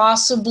is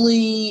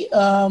possibly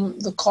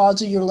the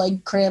cause of your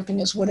leg cramping,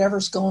 is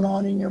whatever's going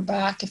on in your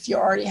back if you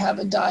already have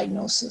a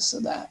diagnosis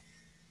of that.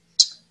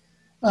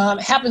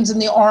 It happens in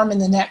the arm and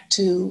the neck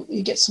too.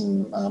 You get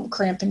some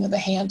cramping of the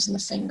hands and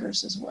the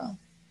fingers as well.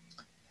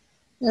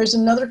 There's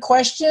another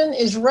question.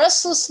 Is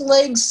restless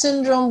leg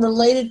syndrome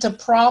related to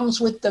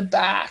problems with the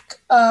back?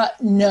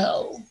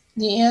 No.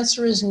 The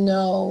answer is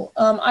no.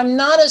 I'm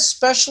not a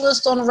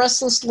specialist on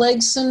restless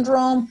leg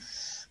syndrome,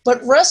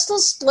 but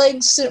restless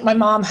leg syndrome, my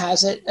mom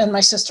has it and my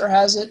sister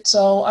has it,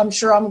 so I'm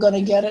sure I'm going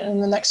to get it in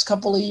the next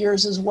couple of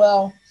years as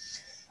well.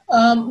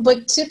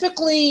 But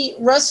typically,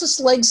 restless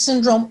leg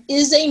syndrome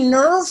is a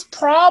nerve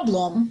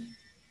problem,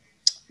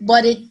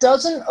 but it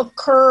doesn't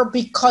occur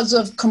because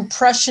of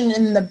compression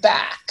in the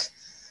back.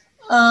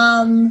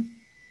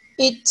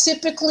 It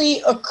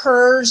typically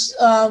occurs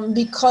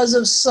because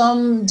of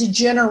some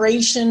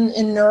degeneration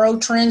in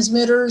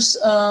neurotransmitters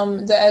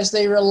as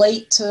they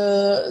relate to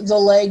the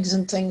legs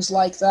and things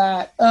like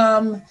that.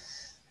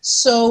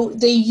 So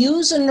they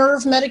use a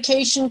nerve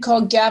medication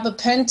called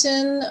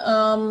gabapentin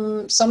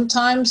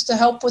sometimes to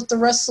help with the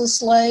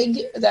restless leg.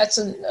 That's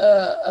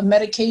a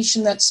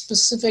medication that's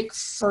specific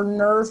for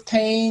nerve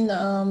pain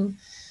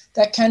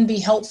that can be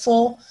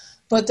helpful.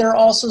 But there are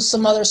also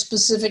some other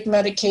specific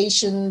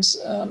medications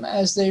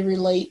as they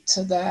relate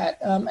to that.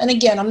 And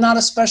again, I'm not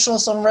a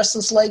specialist on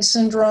restless leg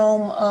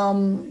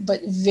syndrome, but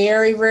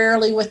very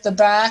rarely with the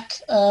back.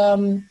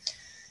 And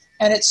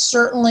it's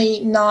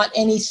certainly not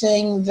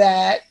anything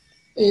that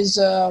is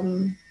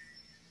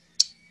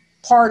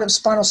part of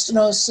spinal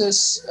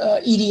stenosis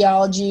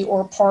etiology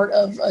or part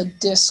of a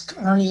disc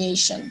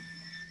herniation.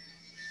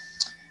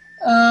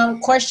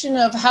 Question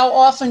of how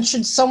often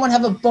should someone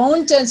have a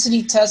bone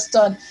density test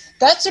done?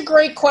 That's a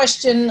great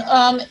question.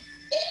 And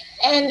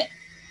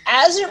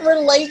as it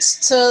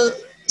relates to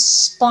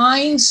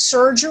spine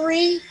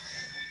surgery,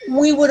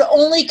 we would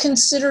only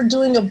consider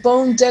doing a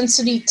bone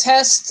density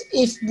test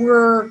if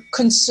we're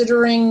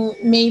considering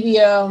maybe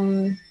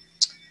a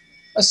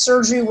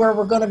surgery where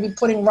we're going to be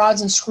putting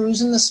rods and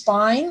screws in the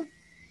spine.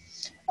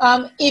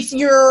 If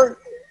you're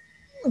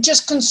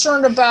just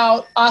concerned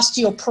about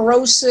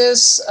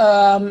osteoporosis,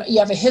 you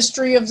have a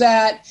history of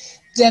that,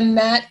 then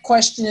that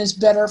question is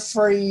better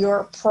for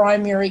your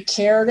primary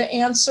care to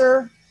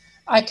answer.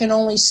 I can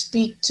only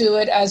speak to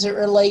it as it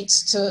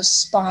relates to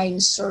spine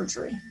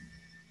surgery.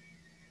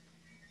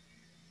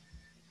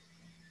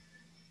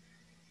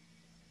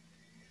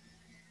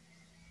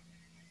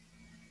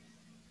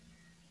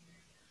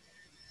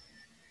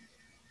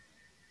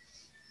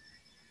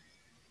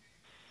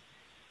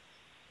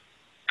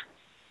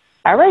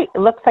 All right. It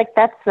looks like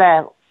that's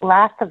the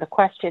last of the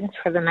questions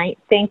for the night.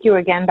 Thank you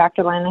again,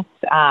 Dr. Lyness.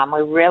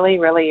 We really,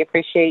 really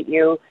appreciate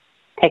you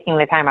taking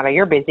the time out of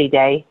your busy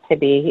day to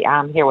be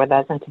here with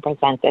us and to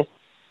present this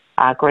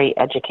great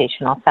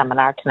educational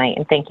seminar tonight.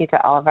 And thank you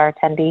to all of our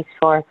attendees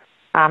for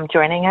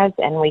joining us.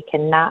 And we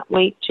cannot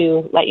wait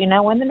to let you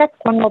know when the next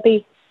one will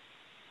be.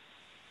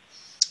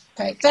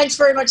 Okay. Thanks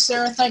very much,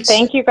 Sarah. Thanks.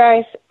 Thank you,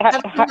 guys.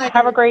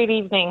 Have a great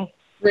evening.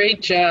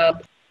 Great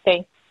job.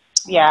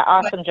 Yeah,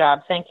 awesome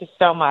job. Thank you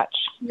so much.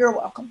 You're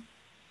welcome.